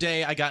the other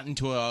day, I got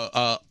into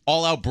a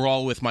all-out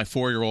brawl with my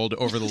 4-year-old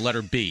over the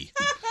letter B.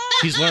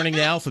 He's learning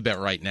the alphabet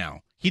right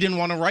now. He didn't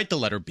want to write the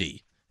letter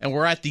B. And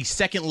we're at the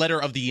second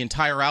letter of the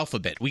entire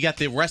alphabet. We got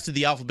the rest of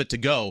the alphabet to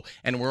go,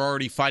 and we're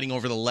already fighting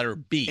over the letter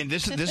B. And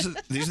these are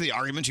the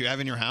arguments you have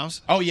in your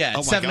house? Oh, yeah. Oh,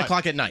 It's my 7 God.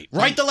 o'clock at night.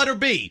 Write the letter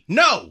B.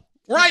 No.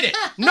 Write it.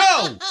 No.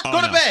 Oh,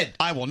 Go to no. bed.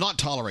 I will not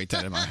tolerate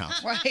that in my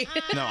house. Right.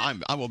 No,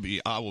 I will be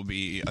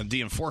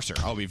the enforcer.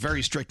 I'll be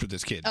very strict with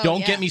this kid.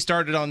 Don't get me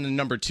started on the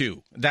number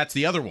 2. That's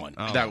the other one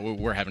that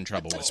we're having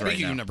trouble with right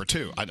Speaking now. of number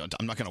 2, I'm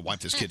not going to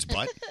wipe this kid's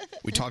butt.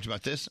 We talked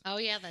about this. Oh,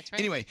 yeah, that's right.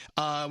 Anyway,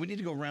 we need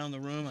to go around the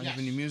room. I have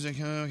any music.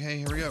 Okay,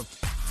 here we go.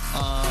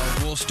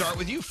 We'll start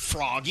with you,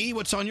 Froggy.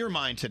 What's on your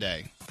mind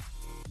today?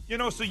 You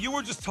know, so you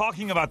were just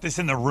talking about this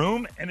in the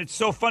room, and it's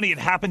so funny. It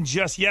happened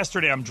just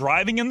yesterday. I'm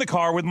driving in the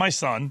car with my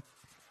son.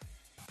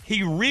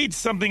 He reads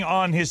something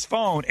on his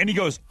phone, and he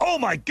goes, "Oh,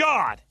 my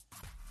God.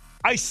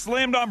 I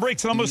slammed on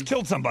brakes and almost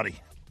killed somebody."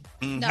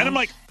 And I'm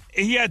like,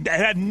 it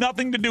had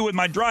nothing to do with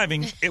my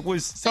driving. It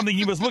was something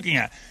he was looking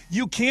at.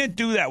 You can't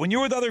do that. When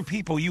you're with other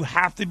people, you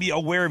have to be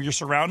aware of your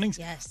surroundings.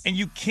 Yes. And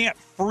you can't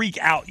freak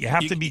out. You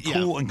have to be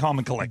cool and calm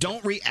and collected.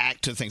 Don't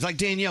react to things. Like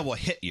Danielle will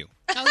hit you.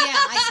 Oh, yeah,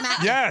 I smack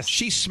her. Yes.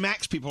 She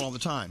smacks people all the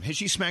time. Has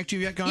she smacked you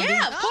yet, Gandhi?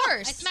 Yeah, of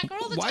course. I smack her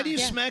all the time. Why do you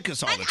smack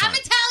us all the time? I'm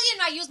Italian.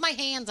 I use my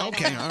hands.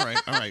 Okay, all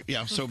right.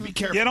 Yeah, so be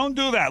careful. Yeah, don't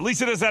do that.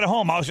 Lisa does that at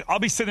home. I'll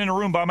be sitting in a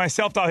room by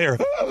myself out here.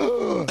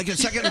 Like a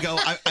second ago,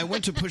 I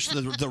went to push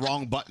the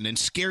wrong button, and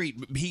Scary,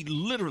 he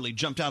literally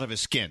jumped out of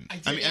his skin.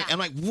 I'm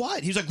like,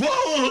 what? He's like,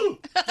 whoa!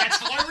 That's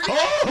hilarious.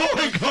 Oh,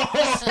 my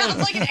God. Sounds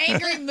like an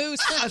angry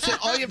moose. I said,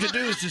 all you have to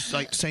do is just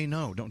like say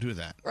no. Don't do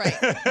that. Right.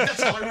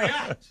 That's how I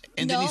react.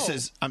 And then he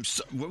says,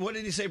 what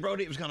did he say,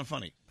 Brody? It was kind of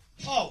funny.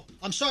 Oh,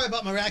 I'm sorry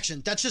about my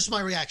reaction. That's just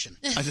my reaction.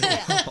 I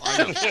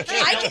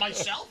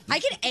said, I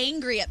get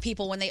angry at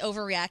people when they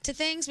overreact to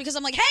things because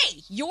I'm like,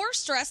 hey, your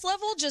stress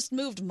level just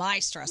moved my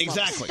stress level.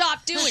 Exactly.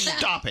 Stop doing that.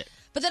 Stop it.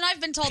 But then I've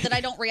been told that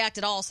I don't react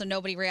at all, so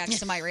nobody reacts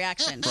to my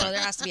reaction. So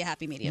there has to be a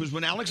happy medium. Because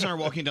when Alex and I are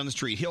walking down the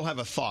street, he'll have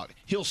a thought.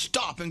 He'll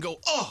stop and go,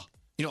 oh.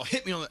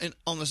 Hit me on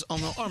the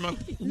arm. I'm like,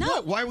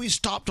 what? Why are we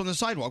stopped on the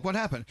sidewalk? What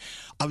happened?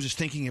 I was just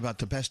thinking about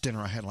the best dinner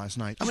I had last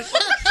night. I'm like,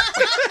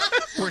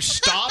 we're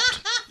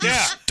stopped? You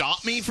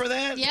stop me for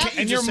that? Yeah.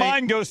 And your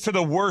mind goes to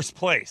the worst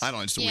place. I don't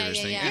know. It's the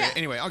weirdest thing.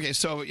 Anyway, okay,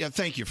 so,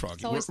 thank you,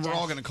 Froggy. We're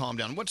all going to calm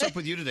down. What's up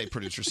with you today,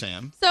 Producer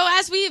Sam? So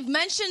as we've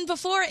mentioned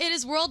before, it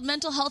is World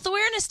Mental Health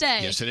Awareness Day.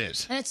 Yes, it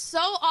is. And it's so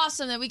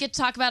awesome that we get to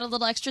talk about it a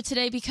little extra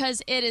today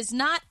because it is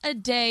not a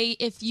day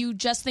if you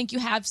just think you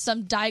have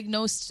some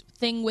diagnosed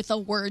thing with a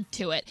word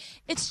to it.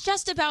 It's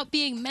just about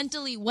being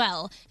mentally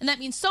well, and that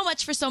means so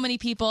much for so many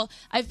people.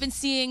 I've been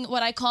seeing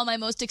what I call my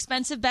most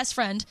expensive best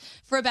friend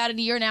for about a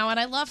year now, and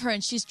I love her,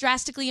 and she's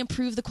drastically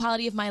improved the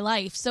quality of my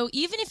life. So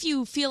even if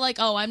you feel like,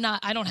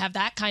 I don't have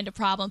that kind of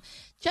problem,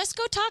 just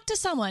go talk to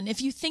someone if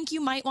you think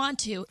you might want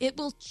to. It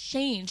will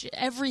change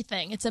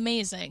everything. It's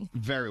amazing.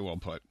 Very well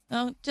put.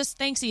 Oh, just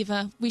thanks,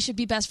 Eva. We should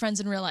be best friends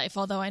in real life,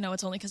 although I know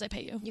it's only because I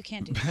pay you. You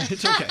can't do that.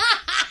 It's okay.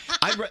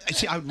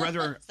 I'd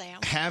rather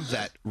have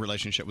that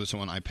relationship with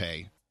someone I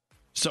pay,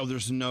 so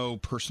there's no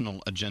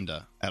personal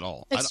agenda at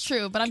all. It's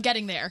true, but I'm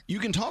getting there. You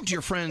can talk to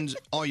your friends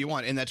all you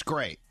want, and that's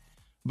great.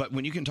 But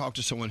when you can talk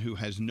to someone who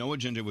has no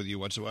agenda with you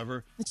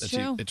whatsoever, It's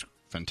true. It's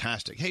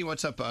fantastic. Hey,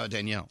 what's up,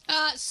 Danielle?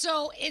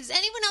 So is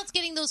anyone else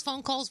getting those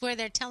phone calls where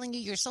they're telling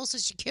you your Social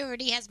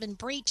Security has been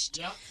breached?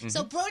 Yep.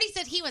 So Brody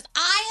said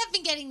I have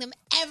been getting them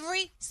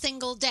every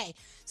single day.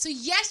 So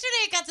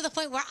yesterday it got to the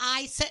point where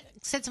I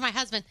said to my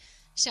husband,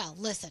 Shell,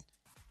 listen,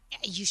 are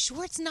you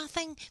sure it's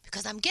nothing?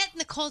 Because I'm getting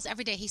the calls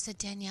every day. He said,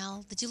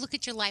 Danielle, did you look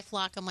at your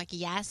LifeLock? I'm like,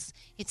 yes.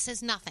 It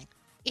says nothing.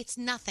 It's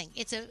nothing.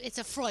 It's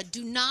a fraud.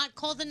 Do not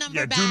call the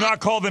number back. Do not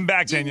call them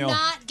back, Danielle. Do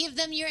not give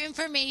them your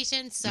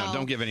information. So No,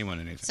 don't give anyone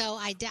anything. So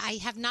I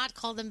have not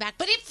called them back.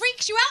 But it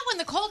freaks you out when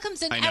the call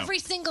comes in I know. every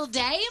single day.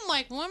 I'm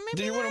like, well,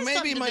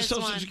 maybe my this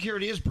Social one.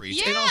 Security is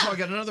breached. Yeah. And also I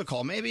got another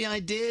call. Maybe I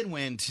did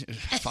win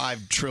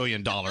 $5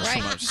 trillion from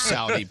a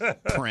Saudi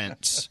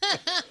prince.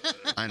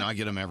 I know. I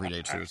get them every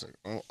day, too. It's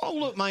like, oh,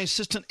 look, my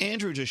assistant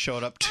Andrew just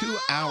showed up 2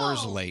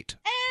 hours late.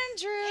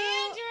 Andrew.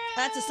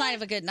 That's a sign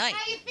of a good night.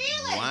 How you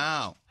feeling?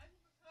 Wow.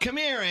 Come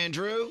here,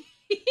 Andrew.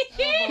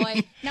 Oh,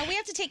 boy. Now we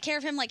have to take care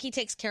of him like he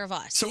takes care of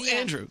us. So,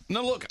 Andrew,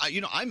 now look,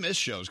 I miss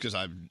shows because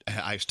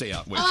I stay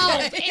out way too Oh,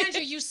 late.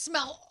 Andrew, you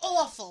smell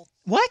awful.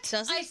 What?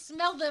 I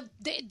smell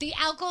the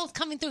alcohol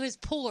coming through his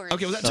pores.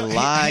 Okay, well, that's The okay.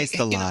 lies, the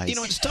You know- lies. You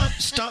know what?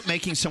 Stop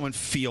making someone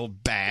feel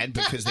bad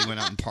because they went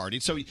out and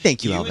partied. So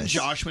Thank you, You Elvis. and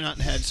Josh went out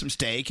and had some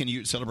steak, and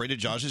you celebrated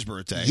Josh's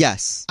birthday.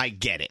 Yes. I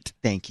get it.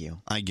 Thank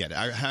you. I get it.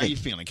 How are you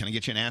feeling? Can I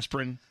get you an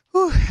aspirin?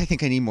 Whew, I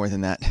think I need more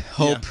than that.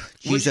 Hope,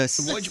 Jesus,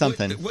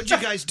 something. What'd you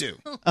guys do?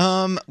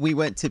 We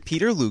went to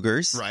Peter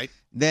Luger's. Right.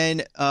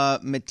 Then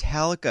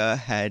Metallica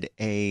had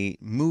a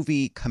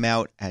movie come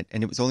out, and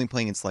it was only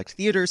playing in select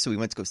theaters, so we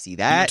went to go see You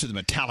that. went to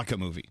the Metallica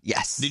movie.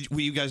 Yes.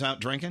 Were you guys out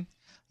drinking?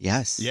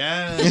 Yes.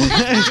 Yeah.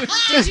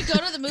 Did you go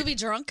to the movie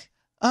drunk?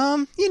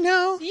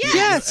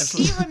 Yes.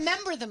 Do you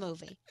remember the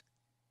movie?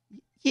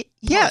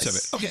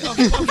 Yes. Parts of it.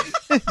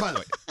 Okay. By the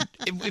way,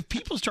 if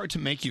people start to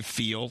make you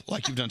feel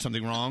like you've done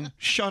something wrong,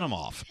 shut them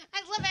off.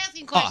 I love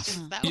asking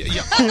questions, though.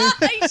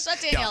 You shut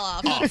Danielle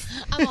off.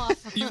 I'm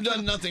off. You've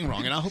done nothing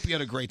wrong, and I hope you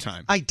had a great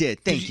time. I did.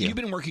 Thank you. You've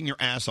been working your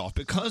ass off.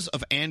 Because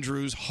of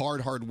Andrew's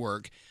hard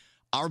work,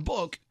 our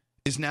book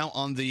is now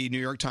on the New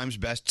York Times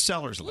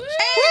bestsellers list.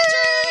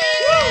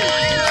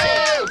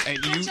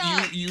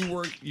 And you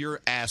work your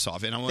ass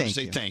off, and I want to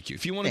say thank you.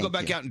 If you want to go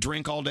back out and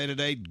drink all day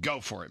today, go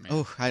for it, man.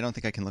 Oh, I don't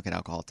think I can look at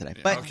alcohol today.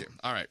 But Okay,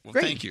 all right. Well,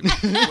 Great. thank you.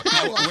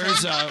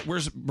 Now,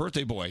 where's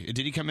birthday boy? Did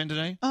he come in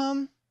today?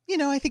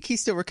 I think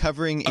he's still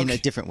recovering in a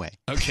different way.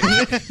 Okay.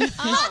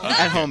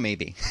 At home,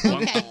 maybe.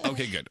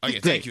 Okay, good. Okay,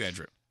 thank you,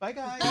 Andrew. Bye,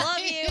 guys. I love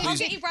you. I'll Please.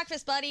 get you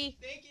breakfast, buddy.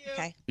 Thank you.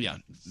 Okay. Yeah,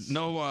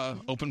 no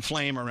open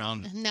flame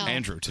around No.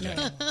 Andrew today.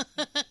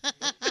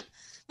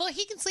 Well,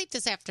 he can sleep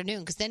this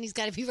afternoon because then he's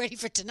got to be ready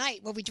for tonight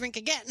when we drink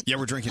again. Yeah,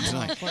 we're drinking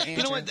tonight. Poor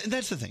You know what?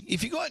 That's the thing.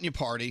 If you go out and you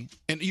party,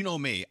 and you know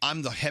me,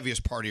 I'm the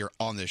heaviest partier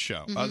on this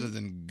show, other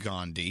than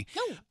Gandhi.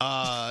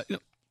 No.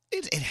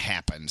 It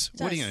happens.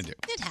 What are you going to do?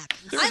 It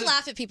happens. I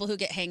laugh at people who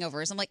get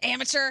hangovers. I'm like,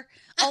 amateur.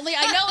 Only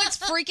I know it's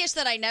freakish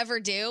that I never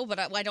do, but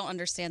I don't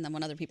understand them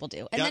when other people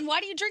do. And Yeah. then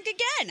why do you drink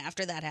again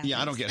after that happens? Yeah,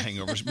 I don't get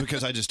hangovers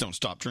because I just don't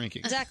stop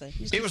drinking. Exactly. You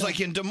just It keep was going. like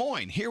in Des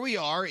Moines. Here we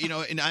are,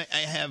 and I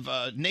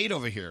have Nate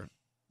over here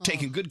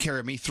taking good care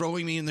of me,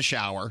 throwing me in the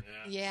shower.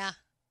 Yeah.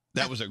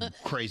 That was a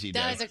crazy day.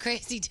 That was a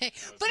crazy day.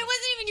 But it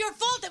wasn't even your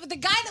fault. The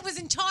guy that was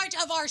in charge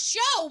of our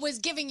show was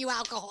giving you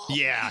alcohol.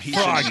 Yeah.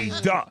 Froggy,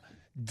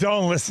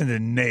 don't listen to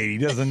Nate. He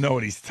doesn't know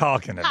what he's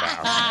talking about.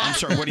 I'm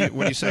sorry. What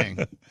are you saying?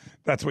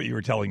 That's what you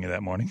were telling me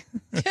that morning.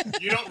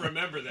 You don't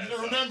remember that. I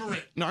don't remember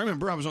it. No, I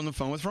remember I was on the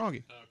phone with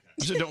Froggy.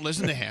 I said, don't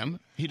listen to him.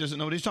 He doesn't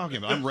know what he's talking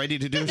about. I'm ready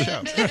to do a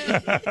show.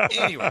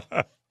 Anyway,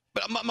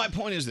 but my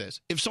point is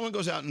this. If someone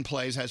goes out and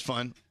plays, has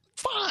fun,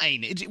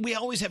 fine. We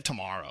always have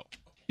tomorrow.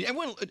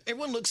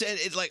 Everyone looks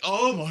at it like,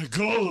 oh, my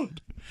God.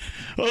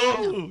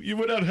 Oh, you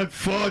went out and had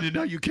fun, and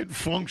now you can't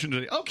function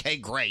today. Okay,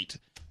 great.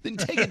 Then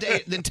take a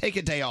day. Then take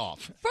a day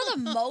off. For the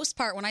most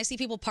part, when I see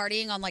people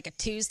partying on like a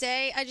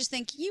Tuesday, I just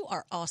think you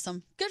are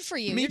awesome. Good for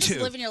you. Me You're just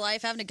too. living your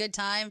life, having a good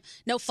time.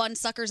 No fun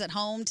suckers at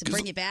home to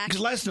bring you back.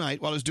 Because last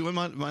night, while I was doing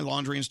my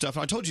laundry and stuff,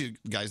 I told you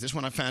guys this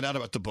when I found out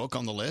about the book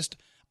on the list.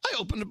 I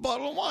opened a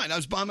bottle of wine. I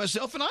was by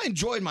myself, and I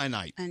enjoyed my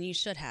night. And you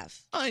should have.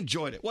 I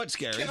enjoyed it. What's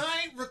scary? Can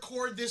I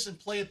record this and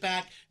play it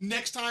back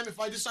next time if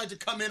I decide to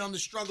come in on the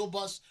struggle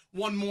bus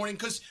one morning?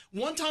 Because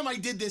one time I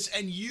did this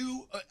and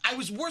I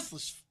was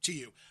worthless to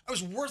you. I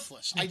was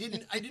worthless. I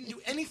didn't do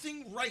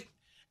anything right.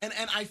 And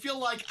I feel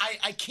like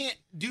I can't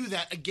do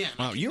that again.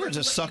 Wow, you are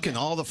just sucking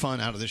all the fun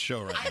out of this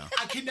show right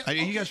now. Are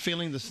you guys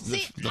feeling the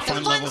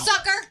fun level?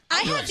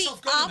 I had the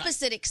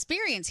opposite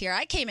experience here.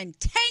 I came and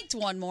tanked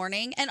one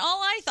morning, and all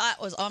I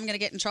thought was, I'm going to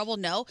get in trouble.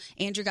 No,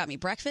 Andrew got me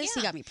breakfast.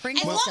 He got me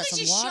Pringles. As long got as some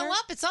you water. show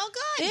up, it's all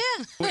good.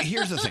 Yeah. Well,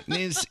 here's the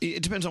thing.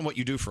 It depends on what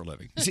you do for a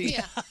living. See,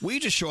 Yeah. we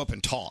just show up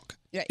and talk.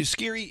 Right.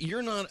 Scary,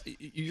 you're not.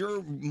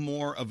 You're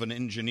more of an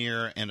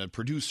engineer and a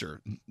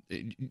producer.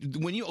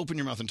 When you open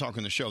your mouth and talk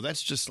on the show,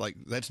 that's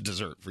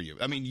dessert for you.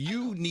 I mean,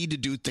 you need to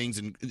do things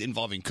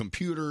involving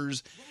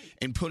computers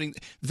and putting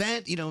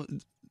that.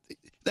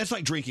 That's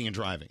like drinking and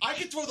driving. I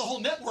could throw the whole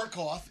network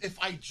off if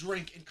I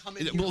drink and come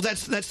in here. Well,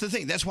 that's the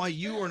thing. That's why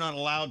you are not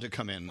allowed to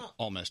come in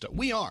all messed up.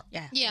 We are.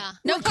 Yeah.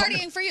 No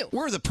partying for you.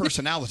 We're the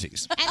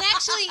personalities. And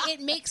actually,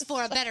 it makes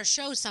for a better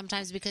show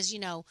sometimes because,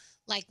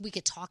 like we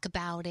could talk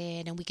about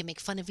it and we can make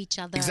fun of each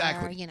other.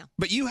 Exactly.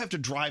 But you have to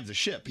drive the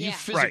ship. You Yeah.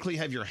 physically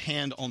have your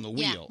hand on the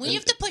wheel. Yeah. When you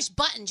have to push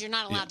buttons, you're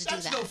not allowed to do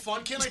That's that. no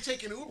fun. Can't I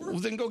take an Uber? Well,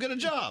 then go get a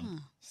job.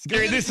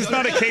 Scary, this is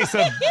not a case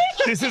of.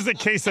 This is a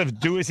case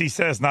of do as he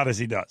says, not as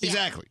he does.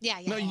 Exactly. Yeah.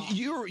 No,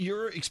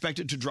 you're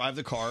expected to drive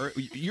the car.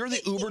 You're the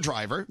Uber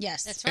driver.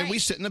 Yes. That's And we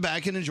right. sit in the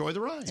back and enjoy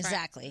the ride.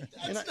 Exactly.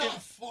 That's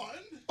not fun.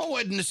 Oh,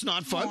 and it's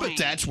not fun, but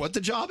that's what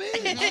the job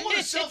is. I want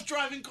a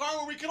self-driving car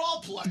where we can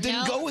all play.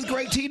 Then go with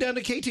Greg T down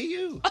to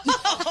KTU.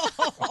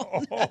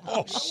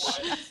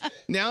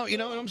 Now, you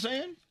know what I'm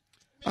saying?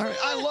 All right,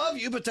 I love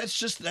you, but that's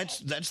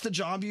the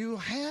job you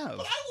have.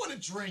 But I want to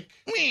drink.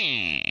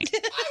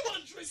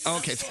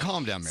 Okay, so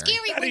calm down, Mary.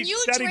 Scary, when you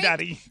drink,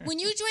 daddy. when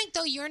you drink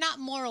though, you're not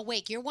more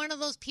awake. You're one of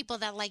those people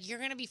that you're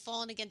gonna be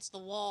falling against the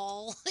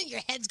wall.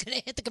 Your head's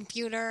gonna hit the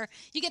computer.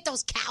 You get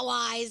those cow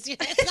eyes.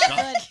 It's not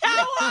good.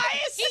 Cow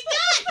eyes. He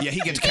does. Yeah, he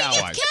gets cow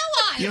eyes.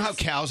 Cow eyes. You know how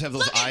cows have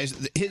those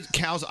eyes? His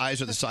cow's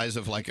eyes are the size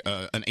of like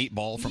an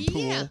 8-ball from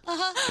pool.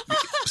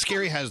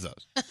 Scary has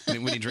those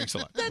when he drinks a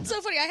lot. That's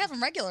so funny. I have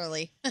them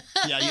regularly.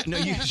 Yeah,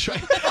 you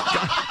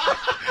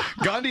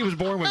Gandhi was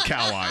born with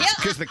cow eyes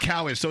because the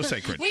cow is so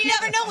sacred. We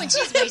never know when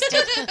she's wasted.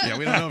 Yeah,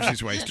 we don't know if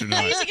she's wasted or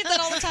not. I used to get that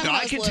all the time. No, when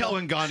I was can little. tell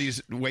when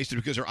Gandhi's wasted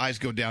because her eyes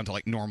go down to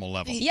like normal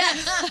level.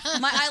 Yes,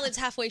 my eyelid's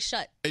halfway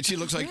shut. And she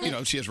looks like,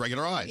 she has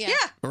regular eyes. Yeah.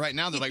 But right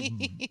now they're like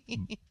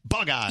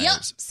bug eyes.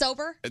 Yep,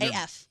 sober And they're-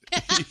 AF.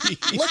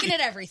 Looking at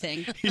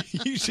everything.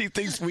 You see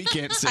things we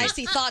can't see. I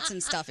see thoughts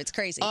and stuff. It's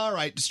crazy. All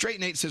right, Straight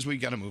Nate says we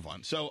got to move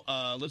on. So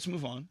let's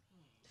move on.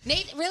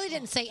 Nate really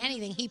didn't say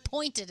anything. He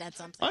pointed at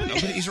something. I know,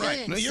 but he's He right.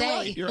 didn't No, you're say.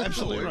 right. You're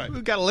absolutely right.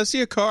 We've got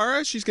Alicia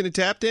Cara. She's going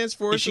to tap dance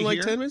for Is us she in like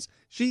here? 10 minutes.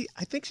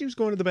 I think she was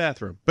going to the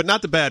bathroom, but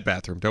not the bad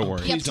bathroom. Don't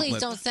worry. Yeah, please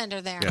don't send her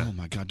there. Oh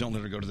my God! Don't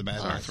let her go to the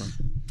bathroom.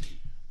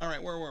 All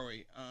right, where were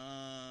we?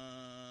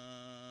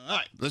 All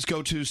right, let's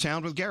go to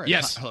Sound with Garrett.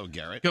 Yes. Hello,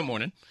 Garrett. Good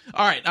morning.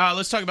 All right,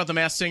 let's talk about the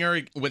Masked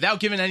Singer. Without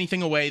giving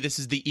anything away, this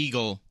is the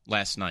Eagle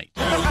last night.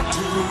 Anything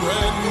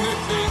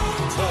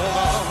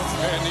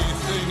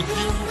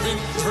you've been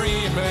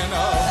dreaming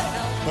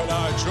of, but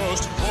I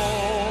just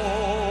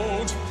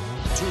won't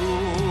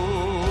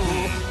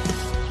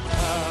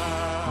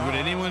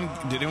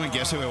Did anyone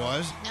guess who it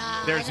was?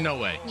 There's no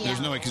way.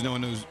 There's no way because no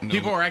one knows.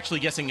 People are actually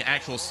guessing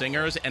actual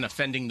singers and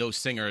offending those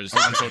singers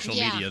on social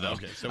Yeah. media, though.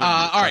 Okay, so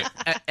all right.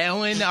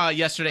 Ellen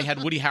yesterday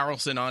had Woody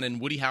Harrelson on, and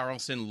Woody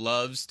Harrelson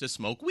loves to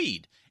smoke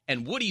weed.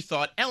 And Woody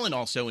thought Ellen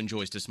also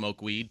enjoys to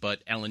smoke weed,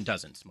 but Ellen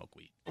doesn't smoke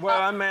weed. Well,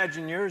 I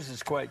imagine yours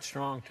is quite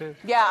strong too.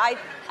 Yeah,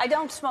 I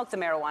don't smoke the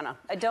marijuana.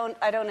 I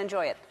don't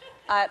enjoy it.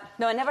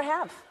 No, I never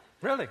have.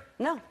 Really?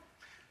 No.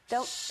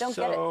 Don't get it.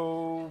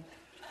 So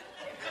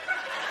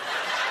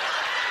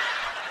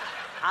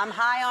I'm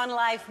high on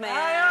life,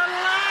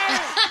 man.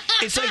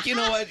 It's like, you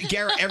know what,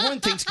 Garrett,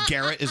 everyone thinks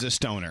Garrett is a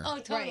stoner. Oh,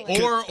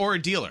 totally. Or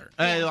a dealer.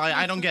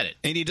 I don't get it.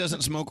 And he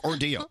doesn't smoke or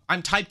deal.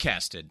 I'm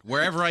typecasted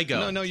wherever I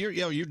go. No,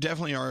 you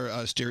definitely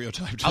are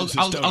stereotyped as a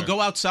I'll stoner.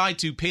 go outside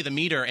to pay the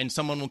meter, and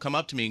someone will come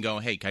up to me and go,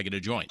 "Hey, can I get a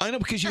joint?" I know,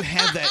 because you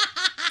have that.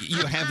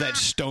 You have that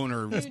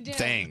stoner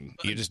thing.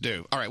 You just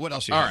do. All right, what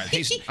else? You All have?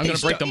 right, I'm going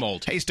to break the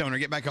mold. Hey, stoner,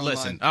 get back on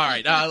Listen, the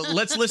line. all right,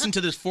 let's listen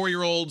to this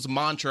 4-year-old's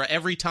mantra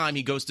every time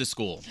he goes to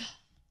school.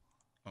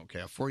 Okay,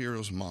 a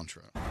 4-year-old's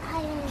mantra.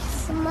 I am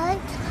smart.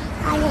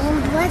 I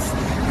am blessed.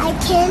 I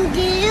can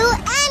do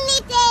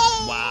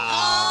anything.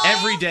 Wow.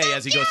 Every day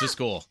as he goes to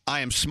school.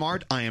 I am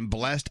smart. I am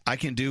blessed. I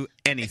can do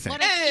anything.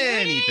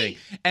 Anything.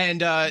 And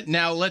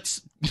now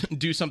let's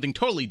do something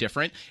totally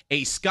different.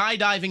 A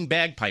skydiving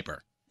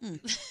bagpiper.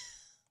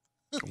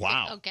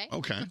 Wow. Okay.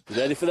 Okay.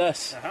 Ready for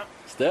this?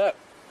 Step.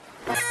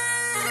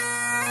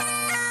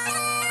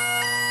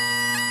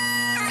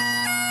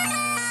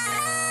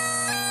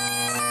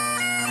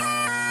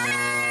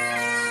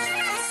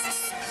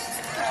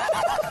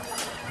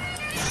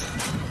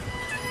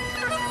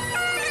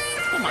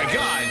 Oh my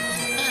God.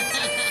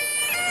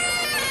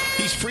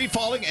 He's free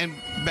falling and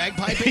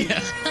bagpiping?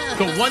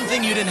 The one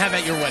thing you didn't have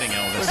at your wedding,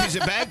 Elvis. If he's a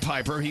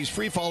bagpiper, he's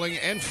free falling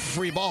and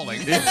free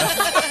balling.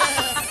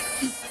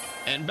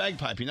 And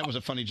bagpiping. That was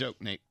a funny joke,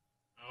 Nate.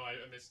 Oh, I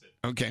missed it.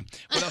 Okay.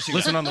 What else you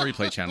Listen got? on the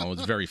replay channel.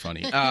 It's very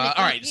funny. All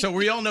right, so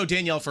we all know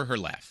Danielle for her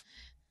laugh,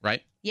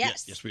 right?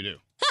 Yes. Yes, we do.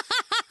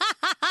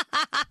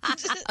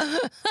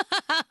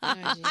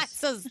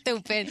 So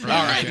stupid. All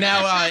right,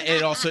 now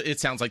it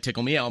sounds like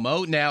Tickle Me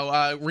Elmo.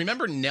 Now,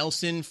 remember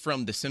Nelson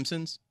from The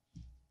Simpsons?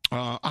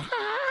 That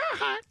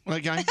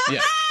guy?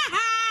 Yeah.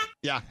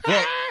 Yeah.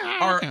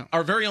 Well,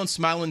 our very own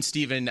Smilin'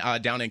 Steven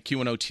down at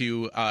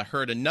Q102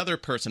 heard another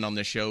person on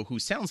this show who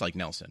sounds like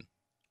Nelson.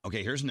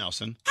 Okay, here's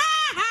Nelson.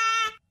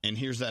 And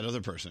here's that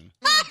other person.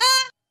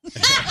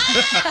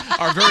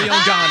 Our very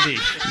own Gandhi.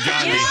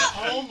 Gandhi.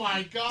 Oh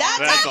my God.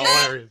 That's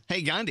hilarious.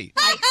 Hey, Gandhi.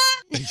 Hey,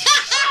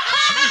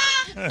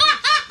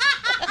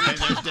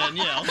 there's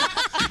Danielle.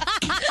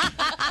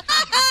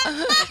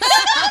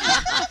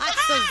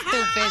 So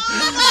stupid.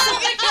 Oh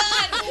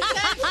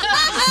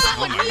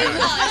my God.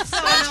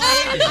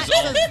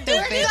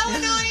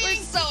 We're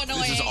so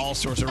annoying. This is all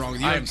sorts of wrong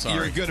with you. I'm sorry.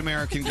 You're a good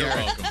American, You're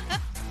Garrett. welcome.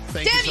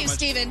 Thank Damn you you, so much.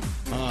 Steven.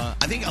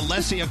 I think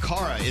Alessia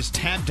Cara is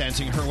tap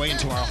dancing her way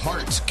into our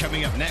hearts.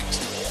 Coming up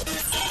next.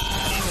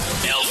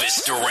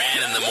 Elvis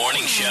Duran in the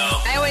morning show.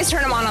 I always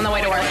turn them on the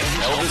way to work.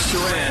 Elvis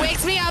Duran.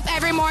 Wakes me up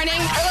every morning.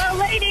 Hello,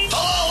 lady.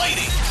 Hello,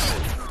 lady.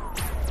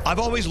 I've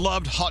always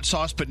loved hot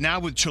sauce, but now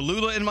with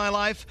Cholula in my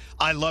life,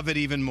 I love it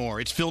even more.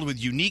 It's filled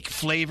with unique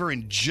flavor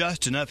and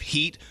just enough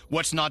heat.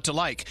 What's not to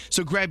like?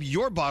 So grab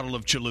your bottle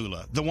of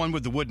Cholula, the one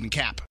with the wooden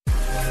cap.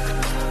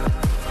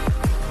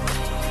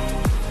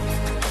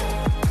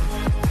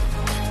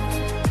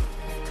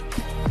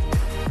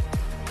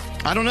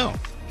 I don't know.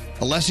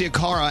 Alessia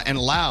Cara and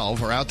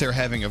Lauv are out there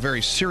having a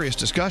very serious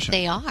discussion.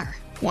 They are.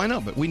 Why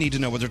not? But we need to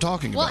know what they're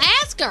talking Well, about.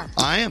 ask her.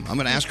 I am. I'm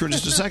going to ask her in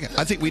just a second.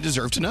 I think we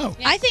deserve to know.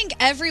 I think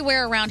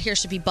everywhere around here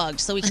should be bugged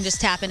so we can just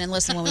tap in and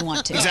listen when we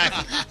want to.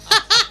 Exactly.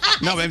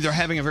 No, maybe they're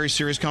having a very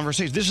serious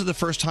conversation. This is the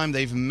first time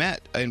they've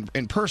met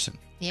in person.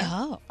 Yeah.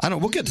 Oh. I don't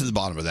know. We'll get to the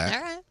bottom of that.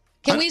 All right.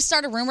 Can we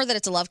start a rumor that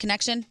it's a love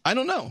connection? I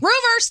don't know.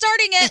 Rumor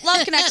starting it.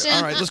 Love connection.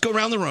 All right, let's go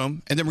around the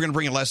room, and then we're going to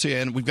bring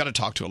Alessia in. We've got to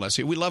talk to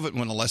Alessia. We love it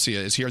when Alessia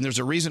is here, and there's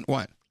a reason.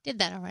 What? Did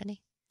that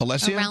already.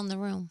 Alessia? Around the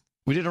room.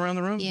 We did around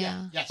the room?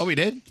 Yeah. Yes. Oh, we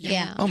did?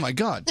 Yeah. Oh, my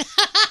God.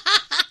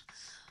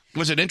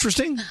 Was it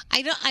interesting?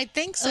 I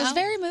think so. It was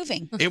very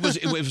moving. It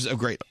was a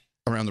great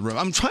around the room.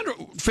 I'm trying to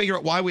figure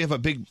out why we have a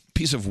big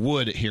piece of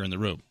wood here in the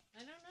room.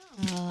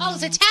 Oh,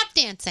 it's a tap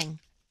dancing.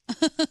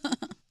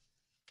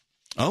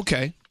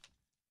 Okay.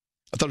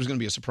 I thought it was going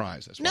to be a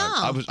surprise. That's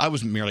why No. I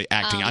was merely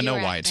acting. Oh, I know you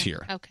were why it's acting.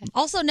 here. Okay.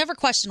 Also, never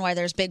question why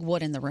there's big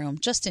wood in the room.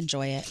 Just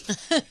enjoy it.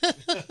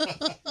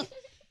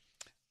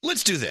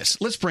 Let's do this.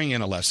 Let's bring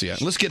in Alessia.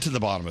 Let's get to the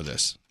bottom of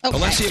this. Okay.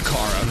 Alessia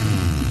Cara.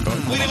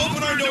 We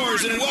open our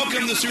doors and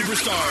welcome the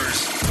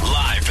superstars.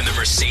 Live from the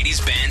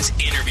Mercedes-Benz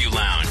Interview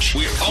Lounge.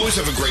 We always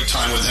have a great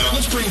time with them.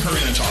 Let's bring her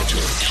in and talk to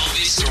her.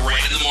 Elvis Duran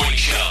in the morning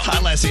show. Hi,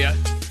 Alessia.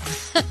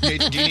 Hey,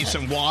 do you need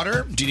some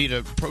water? Do you need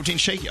a protein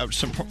shake?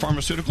 Some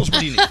pharmaceuticals? What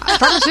do you need?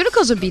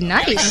 Pharmaceuticals would be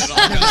nice.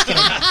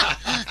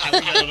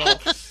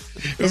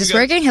 Is this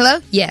working? Hello?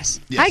 Yes.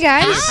 Hi,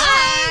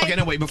 guys. Okay,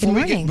 no, wait. Good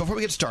morning. Before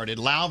we get started,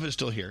 Lauv is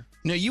still here.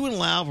 Now, you and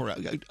Lauv were...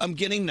 I'm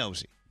getting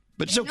nosy.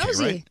 But it's okay,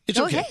 Nosy. right? It's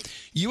Go okay. ahead.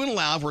 You and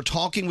Lauv were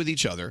talking with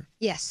each other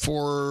Yes.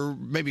 for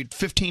maybe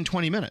 15,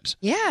 20 minutes.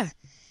 Yeah.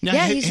 Now,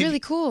 Yeah, he's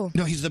really cool.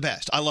 No, he's the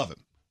best. I love him.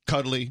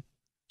 Cuddly,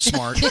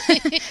 smart.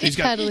 He's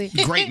got Totally.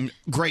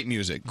 great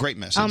music, great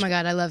message. Oh my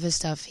God, I love his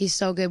stuff. He's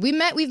so good. We've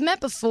met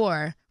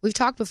before. We've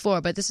talked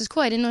before, but this is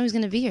cool. I didn't know he was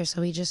going to be here,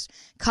 so he just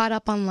caught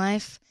up on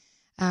life.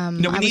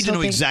 No, we need to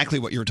know exactly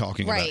what you're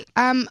talking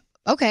about.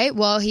 Okay.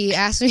 Well, he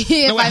asked me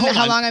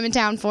how long I'm in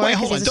town for because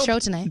he has a show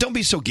tonight. Don't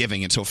be so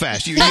giving and so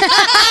fast. I'm like,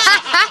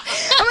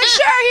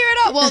 sure, hear it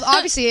all. Well,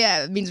 obviously,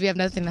 it means we have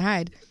nothing to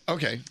hide.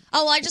 Okay.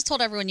 Oh, well, I just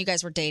told everyone you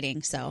guys were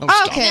dating, so.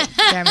 Oh, okay.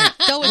 Damn it.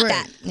 Go with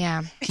that.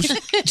 Yeah.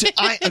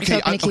 I'll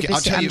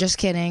tell I'm you. just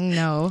kidding.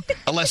 No.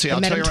 Alessia, I I'll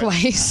met tell him you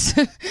twice.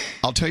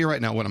 I'll tell you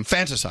right now what I'm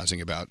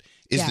fantasizing about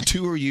is Yeah. the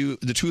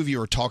two of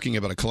you are talking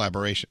about a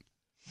collaboration.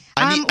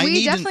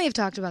 We definitely have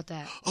talked about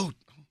that. Oh,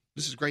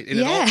 this is great. And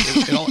Yeah.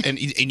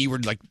 and you were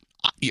like,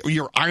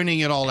 you're ironing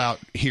it all out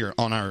here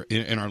in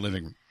our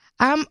living room.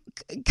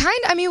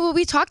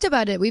 We talked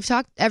about it. We've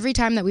talked every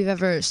time that we've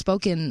ever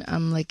spoken,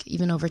 like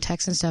even over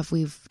text and stuff,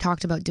 we've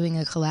talked about doing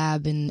a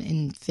collab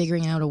and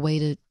figuring out a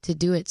way to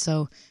do it.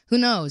 So who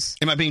knows?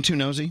 Am I being too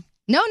nosy?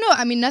 No,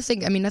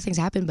 nothing's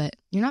happened, but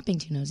you're not being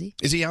too nosy.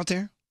 Is he out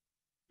there?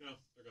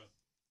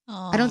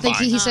 I don't think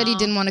he said he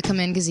didn't want to come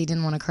in because he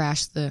didn't want to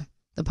crash the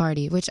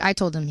party, which I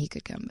told him he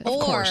could come. But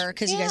Or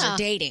because you guys are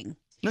dating.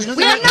 We're not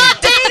dating!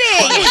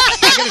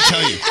 I gotta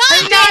tell you.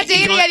 I'm not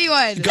dating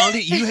anyone.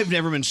 Gandhi, you have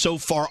never been so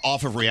far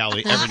off of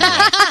reality ever in your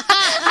life.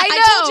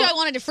 I told you I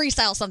wanted to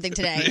freestyle something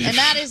today, and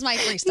that is my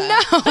freestyle.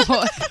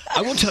 No.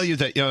 I will tell you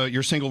that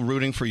your single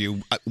 "Rooting for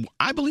You,"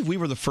 I believe we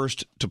were the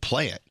first to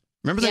play it.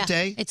 Remember that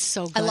day? It's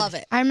so good. I love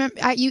it. I remember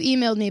you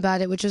emailed me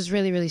about it, which was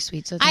really, really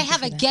sweet. So I thank you have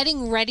for a that.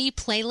 getting ready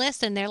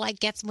playlist, and they're like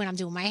when I'm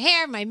doing my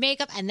hair, my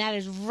makeup, and that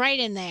is right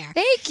in there.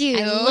 Thank you.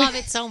 I love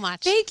it so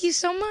much. Thank you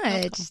so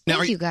much. Now,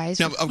 Thank you guys.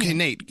 Now, okay,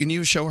 Nate, can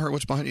you show her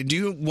what's behind you? Do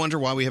you wonder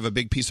why we have a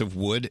big piece of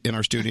wood in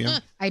our studio?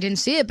 I didn't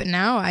see it, but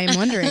now I am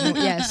wondering.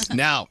 Yes.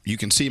 Now you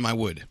can see my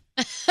wood.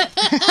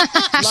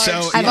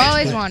 I've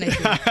always wanted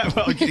to.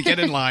 Well, get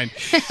in line.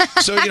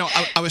 So,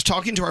 I was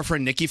talking to our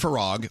friend Nikki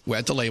Farag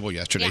at the label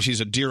yesterday.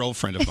 She's a dear old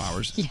friend of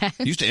ours. Yes.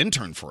 Used to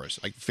intern for us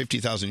like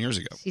 50,000 years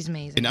ago. She's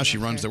amazing. And now she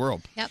runs the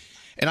world. Yep.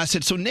 And I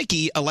said, so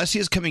Nikki,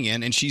 Alessia's coming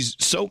in, and she's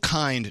so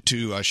kind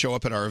to show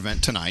up at our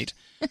event tonight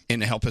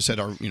and help us at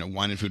our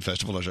Wine and Food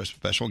Festival as our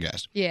special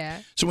guest.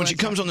 Yeah. So when she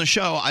comes on the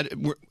show,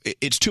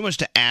 it's too much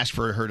to ask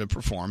for her to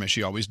perform, as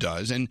she always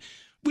does, and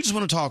we just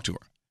want to talk to her.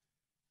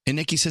 And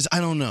Nikki says,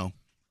 I don't know.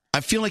 I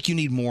feel like you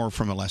need more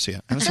from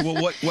Alessia. And I said,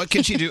 well, what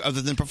can she do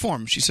other than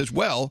perform? She says,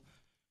 well,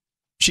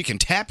 she can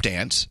tap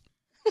dance.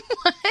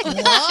 Can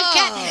you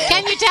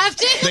tap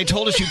dance? They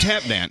told us you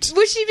tap dance.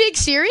 Was she being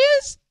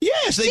serious?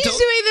 Yes. She's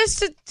doing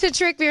this to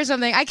trick me or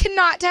something. I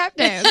cannot tap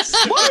dance.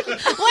 What?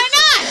 Why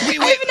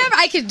not?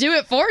 I could do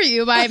it for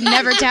you, but I've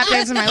never tap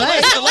danced in my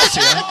life.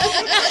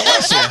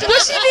 Alessia.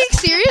 Was she being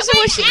serious?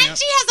 Or was she? And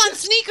she has on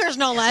sneakers,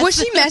 no less. Was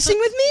she messing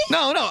with me?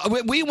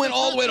 No. We went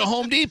all the way to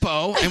Home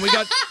Depot, and we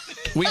got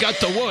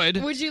the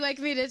wood. Would you like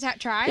me to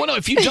try? Well, no.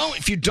 If you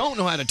don't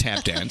know how to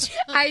tap dance,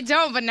 I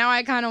don't. But now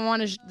I kind of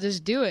want to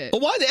just do it.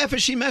 well, why the f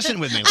is she messing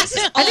with me?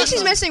 I think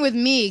she's messing with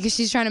me because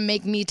she's trying to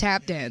make me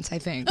tap dance. I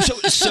think.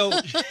 So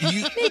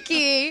you,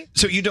 Nikki.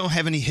 So you don't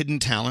have any hidden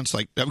talents?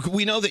 Like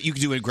we know that you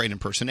can do great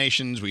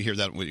impersonations. We hear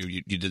that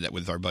you did that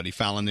with our buddy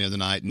Fallon the other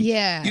night. And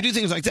Yeah. you do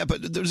things like that.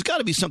 But there's got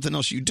to be something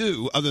else you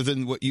do other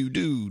than what you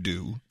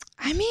do.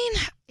 I mean,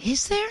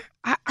 is there?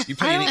 You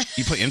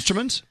play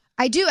instruments?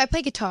 I do. I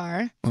play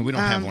guitar. Well, we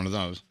don't have one of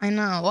those. I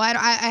know. Well, I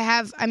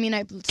have. I mean,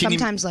 I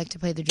sometimes like to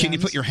play the drums. Can you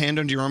put your hand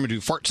under your arm and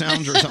do fart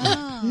sounds or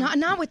something?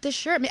 Not with this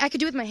shirt. I mean, I could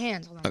do it with my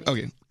hands. Hold on.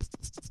 Okay.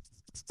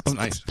 Oh,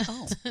 nice.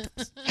 Oh.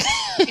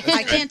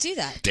 I can't do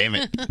that. Damn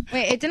it.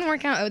 Wait, it didn't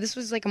work out. Oh, this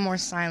was like a more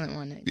silent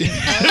one.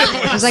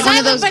 It was like one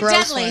of those Silent but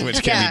gross deadly. ones.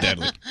 Which can be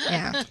deadly.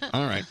 Yeah.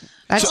 All right.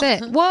 That's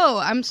it. Whoa,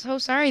 I'm so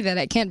sorry that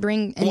I can't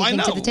bring anything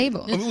to the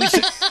table.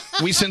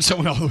 We sent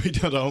someone all the way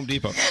down to Home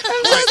Depot. I'm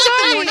so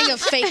sorry. Morning of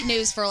fake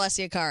news for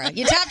Alessia Cara.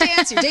 You tap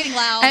dance, you're dating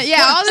loud.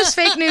 Yeah, all this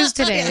fake news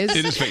today. It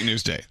is fake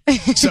news day.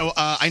 So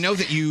I know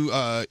that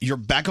you're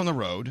back on the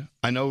road.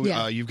 I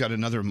know you've got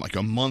another like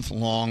a month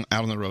long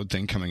out on the road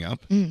thing coming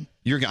up. Mm.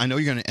 I know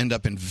you're going to end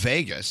up in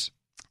Vegas.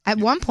 At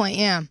one point,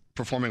 yeah.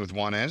 Performing with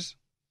Juanes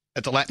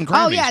at the Latin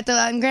Grammys. Oh yeah, at the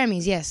Latin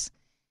Grammys. Yes.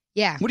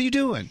 Yeah. What are you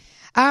doing?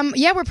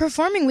 Yeah, we're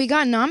performing. We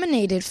got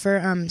nominated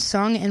for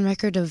Song and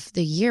Record of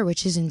the Year,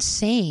 which is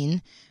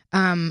insane.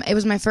 It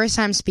was my first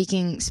time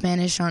speaking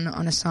Spanish on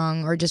a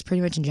song, or just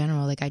pretty much in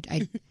general. Like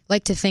I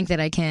like to think that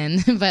I can,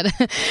 but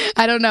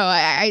I don't know.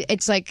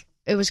 It's like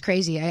it was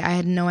crazy. I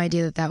had no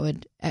idea that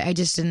would. I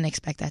just didn't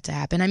expect that to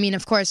happen. I mean,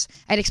 of course,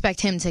 I'd expect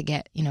him to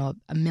get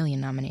a million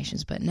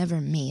nominations, but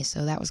never me.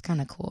 So that was kind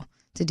of cool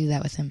to do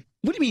that with him.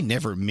 What do you mean,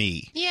 never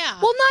me? Yeah.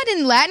 Well, not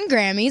in Latin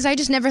Grammys. I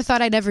just never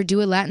thought I'd ever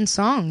do a Latin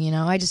song.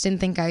 I just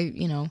didn't think I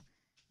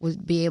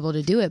would be able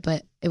to do it,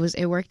 but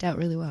it worked out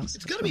really well. So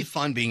it's gonna be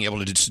fun being able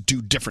to just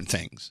do different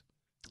things.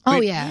 Oh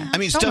yeah, I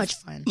mean, so stuff, much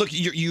fun. Look,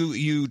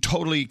 you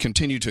totally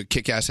continue to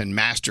kick ass and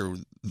master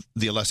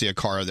the Alessia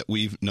Cara that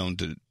we've known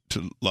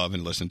to love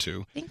and listen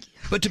to. Thank you.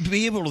 But to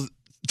be able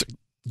to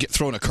get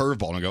thrown a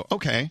curveball and go,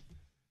 okay,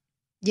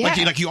 Yeah.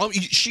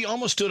 She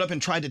almost stood up and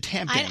tried to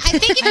tap dance. I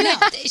think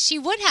she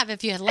would have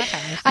if you had let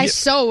her. I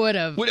so would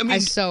have. I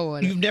so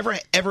would have. You've never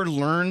ever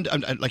learned,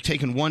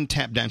 taken one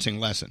tap dancing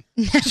lesson.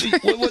 So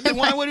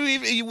why would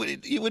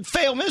you would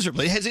fail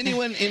miserably? Has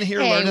anyone in here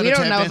learned how to tap dance?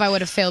 We don't know if I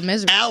would have failed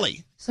miserably.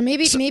 Allie. So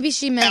maybe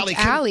she meant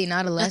Allie,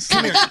 not a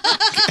lesson.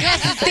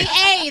 Yes, it's the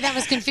A that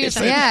was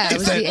confusing. It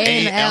was the A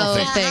and the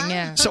L thing.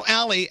 Yeah. So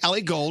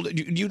Allie Gold,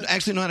 do you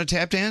actually know how to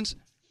tap dance?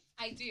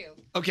 I do.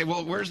 Okay,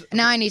 well, where's...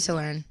 Now I need to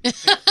learn.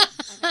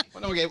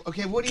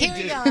 Okay, what do you do?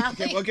 Here we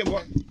go,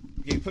 Allie.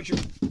 Okay, put your...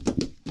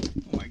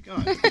 Oh, my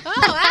God.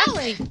 Oh,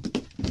 Allie.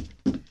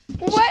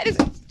 What?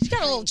 She's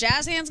got a little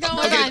jazz hands going.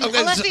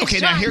 Okay,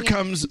 now here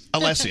comes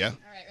Alessia. All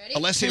right, ready?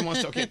 Alessia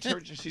wants to... Okay,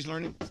 she's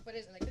learning. What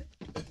is it, like this?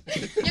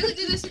 You have to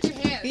do this with your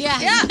hands. Yeah.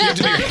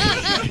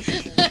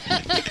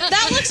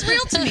 That looks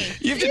real to me.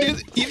 You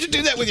have to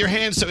do that with your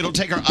hands so it'll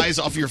take our eyes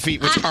off your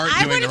feet, which aren't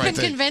doing the right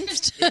thing. I would have been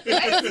convinced.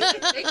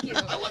 Thank you.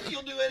 I love that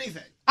you'll do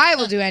anything. I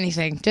will do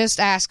anything. Just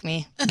ask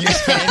me. I'm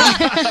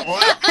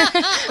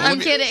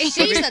kidding.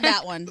 She said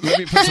that one. Let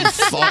me put some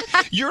thought.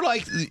 You're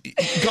like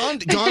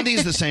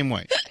Gandhi's the same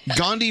way.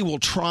 Gandhi will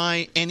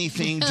try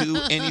anything, do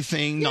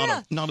anything,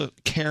 not a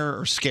care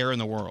or scare in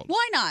the world.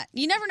 Why not?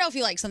 You never know if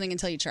you like something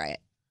until you try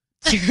it.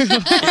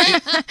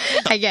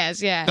 I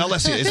guess, yeah. Now,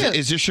 Leslie,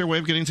 is this your way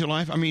of getting through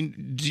life? I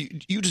mean,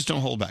 you just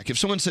don't hold back. If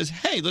someone says,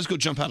 hey, let's go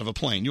jump out of a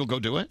plane, you'll go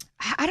do it?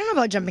 I don't know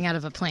about jumping out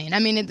of a plane. I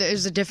mean,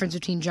 there's a difference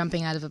between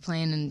jumping out of a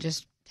plane and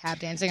just tap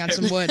dancing on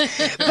some wood. But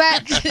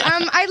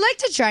I like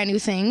to try new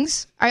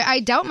things.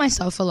 I doubt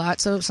myself a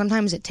lot, so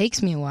sometimes it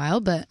takes me a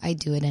while, but I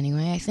do it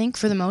anyway, I think,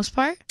 for the most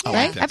part.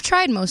 Right? I've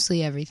tried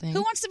mostly everything.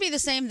 Who wants to be the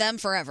same them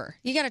forever?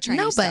 You got to try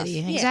new stuff.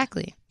 Nobody,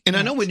 exactly. And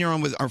I know when you're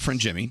on with our friend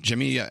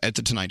Jimmy at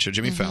the Tonight Show,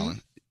 Jimmy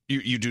Fallon,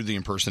 you do the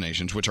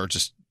impersonations, which are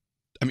just,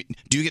 I mean,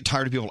 do you get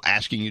tired of people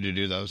asking you to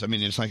do those? I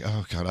mean, it's like,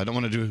 oh, God, I don't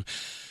want to do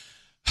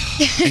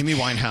Amy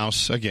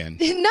Winehouse again.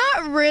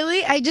 Not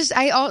really. I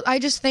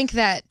just think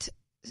that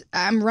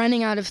I'm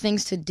running out of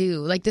things to do.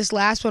 Like, this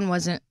last one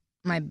wasn't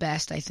my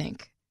best, I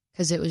think,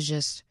 because it was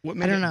just, I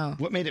don't know.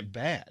 What made it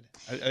bad?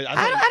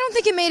 I don't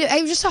think it made it.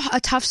 It was just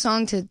a tough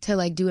song to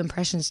like do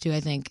impressions to,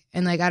 I think.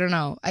 And like, I don't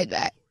know.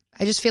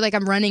 I just feel like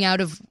I'm running out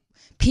of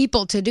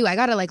people to do. I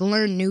got to like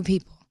learn new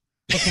people.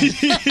 We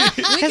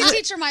can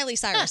teach her Miley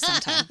Cyrus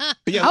sometime. I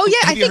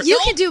think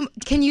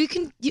you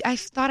can do. I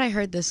thought I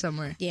heard this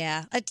somewhere.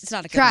 Yeah, it's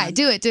not a good try. one.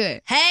 Do it. Hey,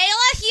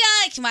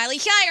 Alessia, Miley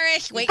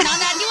Cyrus, waiting on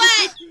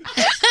that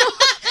duet.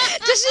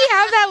 Does she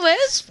have that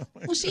lisp?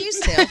 Well, she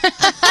used to.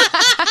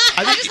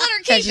 I just let her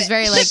keep it. She's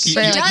very like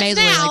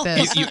nasally like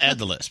this. You add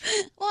the lisp.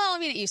 Well, I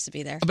mean, it used to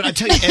be there. But I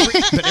tell you,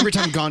 every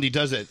time Gandhi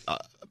does it.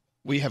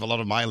 We have a lot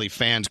of Miley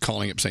fans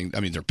calling up saying, I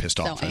mean, they're pissed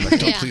off. Like,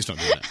 please don't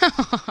do that.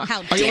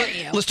 How dare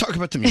you? Let's talk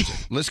about the music.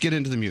 Let's get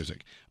into the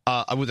music.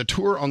 With a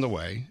tour on the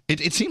way,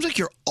 it seems like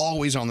you're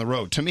always on the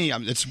road. To me,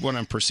 it's what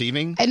I'm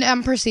perceiving. And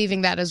I'm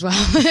perceiving that as well.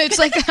 It's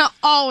like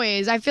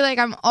always. I feel like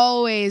I'm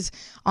always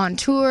on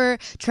tour,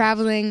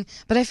 traveling.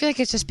 But I feel like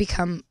it's just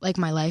become like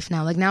my life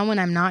now. Like now when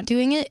I'm not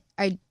doing it,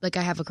 I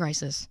have a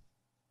crisis.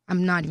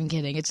 I'm not even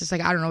kidding. It's just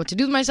like, I don't know what to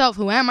do with myself.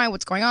 Who am I?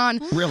 What's going on?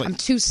 Really? I'm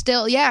too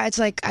still. Yeah, it's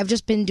like I've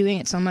just been doing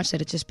it so much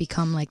that it's just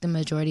become like the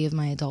majority of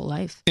my adult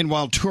life. And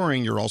while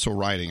touring, you're also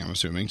writing, I'm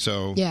assuming.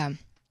 So yeah.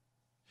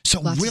 So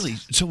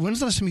when's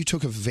the last time you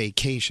took a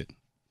vacation?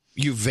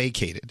 You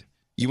vacated.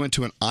 You went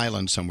to an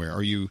island somewhere.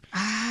 Are you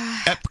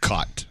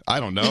Epcot? I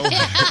don't know.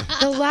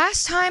 The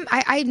last time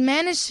I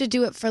managed to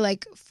do it for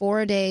like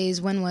 4 days.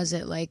 When was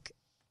it? Like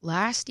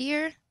last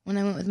year when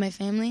I went with my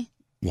family?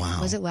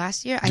 Wow. Was it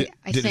last year? Did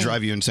I it think.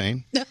 drive you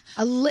insane?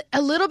 A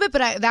little bit,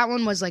 but that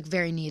one was like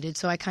very needed.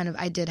 So I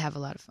did have a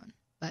lot of fun.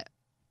 But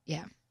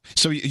yeah.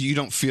 So you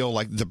don't feel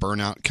like the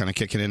burnout kind of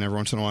kicking in every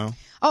once in a while?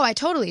 Oh, I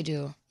totally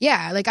do.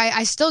 Yeah. Like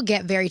I still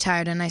get very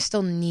tired and I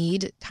still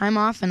need time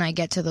off. And I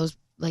get to those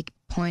like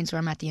points where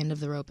I'm at the end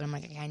of the rope and I'm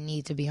like, I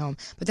need to be home.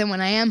 But then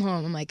when I am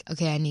home, I'm like,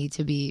 okay, I need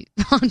to be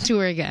on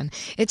tour again.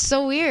 It's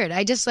so weird.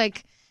 I just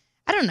like,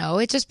 I don't know.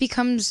 It just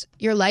becomes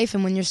your life.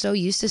 And when you're so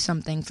used to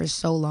something for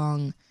so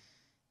long,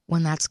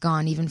 when that's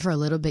gone, even for a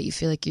little bit, you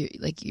feel like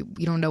you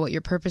don't know what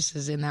your purpose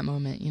is in that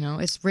moment. You know,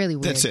 it's really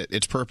weird. That's it.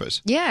 It's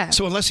purpose. Yeah.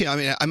 So Alessia, I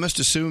mean, I must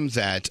assume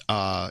that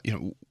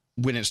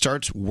when it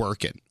starts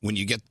working, when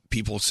you get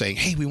people saying,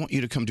 "Hey, we want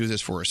you to come do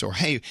this for us," or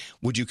 "Hey,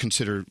 would you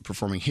consider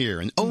performing here?"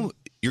 and "Oh,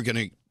 you're going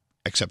to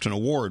accept an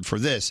award for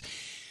this."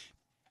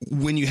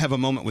 When you have a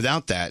moment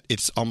without that,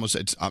 I'm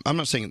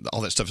not saying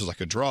all that stuff is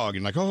like a drug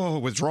and like, oh,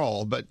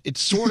 withdrawal, but it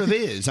sort of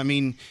is. I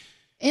mean,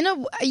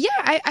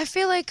 I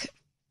feel like.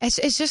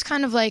 It's just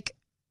kind of like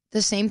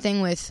the same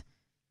thing with,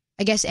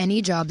 I guess,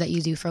 any job that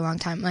you do for a long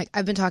time. Like,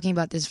 I've been talking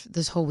about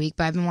this whole week,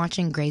 but I've been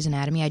watching Grey's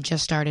Anatomy. I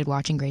just started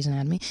watching Grey's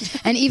Anatomy.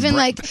 And even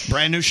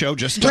brand new show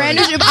just started. Brand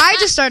new show. I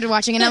just started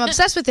watching and I'm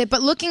obsessed with it.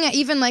 But looking at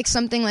even like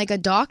something like a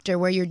doctor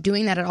where you're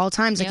doing that at all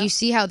times, like you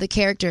see how the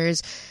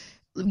characters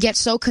get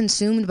so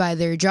consumed by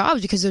their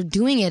jobs because they're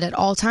doing it at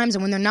all times.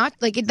 And when they're not,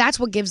 like, that's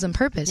what gives them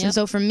purpose. And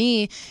so for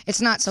me,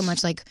 it's not so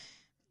much like,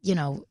 you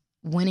know,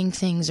 winning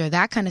things or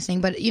that kind of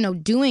thing. But,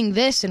 doing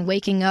this and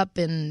waking up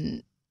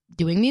and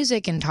doing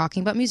music and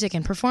talking about music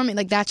and performing,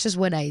 like, that's just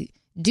what I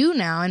do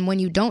now. And when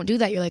you don't do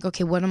that, you're like,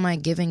 okay, what am I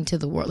giving to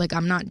the world? Like,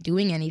 I'm not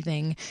doing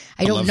anything.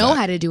 I don't know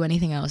how to do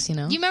anything else, You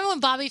remember when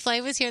Bobby Flay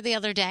was here the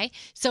other day?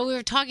 So we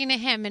were talking to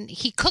him, and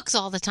he cooks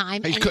all the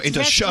time. He and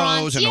does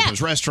shows and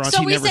opens restaurants. So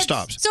he we never said,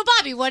 stops. So,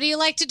 Bobby, what do you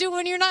like to do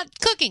when you're not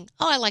cooking?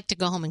 Oh, I like to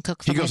go home and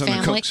cook for He my goes home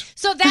and family. cooks.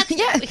 So that's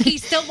he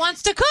still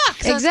wants to cook.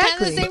 So it's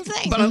kind of the same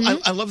thing. But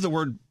I love the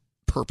word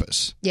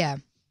purpose. Yeah.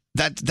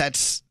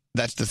 That's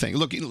the thing.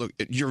 Look,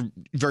 you're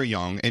very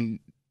young, and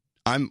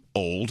I'm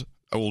older.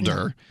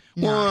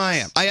 Well, I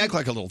am. I act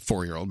like a little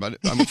 4-year-old, but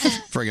I'm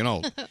friggin'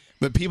 old.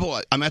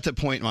 But I'm at that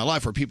point in my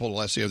life where people,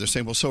 they're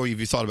saying, well, so have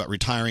you thought about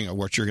retiring or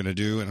what you're going to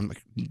do? And I'm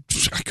like,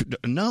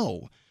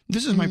 no,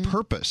 this is my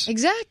purpose.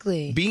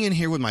 Exactly. Being in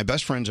here with my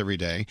best friends every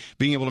day,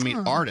 being able to meet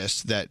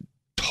artists that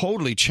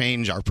totally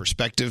change our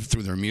perspective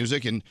through their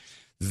music. And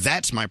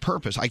that's my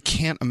purpose.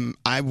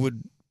 I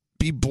would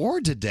be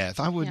bored to death.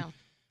 I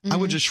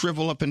would just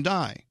shrivel up and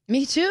die.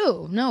 Me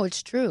too. No,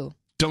 it's true.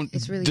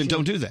 It's really true.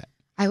 Don't do that.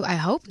 I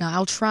hope not.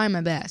 I'll try my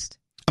best.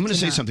 I'm going to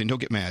say something.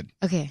 Don't get mad.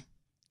 Okay.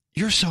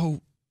 You're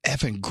so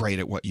effing great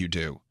at what you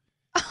do.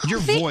 Your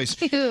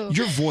you.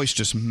 Your voice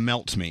just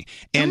melts me.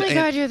 Oh my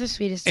God, you're the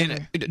sweetest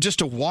ever. And just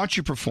to watch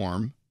you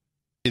perform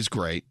is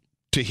great.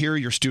 To hear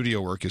your studio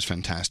work is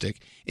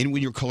fantastic. And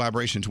when your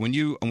collaborations, when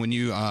you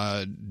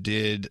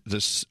did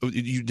this,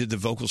 you did the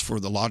vocals for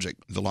the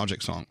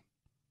Logic song,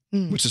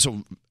 which is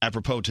so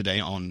apropos today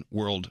on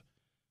World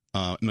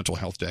Mental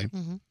Health Day.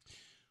 Mm-hmm.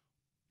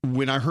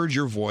 When I heard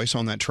your voice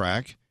on that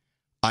track,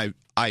 I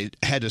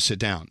had to sit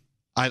down.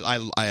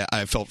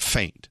 I felt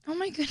faint. Oh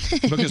my goodness!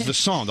 Because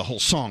the whole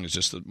song is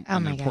just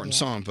an important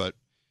song. But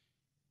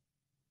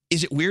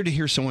is it weird to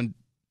hear someone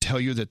tell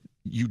you that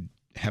you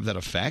have that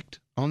effect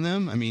on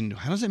them? I mean,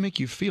 how does that make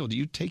you feel? Do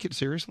you take it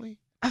seriously?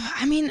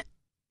 I mean,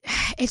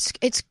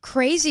 it's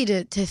crazy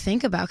to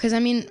think about because I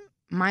mean,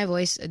 my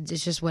voice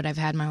is just what I've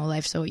had my whole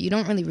life, so you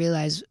don't really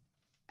realize,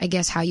 I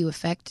guess, how you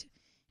affect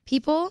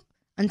people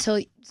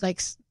until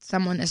like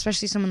someone,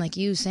 especially someone like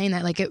you, saying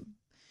that. Like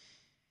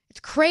it's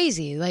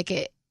crazy.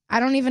 Like I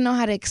don't even know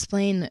how to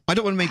explain. I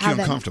don't want to make you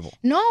uncomfortable.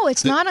 No,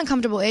 it's not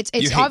uncomfortable. It's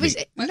obvious.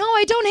 No,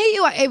 I don't hate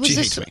you. It was she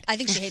just. Hates me. I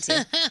think she hates you.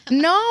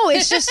 No,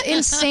 it's just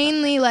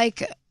insanely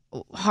like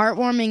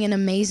heartwarming and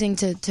amazing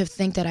to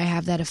think that I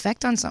have that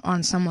effect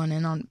on someone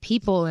and on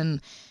people,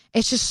 and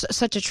it's just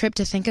such a trip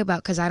to think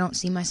about because I don't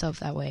see myself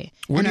that way.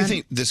 Where do you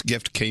think this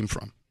gift came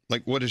from?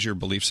 Like, what is your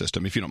belief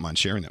system? If you don't mind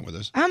sharing that with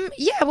us.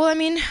 Yeah. Well, I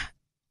mean,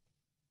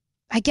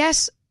 I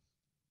guess.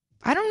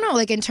 I don't know,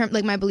 like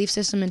like my belief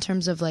system in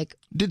terms of like.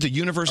 Did the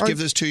universe give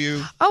this to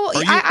you? Oh,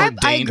 are you ordained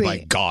I agree. by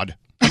God?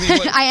 I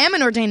mean, I am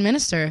an ordained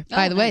minister,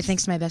 by the way,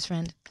 thanks to my best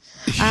friend.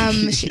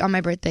 On my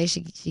birthday,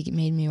 she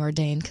made me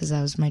ordained because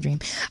that was my dream.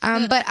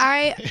 But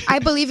I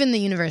believe in the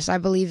universe. I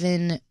believe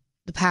in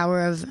the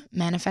power of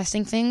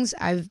manifesting things.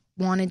 I've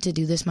wanted to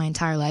do this my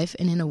entire life,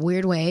 and in a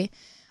weird way,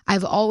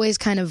 I've always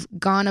kind of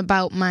gone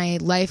about my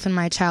life and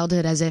my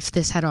childhood as if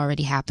this had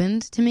already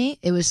happened to me.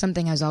 It was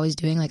something I was always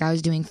doing. Like I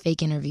was doing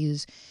fake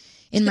interviews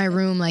in my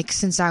room, like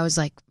since I was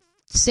like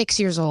 6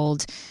 years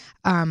old.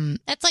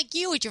 That's like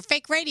you at your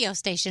fake radio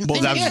station.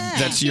 Well,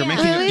 that's you're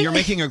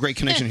making a great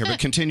connection here. But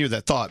continue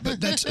that thought.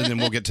 But and then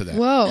we'll get to that.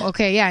 Whoa.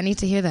 Okay. Yeah, I need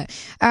to hear that.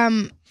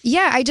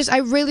 I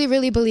really,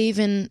 really believe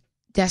in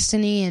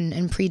destiny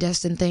and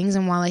predestined things.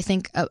 And while I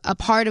think a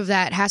part of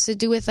that has to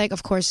do with, like,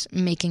 of course,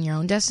 making your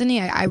own destiny,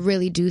 I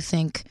really do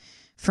think,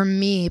 for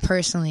me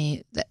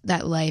personally,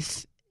 that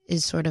life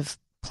is sort of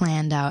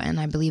planned out, and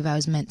I believe I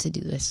was meant to do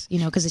this,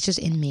 because it's just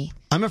in me.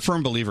 I'm a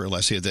firm believer,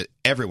 Alessia, that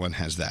everyone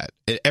has that.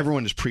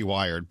 Everyone is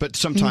pre-wired, but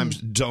sometimes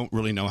don't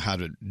really know how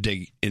to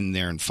dig in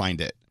there and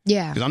find it.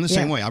 Yeah. Because I'm the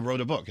same way. I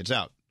wrote a book. It's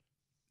out.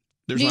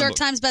 New York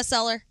Times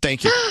bestseller.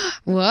 Thank you.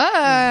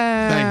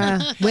 Whoa.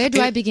 Where do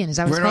I begin? Is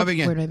that what it's called?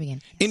 Where do I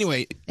begin?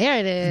 Anyway. There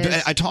it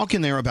is. I talk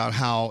in there about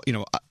how,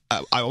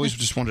 I always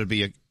just wanted to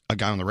be a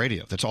guy on the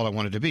radio. That's all I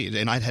wanted to be.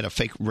 And I had a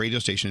fake radio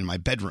station in my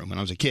bedroom when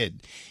I was a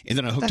kid. And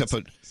then I hooked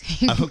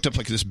up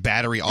like this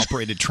battery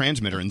operated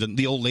transmitter. And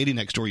the old lady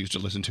next door used to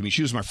listen to me.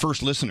 She was my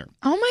first listener.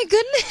 Oh my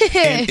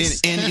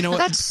goodness. And you know what?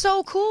 That's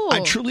so cool. I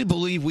truly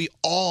believe we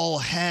all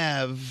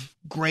have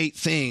great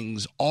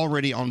things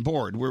already on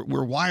board.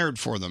 We're wired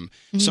for them.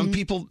 Mm-hmm. Some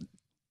people,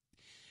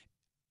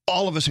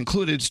 all of us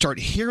included, start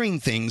hearing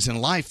things in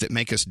life that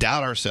make us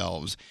doubt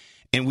ourselves.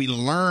 And we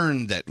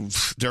learn that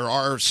there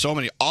are so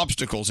many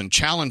obstacles and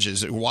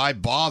challenges. Why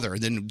bother?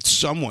 Then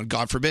someone,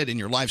 God forbid, in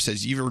your life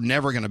says, you're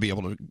never going to be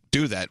able to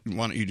do that.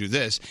 Why don't you do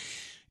this?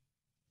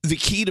 The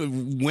key to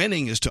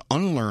winning is to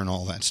unlearn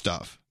all that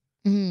stuff.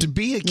 Mm-hmm. To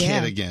be a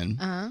kid again.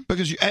 Uh-huh.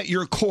 Because at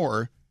your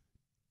core,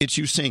 it's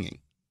you singing.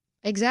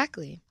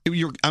 Exactly.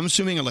 I'm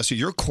assuming, Alessia,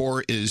 your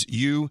core is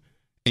you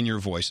and your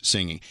voice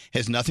singing. It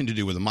has nothing to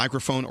do with a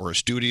microphone or a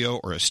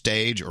studio or a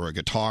stage or a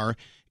guitar.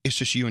 it's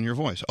just you and your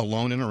voice,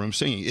 alone in a room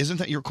singing. Isn't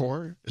that your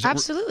core? Is that where-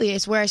 Absolutely.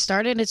 It's where I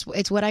started.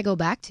 It's what I go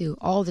back to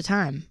all the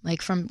time.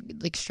 Like from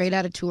like straight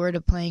out of tour to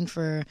playing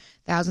for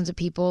thousands of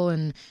people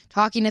and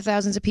talking to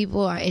thousands of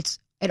people.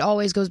 It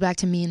always goes back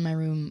to me in my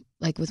room,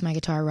 like with my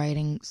guitar,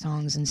 writing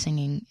songs and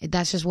singing.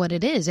 That's just what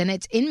it is. And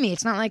it's in me.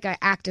 It's not like I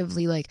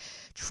actively like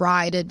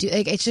try to do,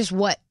 like, it's just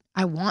what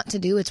I want to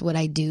do. It's what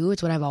I do.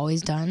 It's what I've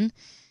always done.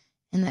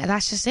 And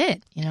that's just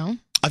it, you know?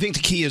 I think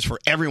the key is for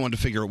everyone to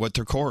figure out what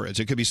their core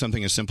is. It could be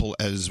something as simple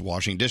as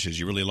washing dishes.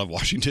 You really love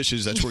washing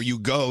dishes. That's where you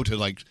go to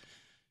like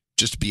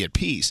just be at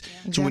peace.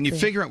 So when you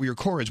Exactly. figure out what your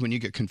core is, when you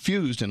get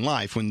confused in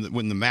life, when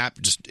the map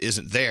just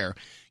isn't there,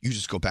 you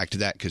just go back to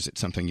that because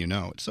it's something you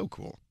know. It's so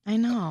cool. I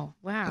know.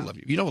 Wow. I love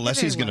you. You know,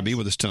 Alessia's going to be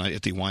with us tonight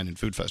at the Wine and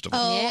Food Festival.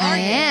 Oh, I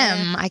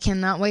am. I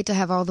cannot wait to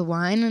have all the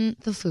wine and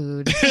the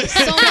food.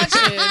 So much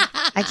food.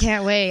 I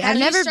can't wait. How I've do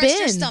you never stretch been.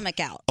 your stomach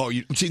out? Oh,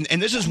 you see,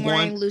 and this is I'm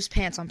wearing one. loose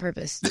pants on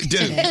purpose.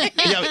 yeah.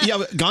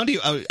 Gandhi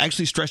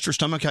actually stretched her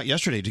stomach out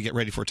yesterday to get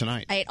ready for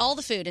tonight. I ate all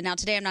the food, and now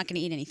today I'm not going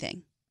to eat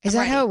anything. Is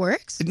that how it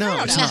works?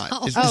 No, it's know.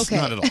 not. It's, Oh, it's okay.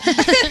 not at all.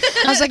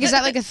 I was like, is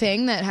that like a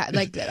thing that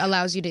that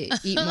allows you to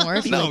eat more?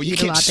 If you No, like, you eat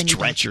can't a lot, then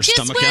stretch your Just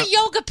stomach wear out.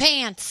 yoga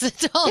pants.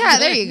 It's all Yeah,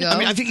 good. there you go. I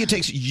mean, I think it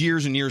takes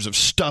years and years of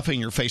stuffing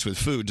your face with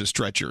food to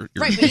stretch your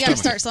Right, but you got to stomach.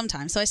 start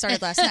sometime. So I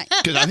started last night.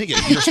 Because I think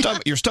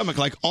your stomach,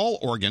 like all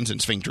organs and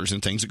sphincters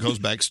and things, it goes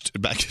back.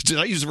 Did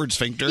I use the word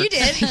sphincter? You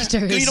did.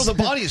 You know, the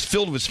body is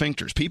filled with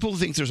sphincters. People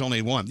think there's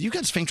only one. You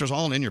got sphincters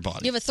all in your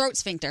body. You have a throat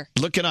sphincter.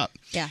 Look it up.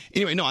 Yeah.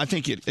 Anyway, no, I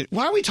think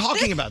why are we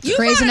talking about this?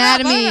 Grey's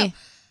Anatomy.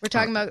 We're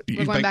talking about. you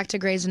We're going think- back to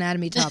Grey's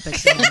Anatomy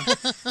topics.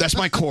 That's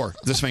my core,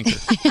 the sphincter.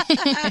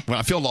 When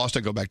I feel lost, I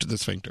go back to the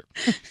sphincter.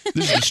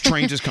 This is the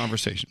strangest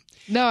conversation.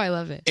 No, I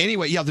love it.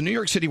 Anyway, yeah, the New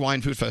York City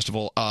Wine Food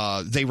Festival,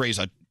 they raise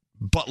a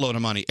buttload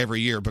of money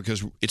every year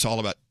because it's all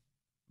about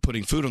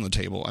putting food on the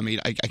table. I mean,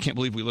 I can't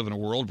believe we live in a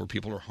world where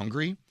people are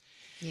hungry.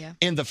 Yeah.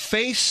 And the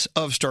face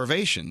of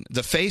starvation,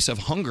 the face of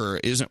hunger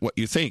isn't what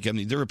you think. I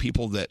mean, there are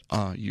people that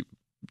you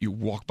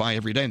walk by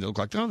every day and they look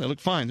like, oh, they look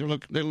fine.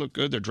 They look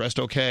good. They're dressed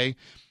okay.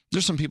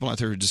 There's some people out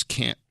there who just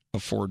can't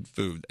afford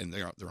food and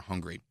they're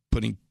hungry,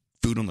 putting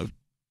food on the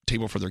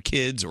table for their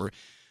kids or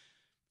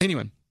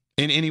anyone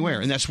and anywhere.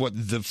 And that's what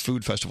the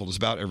food festival is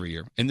about every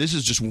year. And this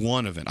is just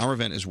one event. Our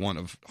event is one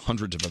of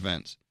hundreds of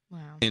events. Wow.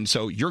 And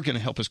so you're going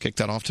to help us kick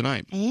that off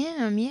tonight. I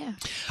am. Yeah.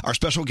 Our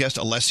special guest,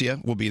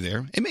 Alessia, will be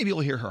there. And maybe you'll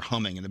hear her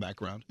humming in the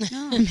background.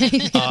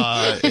 Maybe.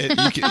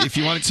 If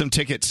you wanted some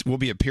tickets, we'll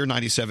be at Pier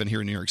 97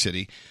 here in New York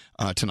City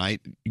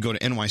tonight. You go to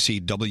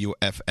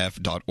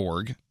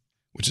nycwff.org,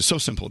 which is so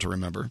simple to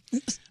remember.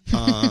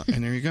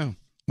 And there you go.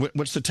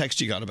 What's the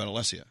text you got about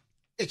Alessia?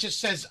 It just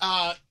says,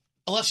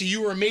 Alessia,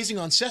 you were amazing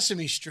on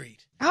Sesame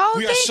Street. Oh,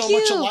 we are thank so you.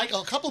 much alike.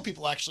 A couple of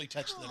people actually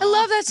texted it. I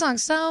love that song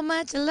so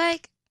much.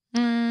 Alike.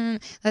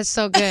 That's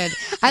so good.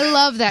 I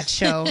love that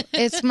show.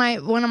 It's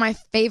one of my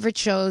favorite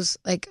shows.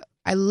 Like,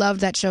 I loved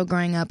that show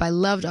growing up. I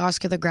loved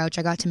Oscar the Grouch.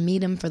 I got to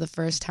meet him for the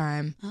first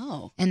time.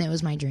 Oh. And it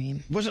was my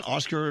dream. Wasn't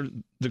Oscar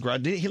the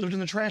Grouch? He lived in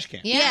the trash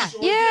can. Yeah.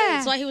 Yeah.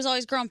 That's why he was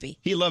always grumpy.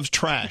 He loves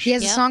trash. He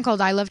has a song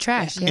called I Love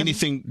Trash. Yeah.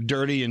 Anything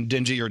dirty and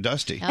dingy or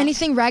dusty.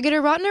 Anything ragged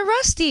or rotten or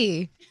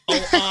rusty.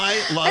 Oh, I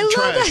love I love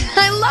trash. that.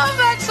 I love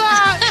that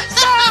song.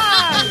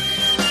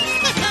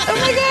 Oh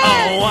my god.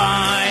 Oh,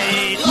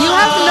 I You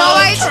have no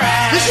love idea.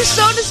 trash. This is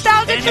so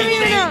nostalgic for me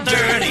right now.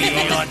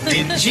 Dirty or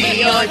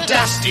dingy or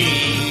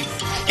dusty.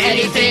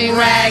 Anything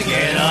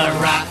ragged or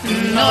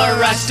rotten or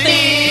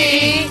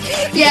rusty.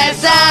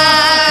 Yes,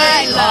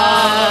 I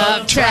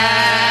love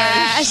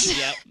trash.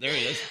 Yep, there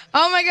he is.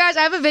 Oh my gosh,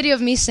 I have a video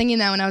of me singing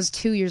that when I was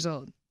 2 years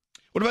old.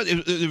 What about,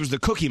 it was the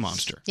Cookie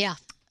Monster. Yeah.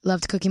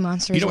 Loved Cookie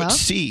Monster You as know well. what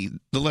C,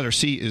 the letter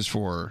C is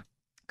for?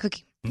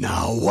 Cookie.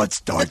 Now, what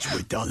starts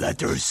with the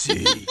letter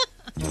C?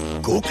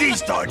 Cookie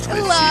starts with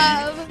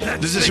Love. C.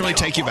 Does this really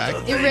take you back?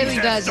 It really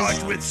does.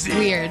 Starts with C.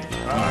 Weird.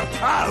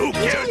 Who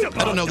cares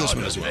about I don't know this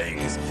one other as well.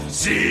 things?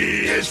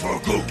 C is for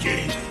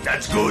cookie.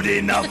 That's good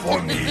enough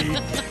for me.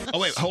 Oh,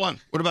 wait, hold on.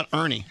 What about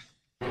Ernie?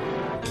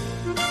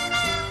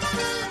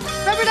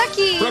 Rubber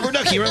Ducky. Rubber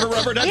Ducky. Remember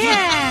Rubber Ducky?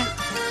 Yeah.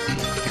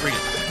 Here we go.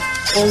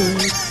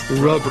 Oh,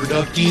 Rubber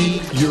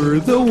Ducky, you're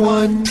the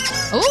one.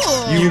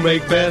 Ooh. You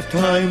make bath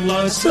time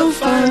lots of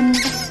fun.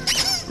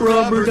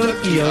 Rubber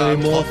Ducky,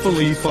 I'm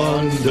awfully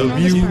fond of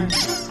you.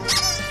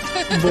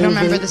 I don't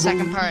remember the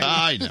second part.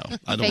 I know.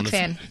 I don't Fake want to.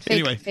 fan.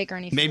 Anyway, Fake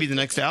Ernie. maybe the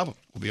next album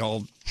will be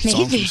all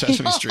songs from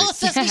Sesame Street.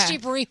 Sesame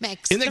Street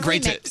remix. Isn't that The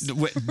great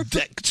remix.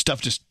 that stuff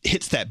just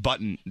hits that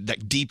button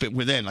that deep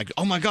within? Like,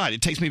 oh my God,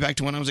 it takes me back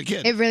to when I was a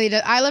kid. It really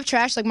does. I Love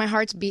Trash. Like, my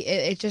heart's beat.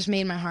 It just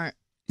made my heart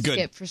Good.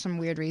 skip for some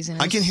weird reason.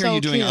 It I was can hear so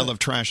you doing cute. I Love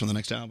Trash on the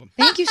next album.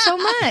 Thank you so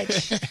much.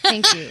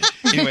 Thank you.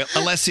 Anyway,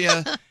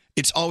 Alessia,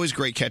 it's always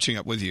great catching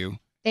up with you.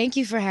 Thank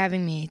you for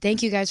having me.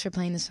 Thank you guys for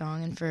playing the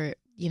song and for,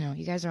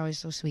 you guys are always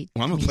so sweet.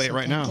 Well, I'm going to play it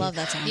right now. Love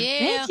that song.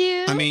 Yeah. Thank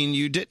you. I mean,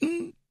 you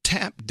didn't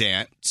tap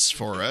dance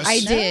for us. I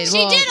did.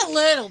 She did a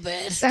little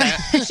bit.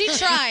 She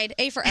tried.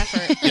 A for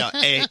effort.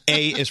 Yeah,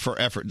 A is for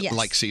effort, Yes.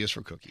 like C is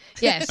for cookie.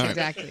 Yes, All right.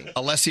 exactly.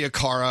 Alessia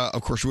Cara,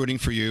 of course, rooting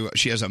for you.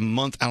 She has a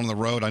month out on the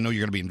road. I know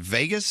you're going to be in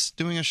Vegas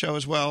doing a show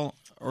as well,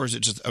 or is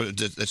it just?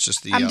 It's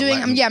just the. I'm doing.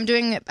 Latin- I'm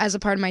doing it as a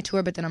part of my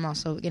tour, but then I'm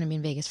also going to be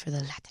in Vegas for the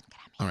Latin.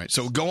 All right,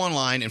 so go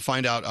online and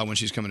find out when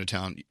she's coming to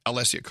town.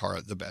 Alessia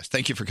Cara, the best.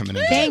 Thank you for coming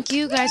in. Thank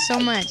you guys so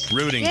much.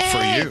 Rooting Yay, for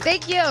you.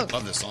 Thank you.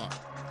 Love this song.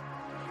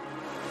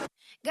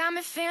 Got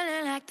me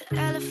feeling like the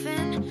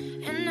elephant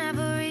in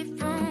every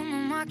room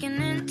I'm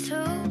walking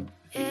into.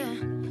 Yeah,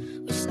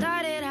 we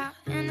started out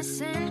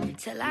innocent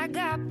till I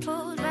got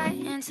pulled right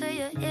into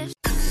your hips.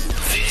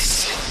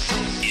 This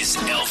is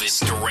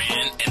Elvis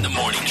Duran and the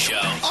Morning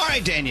Show. All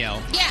right,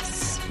 Danielle.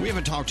 Yes. We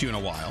haven't talked to you in a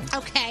while.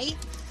 Okay.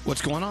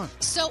 What's going on?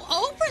 So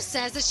Oprah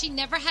says that she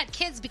never had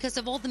kids because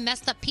of all the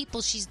messed up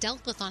people she's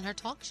dealt with on her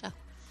talk show.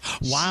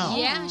 Wow.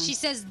 Yeah, she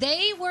says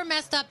they were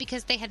messed up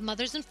because they had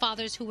mothers and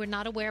fathers who were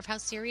not aware of how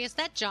serious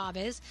that job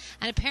is,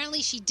 and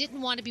apparently she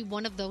didn't want to be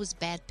one of those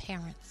bad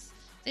parents.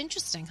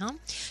 Interesting, huh?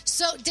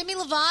 So Demi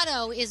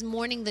Lovato is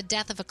mourning the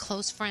death of a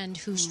close friend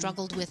who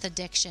struggled with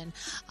addiction.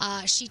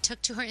 She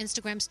took to her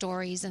Instagram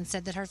stories and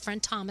said that her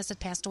friend Thomas had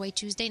passed away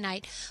Tuesday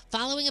night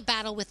following a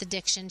battle with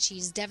addiction.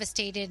 She's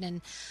devastated, and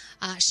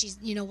she's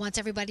wants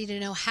everybody to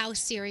know how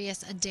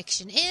serious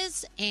addiction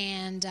is,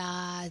 and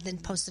then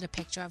posted a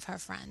picture of her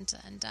friend.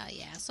 And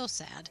yeah, so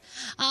sad.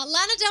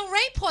 Lana Del Rey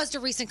paused a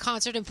recent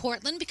concert in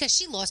Portland because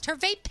she lost her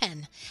vape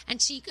pen,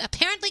 and she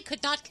apparently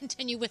could not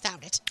continue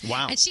without it.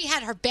 Wow. And she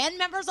had her band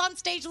members on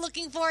stage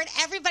looking for it.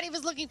 Everybody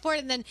was looking for it,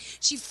 and then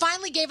she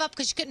finally gave up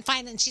because she couldn't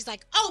find it, and she's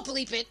like, oh,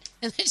 bleep it.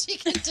 And then she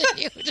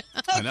continued.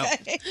 I know.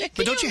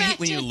 But don't you hate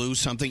when you imagine? lose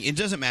something? It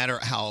doesn't matter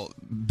how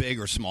big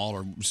or small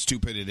or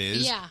stupid it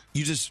is. Yeah.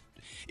 You just,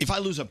 if I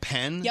lose a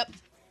pen that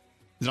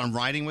I'm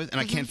writing with and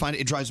I can't find it,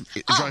 it drives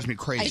me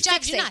crazy. It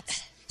drives you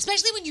nuts.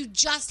 Especially when you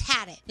just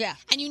had it. Yeah.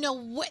 And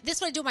this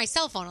is what I do on my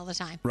cell phone all the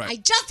time. Right. I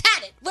just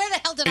had it. Where the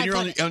hell did And I you're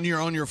put it?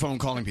 on your phone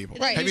calling people.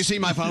 Right. Have you seen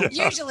my phone?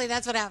 Usually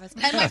that's what happens.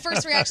 And my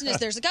first reaction is,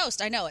 there's a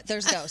ghost. I know it.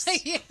 There's a ghost. Stop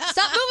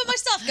moving my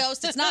stuff,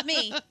 ghost. It's not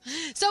me.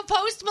 So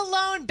Post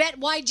Malone bet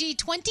YG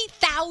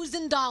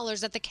 $20,000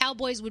 that the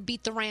Cowboys would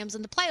beat the Rams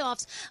in the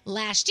playoffs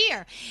last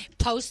year.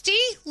 Posty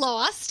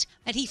lost,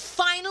 and he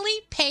finally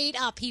paid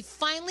up. He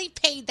finally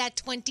paid that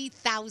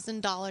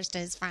 $20,000 to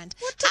his friend.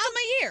 What took him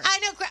a year? I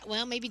know.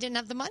 Well, maybe he didn't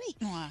have the money.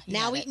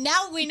 Now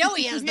we know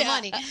he has the Yeah.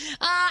 money.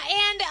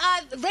 And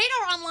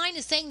Radar Online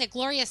is saying that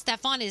Gloria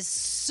Estefan is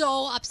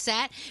so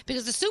upset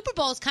because the Super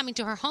Bowl is coming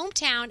to her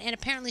hometown, and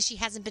apparently she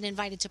hasn't been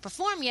invited to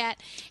perform yet,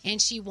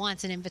 and she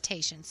wants an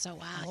invitation. So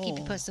keep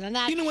you posted on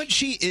that. You know what?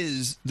 She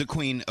is the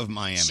queen of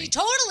Miami. She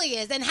totally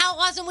is. And how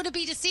awesome would it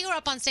be to see her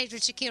up on stage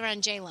with Shakira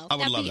and J-Lo? I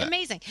would That'd love be that.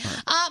 amazing.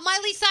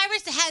 Miley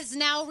Cyrus has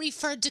now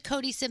referred to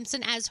Cody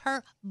Simpson as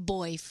her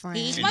boyfriend.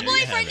 He's And my there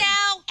you boyfriend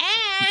have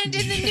now. And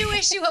in the new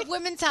issue of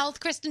Women's Health,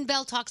 Kristen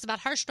Bell talks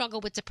about her struggle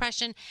with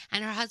depression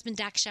and her husband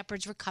Dax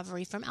Shepard's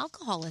recovery from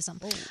alcoholism.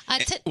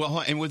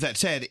 Well, and with that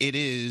said, it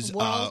is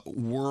World-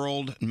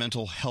 World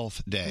Mental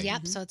Health Day.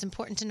 Yep, so it's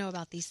important to know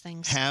about these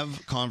things.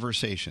 Have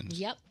conversations.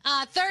 Yep.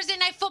 Thursday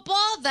Night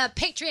Football, the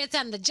Patriots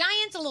and the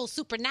Giants, a little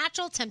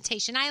Supernatural,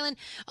 Temptation Island.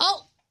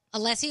 Oh,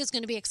 Alessia is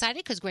going to be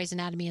excited because Grey's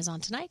Anatomy is on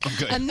tonight. Oh,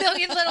 good. A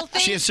Million Little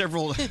Things. She has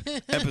several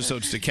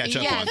episodes to catch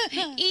up Yes.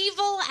 on.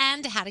 Evil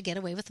and How to Get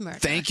Away with Murder.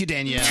 Thank you,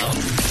 Danielle.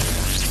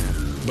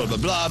 Blah, blah,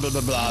 blah, blah,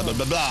 blah, blah, blah,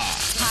 blah, blah.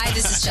 Hi,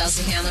 this is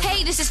Chelsea Handler.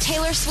 Hey, this is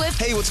Taylor Swift.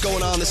 Hey, what's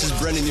going on? This is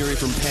Brendan Urie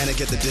from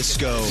Panic at the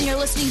Disco. You're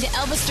listening to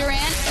Elvis Duran.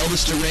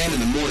 Elvis Duran in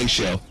the Morning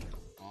Show.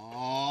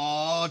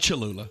 Oh,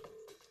 Cholula.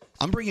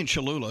 I'm bringing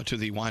Cholula to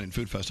the Wine and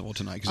Food Festival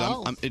tonight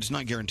because it's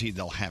not guaranteed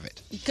they'll have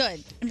it.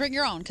 Good. And bring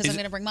your own, because Is I'm it-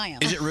 going to bring my own.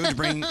 Is it rude to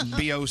bring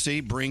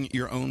BOC, bring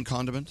your own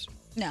condiments?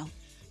 No.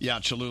 Yeah,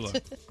 Cholula.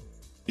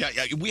 Yeah,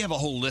 we have a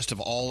whole list of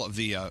all of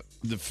the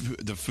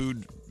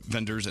food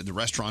vendors at the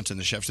restaurants and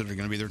the chefs that are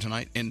going to be there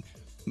tonight, and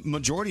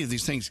majority of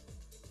these things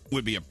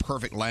would be a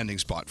perfect landing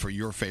spot for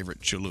your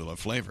favorite Cholula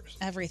flavors.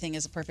 Everything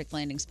is a perfect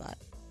landing spot.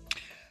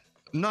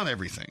 Not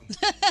everything.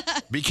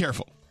 Be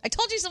careful. I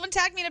told you someone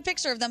tagged me in a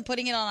picture of them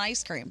putting it on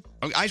ice cream.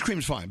 Okay, ice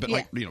cream's fine, but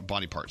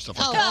body parts, stuff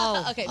like Oh,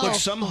 that. okay. Look,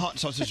 some hot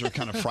sauces are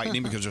kind of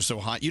frightening because they're so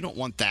hot. You don't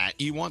want that.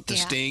 You want the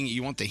sting,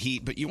 you want the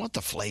heat, but you want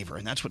the flavor,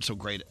 and that's what's so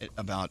great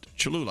about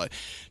Cholula.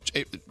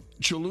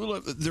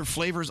 Cholula, their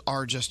flavors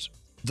are just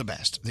the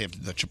best. They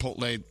have the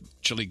chipotle,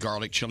 chili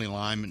garlic, chili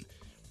lime, and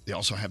they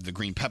also have the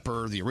green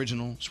pepper, the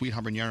original, sweet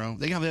habanero.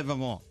 They have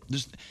them all.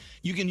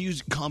 You can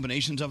use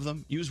combinations of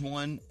them. Use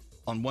one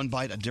on one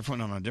bite, a different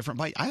on a different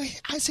bite. I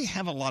say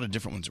have a lot of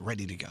different ones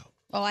ready to go.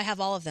 Oh, I have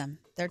all of them.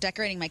 They're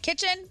decorating my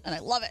kitchen, and I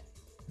love it.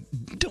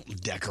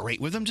 Don't decorate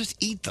with them. Just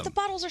eat them. The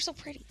bottles are so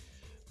pretty.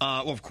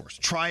 Well, of course.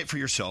 Try it for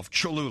yourself.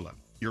 Cholula.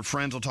 Your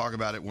friends will talk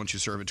about it once you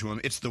serve it to them.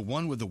 It's the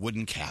one with the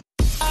wooden cap.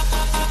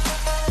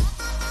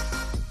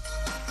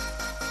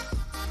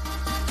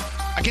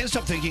 I can't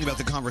stop thinking about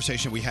the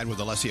conversation we had with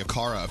Alessia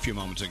Cara a few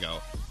moments ago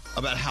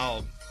about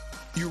how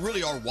you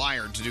really are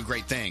wired to do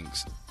great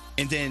things.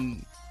 And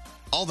then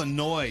all the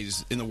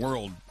noise in the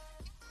world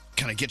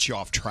kind of gets you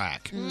off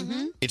track.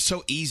 Mm-hmm. It's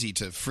so easy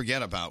to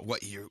forget about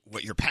what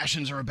your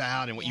passions are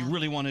about and what you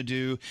really want to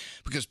do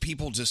because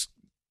people just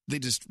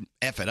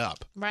F it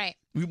up. Right.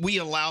 We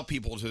allow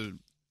people to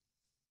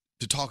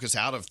talk us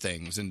out of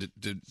things and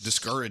to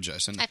discourage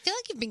us. And I feel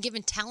like you've been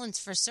given talents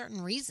for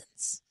certain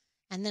reasons.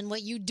 And then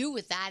what you do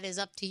with that is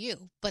up to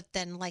you. But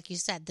then, like you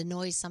said, the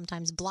noise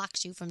sometimes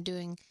blocks you from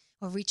doing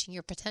or reaching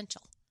your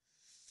potential.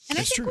 And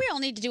I think we all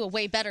need to do a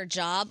way better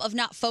job of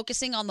not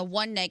focusing on the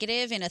one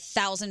negative in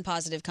 1,000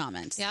 positive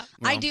comments. Yeah,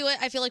 I do it.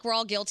 I feel like we're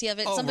all guilty of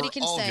it. Somebody we're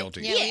can all say,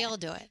 guilty. Yeah, we all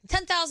do it.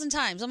 10,000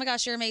 times. Oh my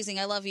gosh, you're amazing.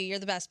 I love you. You're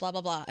the best. Blah, blah,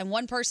 blah. And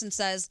one person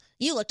says,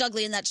 you looked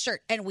ugly in that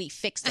shirt. And we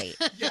fixate.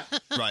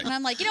 Right. And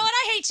I'm like, you know what?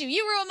 I hate you.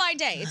 You ruined my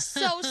day. It's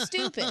so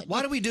stupid.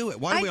 Why do we do it?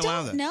 Why do we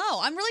allow that?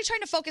 No, I'm really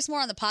trying to focus more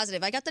on the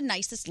positive. I got the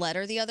nicest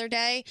letter the other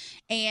day,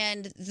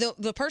 and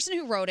the person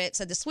who wrote it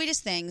said the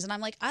sweetest things, and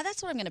I'm like,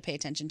 that's what I'm going to pay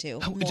attention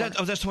to.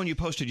 That's the one you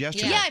posted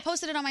yesterday? Yeah, I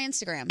posted it on my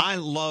Instagram. I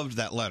loved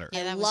that letter.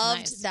 I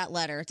loved that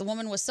letter. The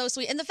woman was so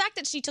sweet, and the fact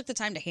that she took the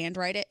time to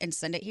handwrite it and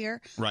send it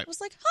here, Right. I was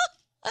like,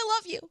 I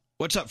love you.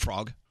 What's up,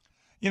 Frog?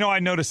 You know, I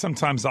notice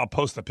sometimes I'll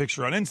post a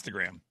picture on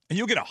Instagram, and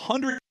you'll get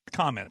 100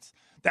 comments.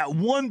 That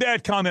one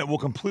bad comment will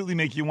completely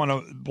make you want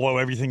to blow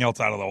everything else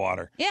out of the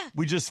water. Yeah.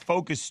 We just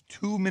focus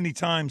too many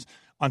times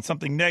on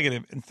something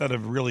negative instead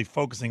of really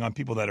focusing on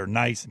people that are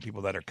nice and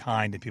people that are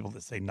kind and people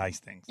that say nice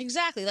things.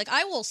 Exactly. Like,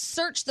 I will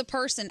search the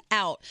person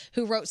out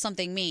who wrote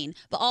something mean,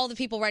 but all the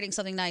people writing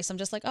something nice, I'm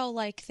just like,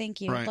 thank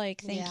you. Right.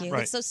 Like, thank you.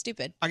 Right. It's so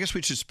stupid. I guess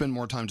we should spend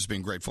more time just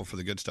being grateful for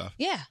the good stuff.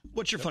 Yeah.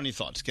 What's your funny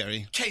thoughts,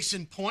 Gary? Case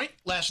in point,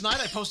 last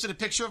night I posted a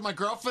picture of my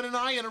girlfriend and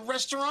I in a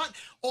restaurant.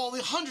 All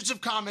the hundreds of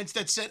comments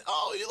that said,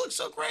 "Oh, you look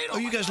so great." Oh,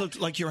 you guys looked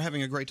like you were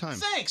having a great time.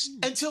 Thanks.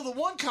 Until the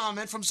one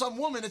comment from some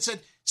woman that said,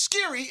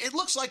 "Scary, it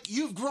looks like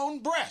you've grown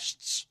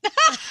breasts."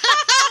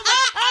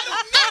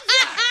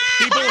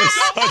 People are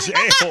such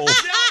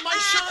a-holes. Yeah, my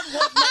shirt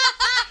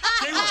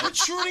they were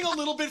protruding a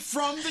little bit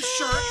from the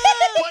shirt,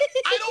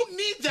 but I don't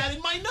need that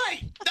in my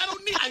night.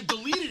 I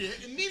deleted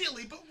it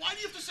immediately, but why do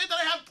you have to say that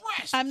I have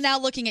breasts? I'm now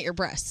looking at your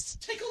breasts.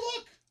 Take a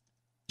look.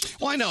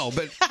 Well, I know,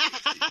 but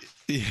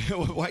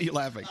why are you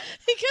laughing?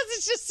 Because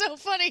it's just so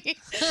funny. Like,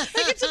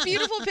 it's a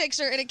beautiful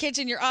picture in a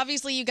kitchen. You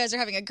guys are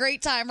having a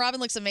great time.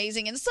 Robin looks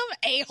amazing, and some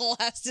a-hole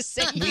has to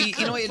say,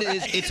 You know what it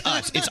is? It's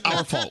us. It's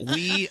our fault.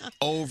 We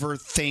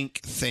overthink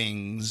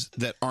things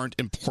that aren't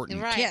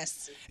important. Right.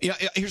 Yes. Yeah.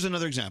 Here's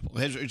another example.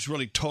 It's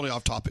really totally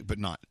off topic, but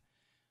not.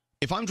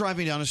 If I'm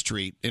driving down a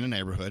street in a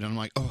neighborhood and I'm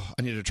like, oh,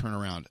 I need to turn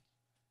around.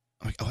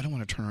 I'm like, oh, I don't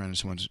want to turn around in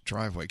someone's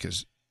driveway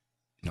because,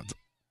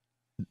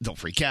 they'll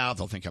freak out.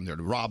 They'll think I'm there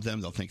to rob them.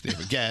 They'll think they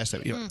have a gas.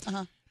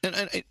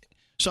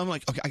 So I'm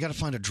like, okay, I got to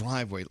find a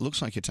driveway. It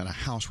looks like it's in a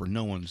house where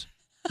no one's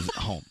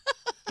home.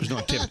 There's no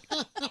activity.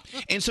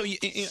 And so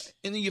and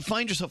then you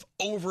find yourself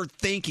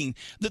overthinking.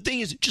 The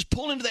thing is, just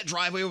pull into that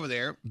driveway over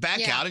there,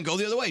 back out, and go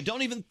the other way.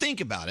 Don't even think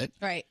about it.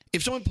 Right.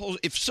 If someone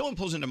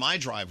pulls into my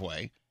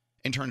driveway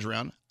and turns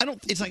around,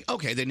 it's like,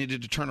 okay, they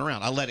needed to turn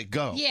around. I let it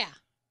go. Yeah.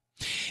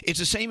 It's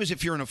the same as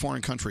if you're in a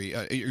foreign country.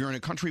 You're in a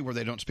country where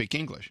they don't speak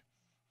English.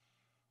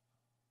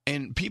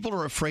 And people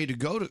are afraid to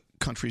go to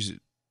countries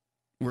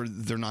where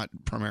they're not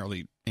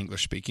primarily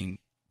English-speaking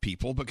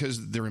people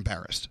because they're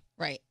embarrassed.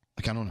 Right.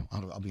 Like, I don't know.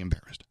 I'll be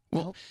embarrassed.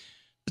 Well,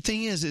 the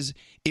thing is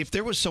if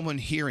there was someone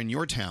here in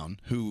your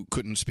town who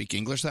couldn't speak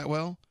English that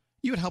well,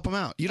 you would help them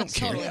out. You don't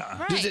care. Totally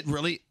right.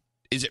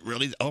 Is it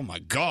really, oh, my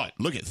God,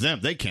 look at them.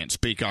 They can't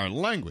speak our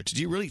language.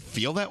 Do you really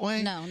feel that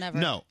way? No, never.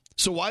 No.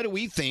 So why do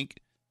we think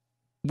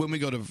when we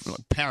go to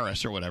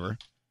Paris or whatever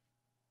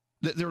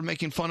that they're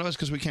making fun of us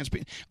because we can't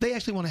speak? They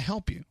actually want to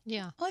help you.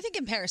 Yeah. Well, I think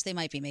in Paris they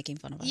might be making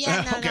fun of us.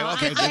 Yeah, no. Okay.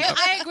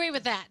 I agree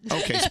with that.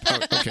 Okay.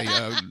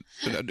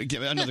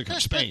 Another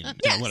country, Spain,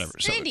 Yes, whatever.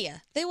 So,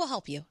 India. They will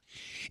help you.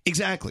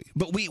 Exactly.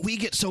 But we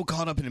get so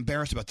caught up and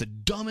embarrassed about the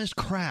dumbest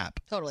crap.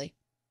 Totally.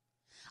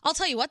 I'll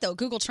tell you what, though.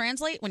 Google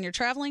Translate, when you're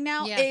traveling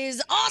now,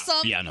 is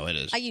awesome. Yeah, no, it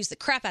is. I used the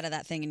crap out of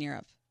that thing in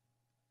Europe.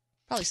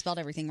 Probably spelled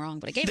everything wrong,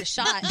 but I gave it a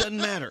shot. Doesn't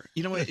matter.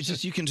 You know what? It's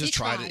just you can just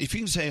try it. If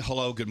you can say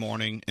hello, good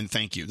morning, and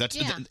thank you,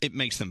 it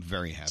makes them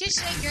very happy. Just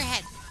shake your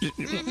head.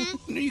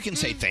 You can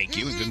say thank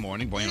you and good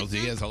morning, buenos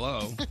dias,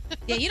 hello.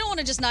 Yeah, you don't want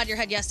to just nod your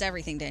head yes to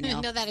everything,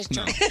 Danielle. No, that is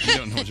true. No, you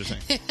don't know what you're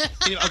saying.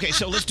 Okay,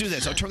 so let's do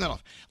this. I'll turn that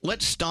off.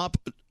 Let's stop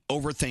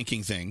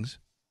overthinking things,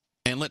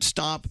 and let's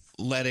stop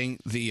letting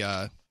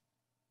the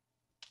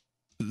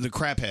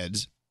crap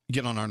heads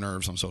get on our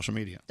nerves on social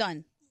media.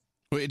 Done.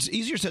 Well, it's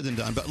easier said than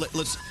done, but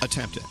let's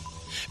attempt it.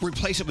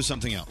 Replace it with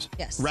something else.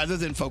 Yes. Rather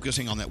than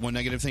focusing on that one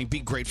negative thing, be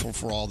grateful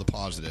for all the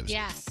positives.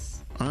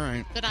 Yes. All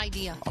right. Good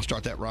idea. I'll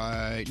start that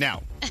right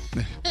now.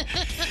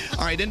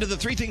 All right, into the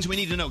 3 things we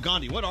need to know.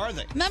 Gandhi, what are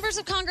they? Members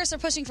of Congress are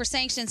pushing for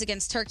sanctions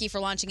against Turkey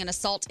for launching an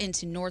assault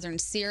into northern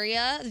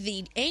Syria.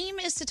 The aim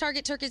is to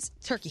target Turkey's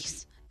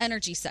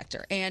energy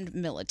sector, and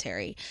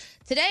military.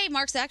 Today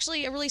marks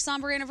actually a really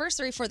somber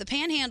anniversary for the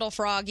Panhandle,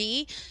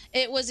 Froggy.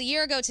 It was a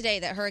year ago today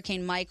that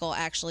Hurricane Michael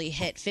actually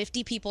hit.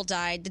 50 people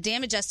died. The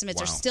damage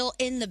estimates are still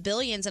in the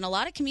billions, and a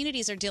lot of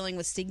communities are dealing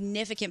with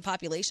significant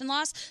population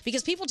loss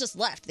because people just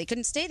left. They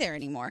couldn't stay there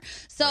anymore.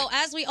 So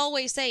as we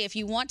always say, if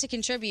you want to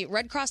contribute,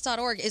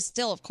 redcross.org is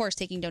still, of course,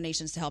 taking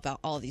donations to help out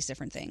all of these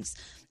different things.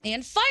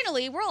 And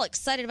finally, we're all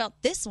excited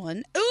about this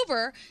one.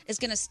 Uber is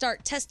going to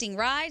start testing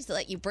rides that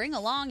let you bring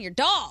along your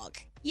dog.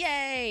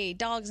 Yay,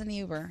 dogs in the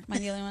Uber. Am I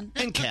the only one?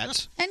 And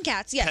cats. And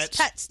cats, yes.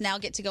 Pets now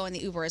get to go in the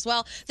Uber as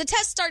well. The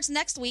test starts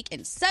next week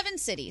in 7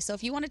 cities. So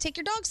if you want to take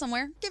your dog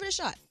somewhere, give it a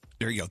shot.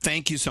 There you go.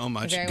 Thank you so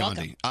much, You're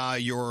very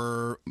Gandhi.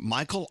 Your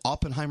Michael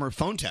Oppenheimer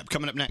phone tap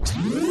coming up next.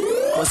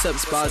 What's up,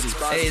 Spazzy?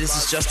 Hey, this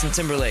is Justin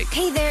Timberlake.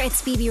 Hey there,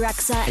 it's Phoebe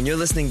Rexa. And you're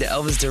listening to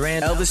Elvis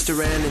Duran. Elvis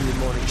Duran in the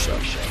Morning Show.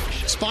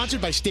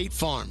 Sponsored by State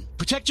Farm.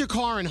 Protect your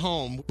car and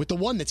home with the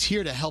one that's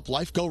here to help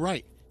life go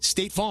right.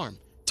 State Farm.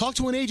 Talk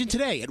to an agent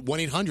today at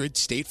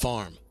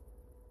 1-800-STATE-FARM.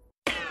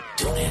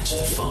 Don't answer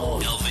the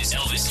phone.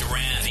 Elvis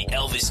Duran, the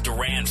Elvis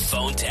Duran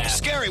phone tap.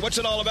 Scary, what's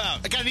it all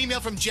about? I got an email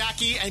from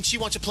Jackie, and she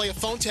wants to play a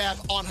phone tap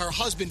on her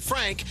husband,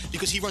 Frank,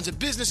 because he runs a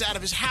business out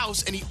of his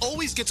house, and he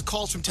always gets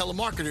calls from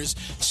telemarketers.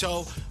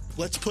 So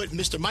let's put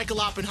Mr.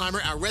 Michael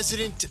Oppenheimer, our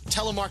resident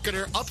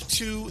telemarketer, up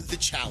to the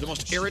challenge. The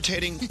most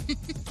irritating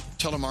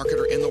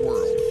telemarketer in the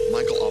world,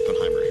 Michael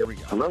Oppenheimer. Here we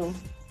go. Hello.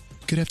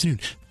 Good afternoon.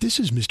 This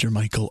is Mr.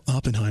 Michael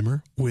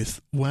Oppenheimer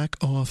with Whack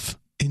Off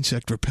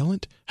Insect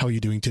Repellent. How are you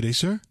doing today,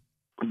 sir?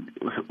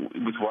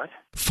 With what?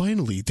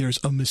 Finally, there's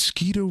a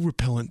mosquito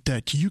repellent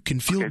that you can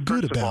feel good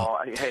first of about. all,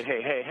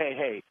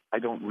 hey. I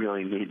don't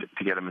really need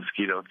to get a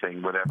mosquito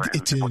thing, whatever.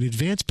 It's an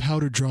advanced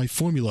powder dry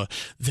formula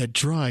that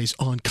dries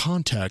on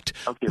contact,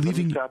 Okay, let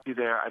me stop you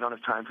there. I don't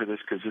have time for this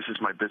because this is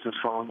my business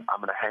phone. I'm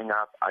going to hang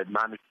up. I'm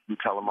not in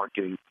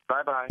telemarketing.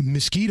 Bye-bye.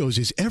 Mosquitoes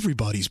is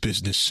everybody's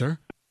business, sir.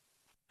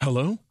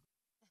 Hello?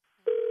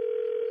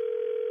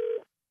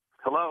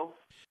 Hello?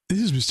 This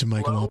is Mr.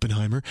 Michael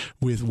Oppenheimer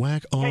with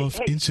Whack Off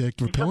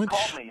Insect Repellent. You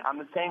just called me. I'm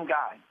the same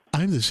guy.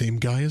 I'm the same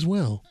guy as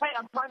well. Hey,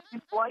 I'm trying to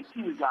be polite to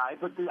you guys,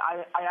 but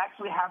I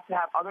actually have to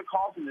have other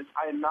calls in this.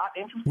 I am not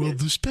interested. Well,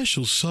 the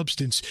special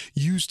substance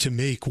used to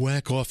make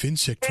Whack Off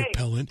Insect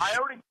Repellent. I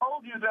already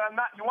told you that I'm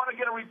not. You want to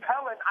get a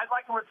repellent? I'd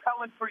like a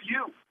repellent for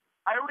you.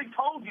 I already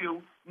told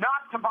you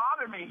not to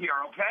bother me here,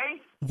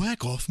 okay?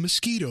 Whack Off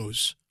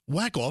Mosquitoes.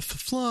 Whack Off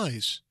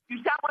Flies. You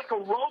sound like a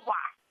robot.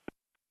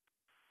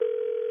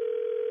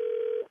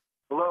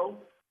 Hello?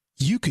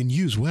 You can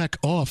use Whack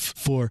Off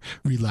for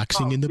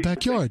relaxing in the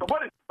backyard,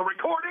 What is a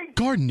recording?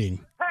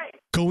 gardening, Hey,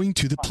 going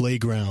to the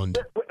playground.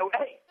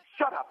 hey,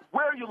 shut up.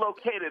 Where are you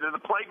located? At the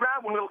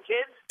playground with little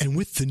kids? And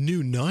with the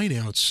new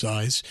 9-ounce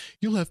size,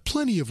 you'll have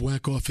plenty of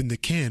Whack Off in the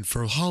can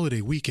for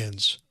holiday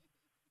weekends.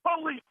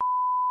 Holy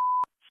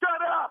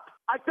shut up!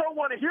 I don't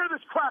want to hear this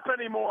crap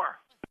anymore.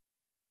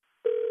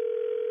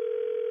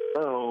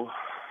 Oh.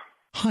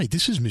 Hi,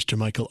 this is Mr.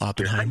 Michael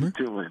Oppenheimer.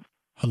 How you doing?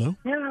 Hello?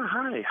 Yeah,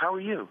 hi. How are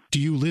you? Do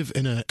you live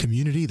in a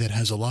community that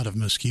has a lot of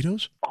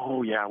mosquitoes?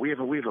 Oh, yeah. We have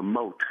a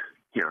moat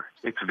here.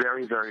 It's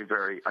very, very,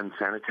 very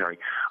unsanitary.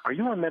 Are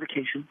you on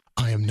medication?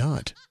 I am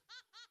not.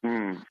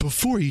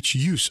 Before each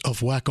use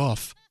of Whack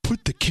Off,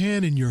 put the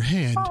can in your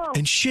hand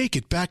and shake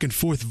it back and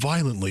forth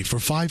violently for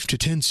 5 to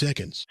 10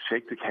 seconds.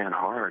 Shake the can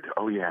hard.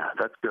 Oh, yeah.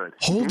 That's good.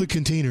 Hold the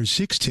container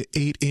 6 to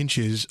 8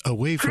 inches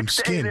away from 6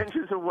 to 8 skin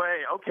inches away.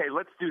 Okay,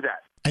 let's do that.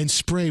 and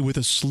spray with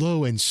a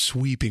slow and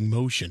sweeping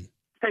motion.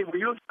 Hey, were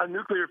you a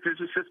nuclear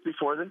physicist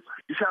before this?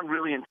 You sound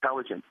really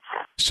intelligent.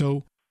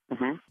 So,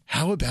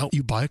 how about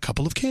you buy a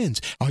couple of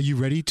cans? Are you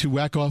ready to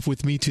whack off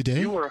with me today?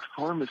 You were a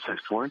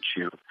pharmacist, weren't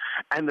you?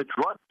 And the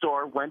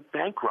drugstore went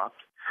bankrupt,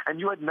 and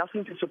you had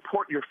nothing to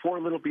support your 4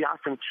 little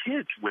Biafran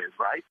kids with,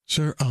 right?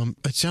 Sir,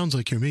 it sounds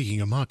like you're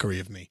making a mockery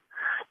of me.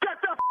 Get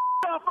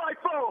the off my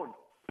phone!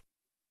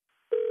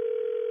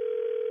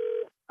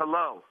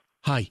 Hello?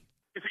 Hi,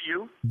 Is it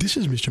you? this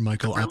is Mr.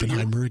 Michael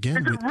Oppenheimer again.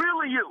 Is it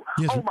really you?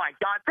 Yes, Oh, my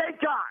God. Thank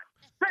God.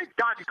 Thank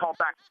God you called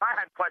back. I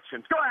had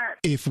questions. Go ahead.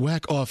 If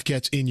whack off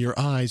gets in your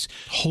eyes,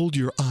 hold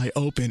your eye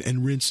open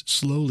and rinse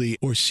slowly,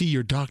 or see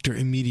your doctor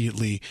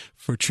immediately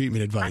for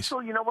treatment advice.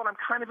 Actually, you know what? I'm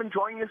kind of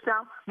enjoying this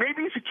now.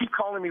 Maybe you should keep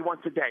calling me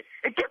once a day.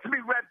 It gets me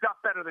revved up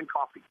better than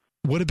coffee.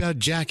 What about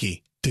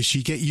Jackie? Does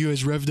she get you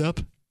as revved up?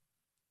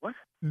 What?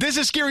 This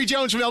is Scary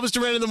Jones from Elvis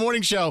Duran in the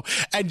Morning Show,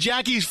 and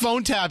Jackie's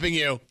phone tapping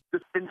you.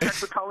 This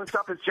insect repellent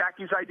stuff is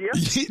Jackie's idea?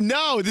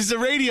 No, this is a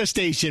radio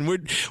station.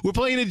 We're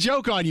playing a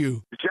joke on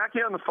you. Is Jackie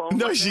on the phone?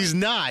 No, right she's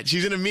not.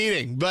 She's in a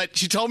meeting. But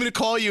she told me to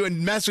call you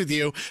and mess with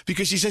you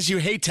because she says you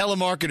hate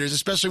telemarketers,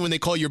 especially when they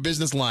call your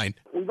business line.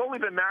 now? We've only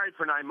been married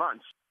for 9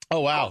 months. Oh,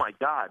 wow. Oh, my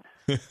God.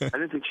 I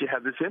didn't think she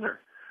had this in her.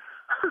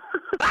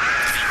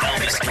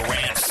 Elvis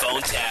Duran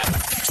phone tap.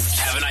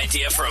 Have an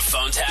idea for a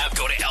phone tap?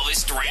 Go to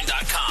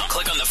ElvisDuran.com.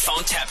 Click on the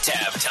phone tap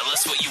tab. Tell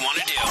us what you want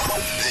to do.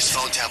 This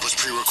phone tap was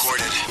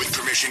pre-recorded with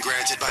permission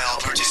granted by all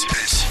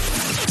participants.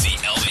 The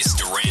Elvis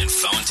Duran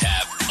phone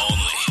tap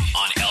only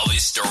on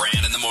Elvis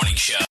Duran in the Morning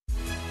Show.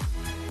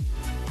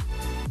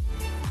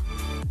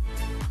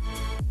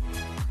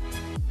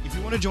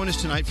 want to join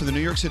us tonight for the New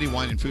York City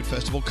Wine and Food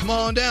Festival, come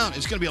on down.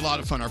 It's going to be a lot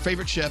of fun. Our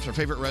favorite chefs, our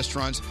favorite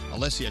restaurants.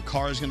 Alessia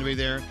Carr is going to be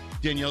there.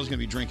 Danielle's going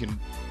to be drinking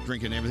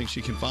everything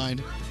she can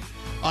find.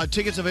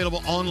 Tickets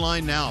available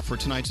online now for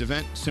tonight's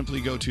event.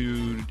 Simply go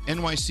to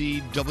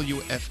nycwff.org.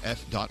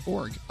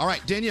 All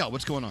right, Danielle,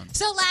 what's going on?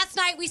 So last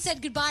night we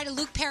said goodbye to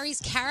Luke Perry's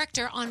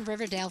character on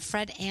Riverdale,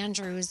 Fred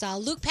Andrews.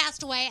 Luke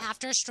passed away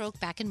after a stroke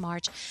back in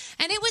March,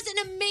 and it was an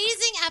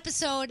amazing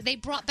episode. They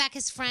brought back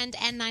his friend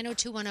and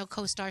 90210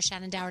 co-star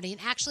Shannon Doherty, and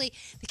actually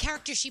the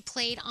character she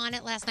played on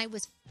it last night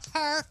was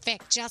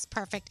perfect, just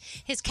perfect.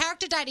 His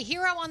character died a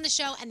hero on the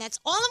show, and that's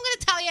all I'm going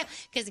to tell you,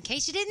 because in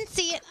case you didn't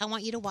see it, I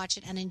want you to watch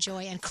it and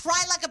enjoy and cry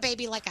like a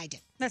baby like I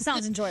did. That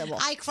sounds enjoyable.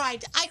 I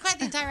cried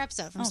the entire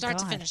episode from start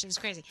to finish. It was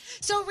crazy.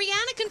 So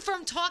Rihanna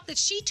confirmed talk that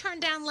she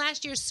turned down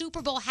last year's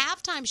Super Bowl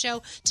halftime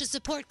show to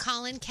support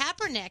Colin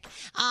Kaepernick.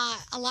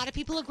 A lot of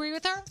people agree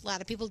with her. A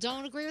lot of people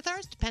don't agree with her.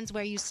 It depends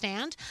where you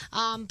stand.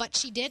 But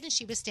she did, and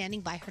she was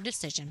standing by her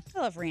decision. I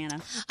love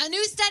Rihanna. A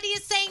new study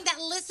is saying that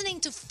listening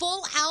to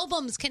full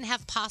albums can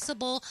have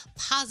possible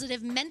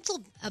positive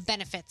mental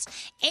benefits.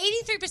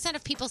 83%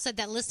 of people said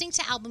that listening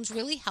to albums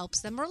really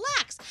helps them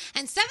relax.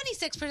 And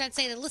 76%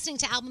 say that listening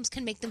to albums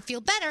can make them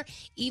feel better,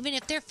 even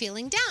if they're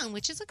feeling down,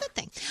 which is a good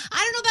thing. I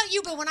don't know about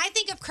you, but when I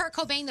think of Kurt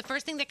Cobain, the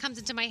first thing that comes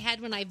into my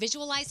head when I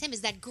visualize him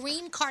is that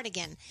green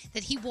cardigan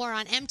that he wore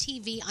on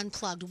MTV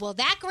Unplugged. Well,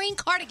 that green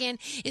cardigan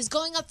is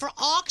going up for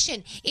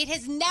auction. It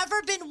has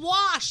never been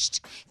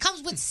washed.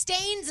 Comes with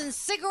stains and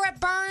cigarette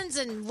burns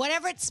and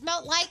whatever it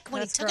smelled like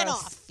when he took it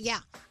off. Yeah.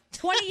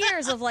 20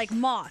 years of like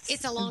moths.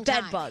 It's a long bed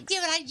time. bugs.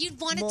 Yeah, but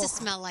you'd want it to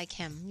smell like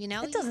him, you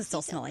know? It doesn't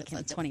still smell like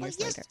him 20 years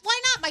later. Why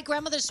not? My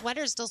grandmother's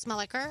sweaters still smell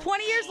like her.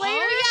 20 years later?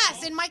 Oh,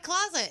 yes, in my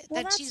closet.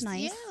 Well, that's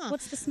nice. Yeah.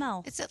 What's the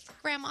smell? It's a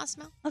grandma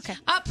smell. Okay.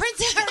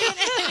 Prince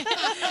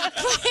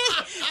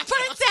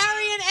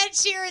Harry and Ed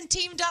Sheeran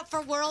teamed up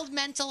for World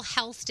Mental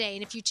Health Day.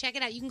 And if you check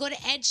it out, you can go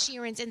to Ed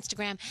Sheeran's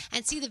Instagram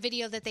and see the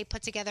video that they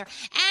put together.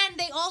 And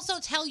they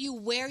also tell you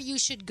where you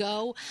should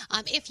go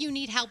if you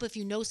need help, if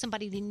you know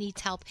somebody that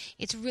needs help.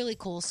 It's really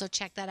cool, so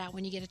check that out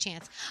when you get a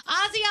chance.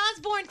 Ozzy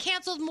Osbourne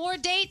canceled more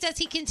dates as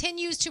he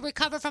continues to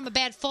recover from a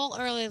bad fall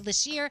earlier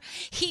this year.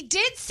 He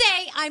did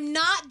say, "I'm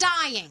not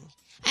dying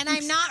and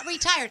I'm not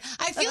retired."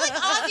 I feel like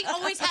Ozzy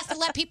always has to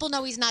let people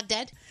know he's not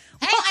dead.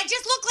 Hey, I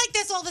just look like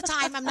this all the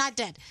time. I'm not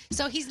dead.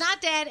 So he's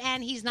not dead,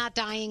 and he's not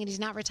dying, and he's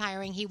not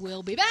retiring. He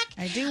will be back.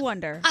 I do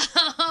wonder.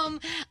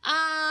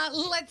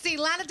 Let's see.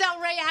 Lana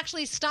Del Rey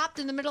actually stopped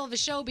in the middle of a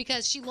show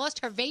because she lost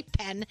her vape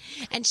pen,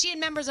 and she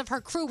and members of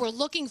her crew were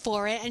looking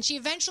for it, and she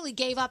eventually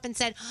gave up and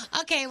said,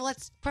 "Okay, well,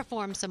 let's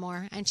perform some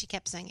more." And she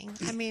kept singing.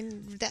 I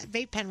mean, that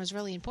vape pen was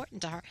really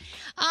important to her.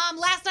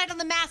 Last night on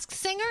The Masked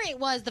Singer, it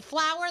was the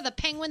flower, the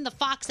penguin, the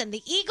fox, and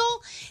the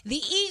eagle.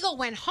 The eagle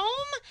went home,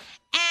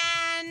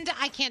 and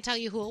I can't tell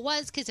you who it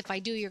was, because if I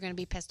do, you're going to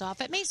be pissed off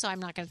at me, so I'm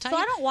not going to tell you.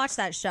 So I don't watch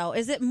that show.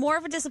 Is it more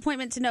of a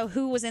disappointment to know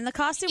who was in the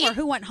costume or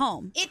who went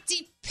home? It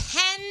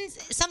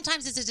depends.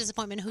 Sometimes it's a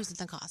disappointment who's in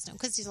the costume,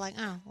 because he's like,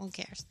 oh, who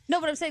cares? No,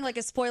 but I'm saying like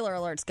as spoiler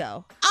alerts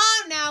go.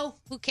 Oh, no.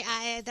 Who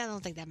I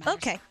don't think that matters.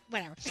 Okay.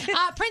 Whatever.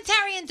 Prince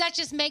Harry and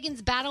Duchess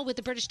Meghan's battle with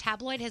the British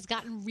tabloid has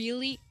gotten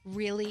really,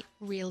 really,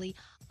 really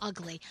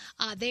ugly.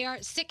 They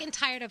are sick and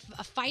tired of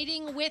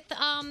fighting with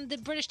the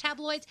British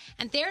tabloids,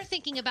 and they're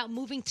thinking about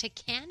moving to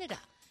Canada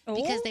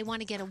because they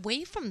want to get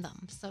away from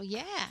them. So,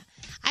 yeah.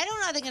 I don't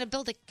know. Are they going to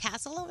build a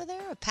castle over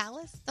there, a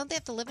palace? Don't they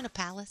have to live in a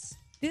palace?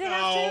 Do they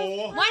have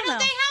to? Why don't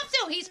they have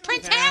to? He's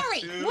Prince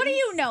Harry. What do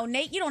you know,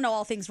 Nate? You don't know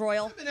all things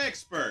royal. I'm an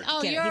expert.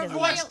 Oh, Get it. you're He a doesn't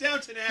royal. Watch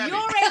Downton Abbey.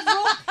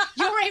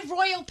 You're a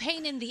royal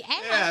pain in the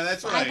ass. Yeah,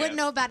 that's what I wouldn't am.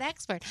 know about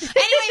expert.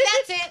 Anyway,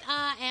 that's it.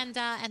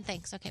 And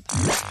thanks. Okay, bye.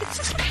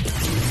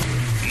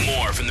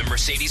 More from the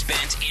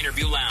Mercedes-Benz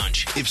Interview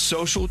Lounge. If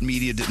social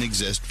media didn't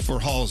exist for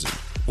Halsey,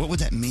 what would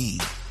that mean?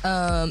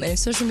 And if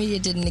social media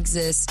didn't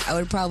exist, I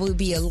would probably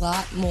be a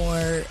lot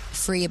more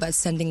free about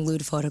sending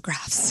lewd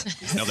photographs.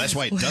 No, that's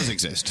why it does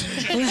exist.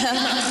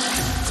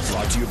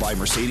 Brought to you by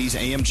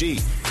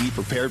Mercedes-AMG. Be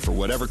prepared for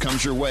whatever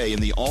comes your way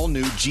in the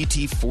all-new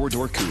GT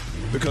 4-door coupe.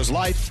 Because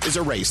life is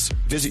a race.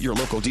 Visit your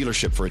local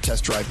dealership for a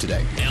test drive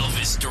today.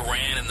 Elvis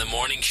Duran in the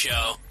Morning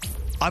Show.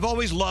 I've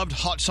always loved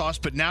hot sauce,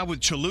 but now with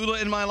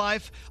Cholula in my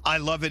life, I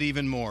love it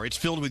even more. It's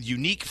filled with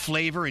unique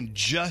flavor and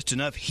just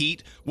enough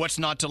heat. What's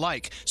not to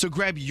like? So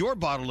grab your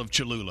bottle of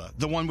Cholula,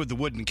 the one with the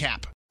wooden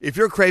cap. If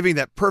you're craving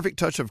that perfect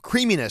touch of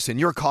creaminess in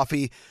your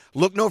coffee,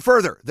 look no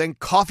further than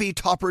Coffee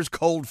Topper's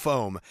Cold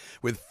Foam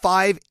with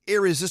 5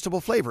 irresistible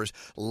flavors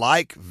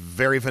like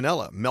very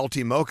vanilla,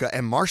 melty mocha,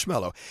 and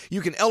marshmallow. You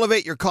can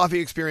elevate your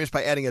coffee experience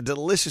by adding a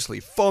deliciously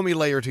foamy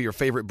layer to your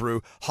favorite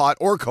brew, hot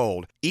or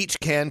cold. Each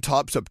can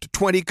tops up to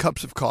 20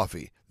 cups of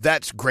coffee.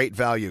 That's great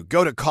value.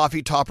 Go to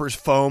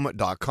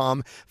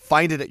coffeetoppersfoam.com,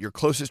 find it at your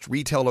closest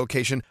retail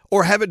location,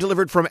 or have it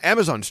delivered from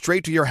Amazon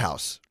straight to your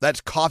house. That's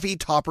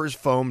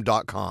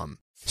coffeetoppersfoam.com.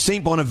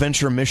 St.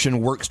 Bonaventure Mission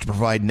works to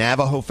provide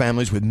Navajo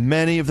families with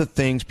many of the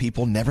things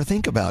people never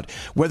think about.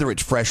 Whether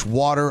it's fresh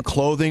water,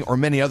 clothing, or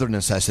many other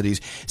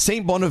necessities,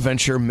 St.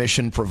 Bonaventure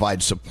Mission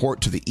provides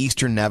support to the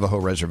Eastern Navajo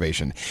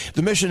Reservation.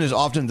 The mission is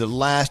often the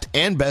last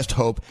and best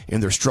hope in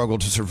their struggle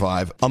to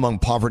survive among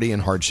poverty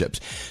and hardships.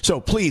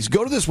 So please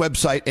go to this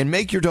website and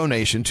make your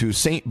donation to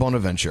St.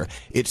 Bonaventure.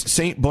 It's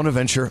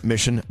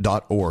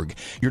stbonaventuremission.org.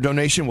 Your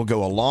donation will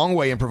go a long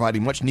way in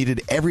providing much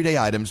needed everyday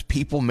items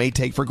people may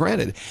take for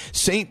granted.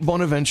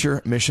 stbonaventuremission.org.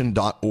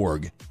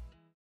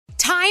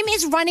 Time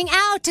is running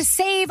out to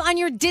save on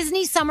your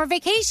Disney summer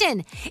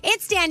vacation.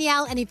 It's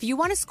Danielle, and if you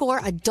want to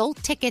score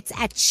adult tickets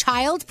at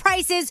child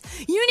prices,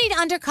 you need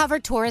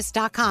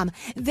UndercoverTourist.com.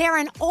 They're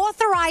an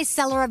authorized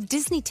seller of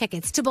Disney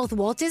tickets to both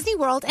Walt Disney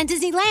World and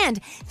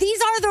Disneyland. These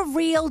are the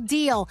real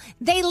deal.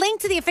 They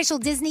link to the official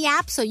Disney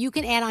app so you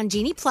can add on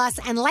Genie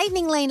Plus and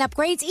Lightning Lane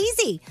upgrades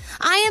easy.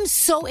 I am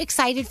so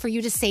excited for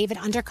you to save at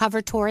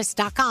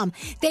UndercoverTourist.com.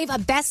 They have a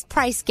best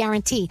price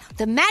guarantee.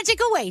 The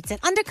magic awaits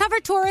at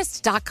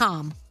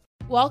UndercoverTourist.com.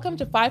 Welcome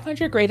to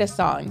 500 Greatest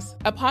Songs,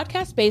 a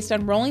podcast based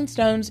on Rolling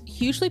Stone's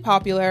hugely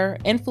popular,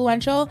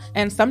 influential,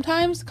 and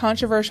sometimes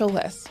controversial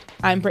list.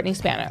 I'm Brittany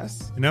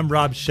Spanos. And I'm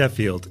Rob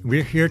Sheffield.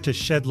 We're here to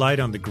shed light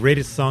on the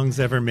greatest songs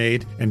ever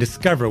made and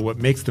discover what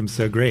makes them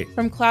so great.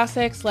 From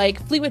classics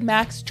like Fleetwood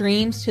Mac's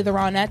Dreams to the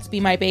Ronettes'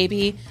 Be My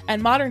Baby,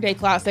 and modern-day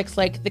classics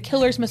like The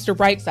Killer's Mr.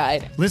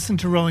 Brightside. Listen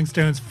to Rolling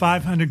Stone's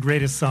 500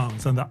 Greatest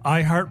Songs on the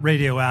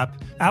iHeartRadio app,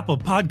 Apple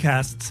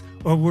Podcasts,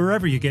 or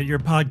wherever you get your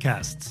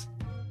podcasts.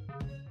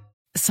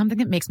 Something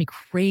that makes me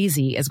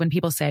crazy is when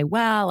people say,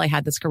 well, I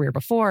had this career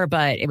before,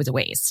 but it was a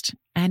waste.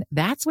 And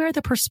that's where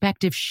the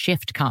perspective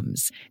shift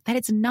comes, that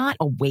it's not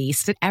a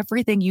waste, that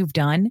everything you've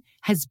done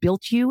has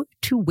built you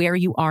to where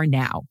you are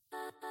now.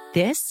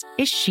 This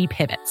is She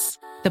Pivots,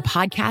 the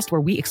podcast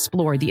where we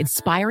explore the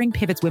inspiring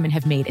pivots women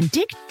have made and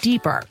dig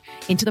deeper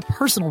into the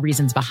personal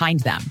reasons behind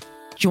them.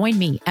 Join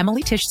me,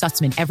 Emily Tish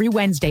Sussman, every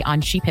Wednesday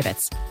on She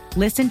Pivots.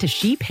 Listen to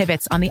She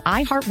Pivots on the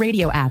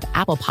iHeartRadio app,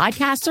 Apple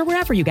Podcasts, or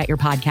wherever you get your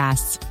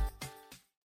podcasts.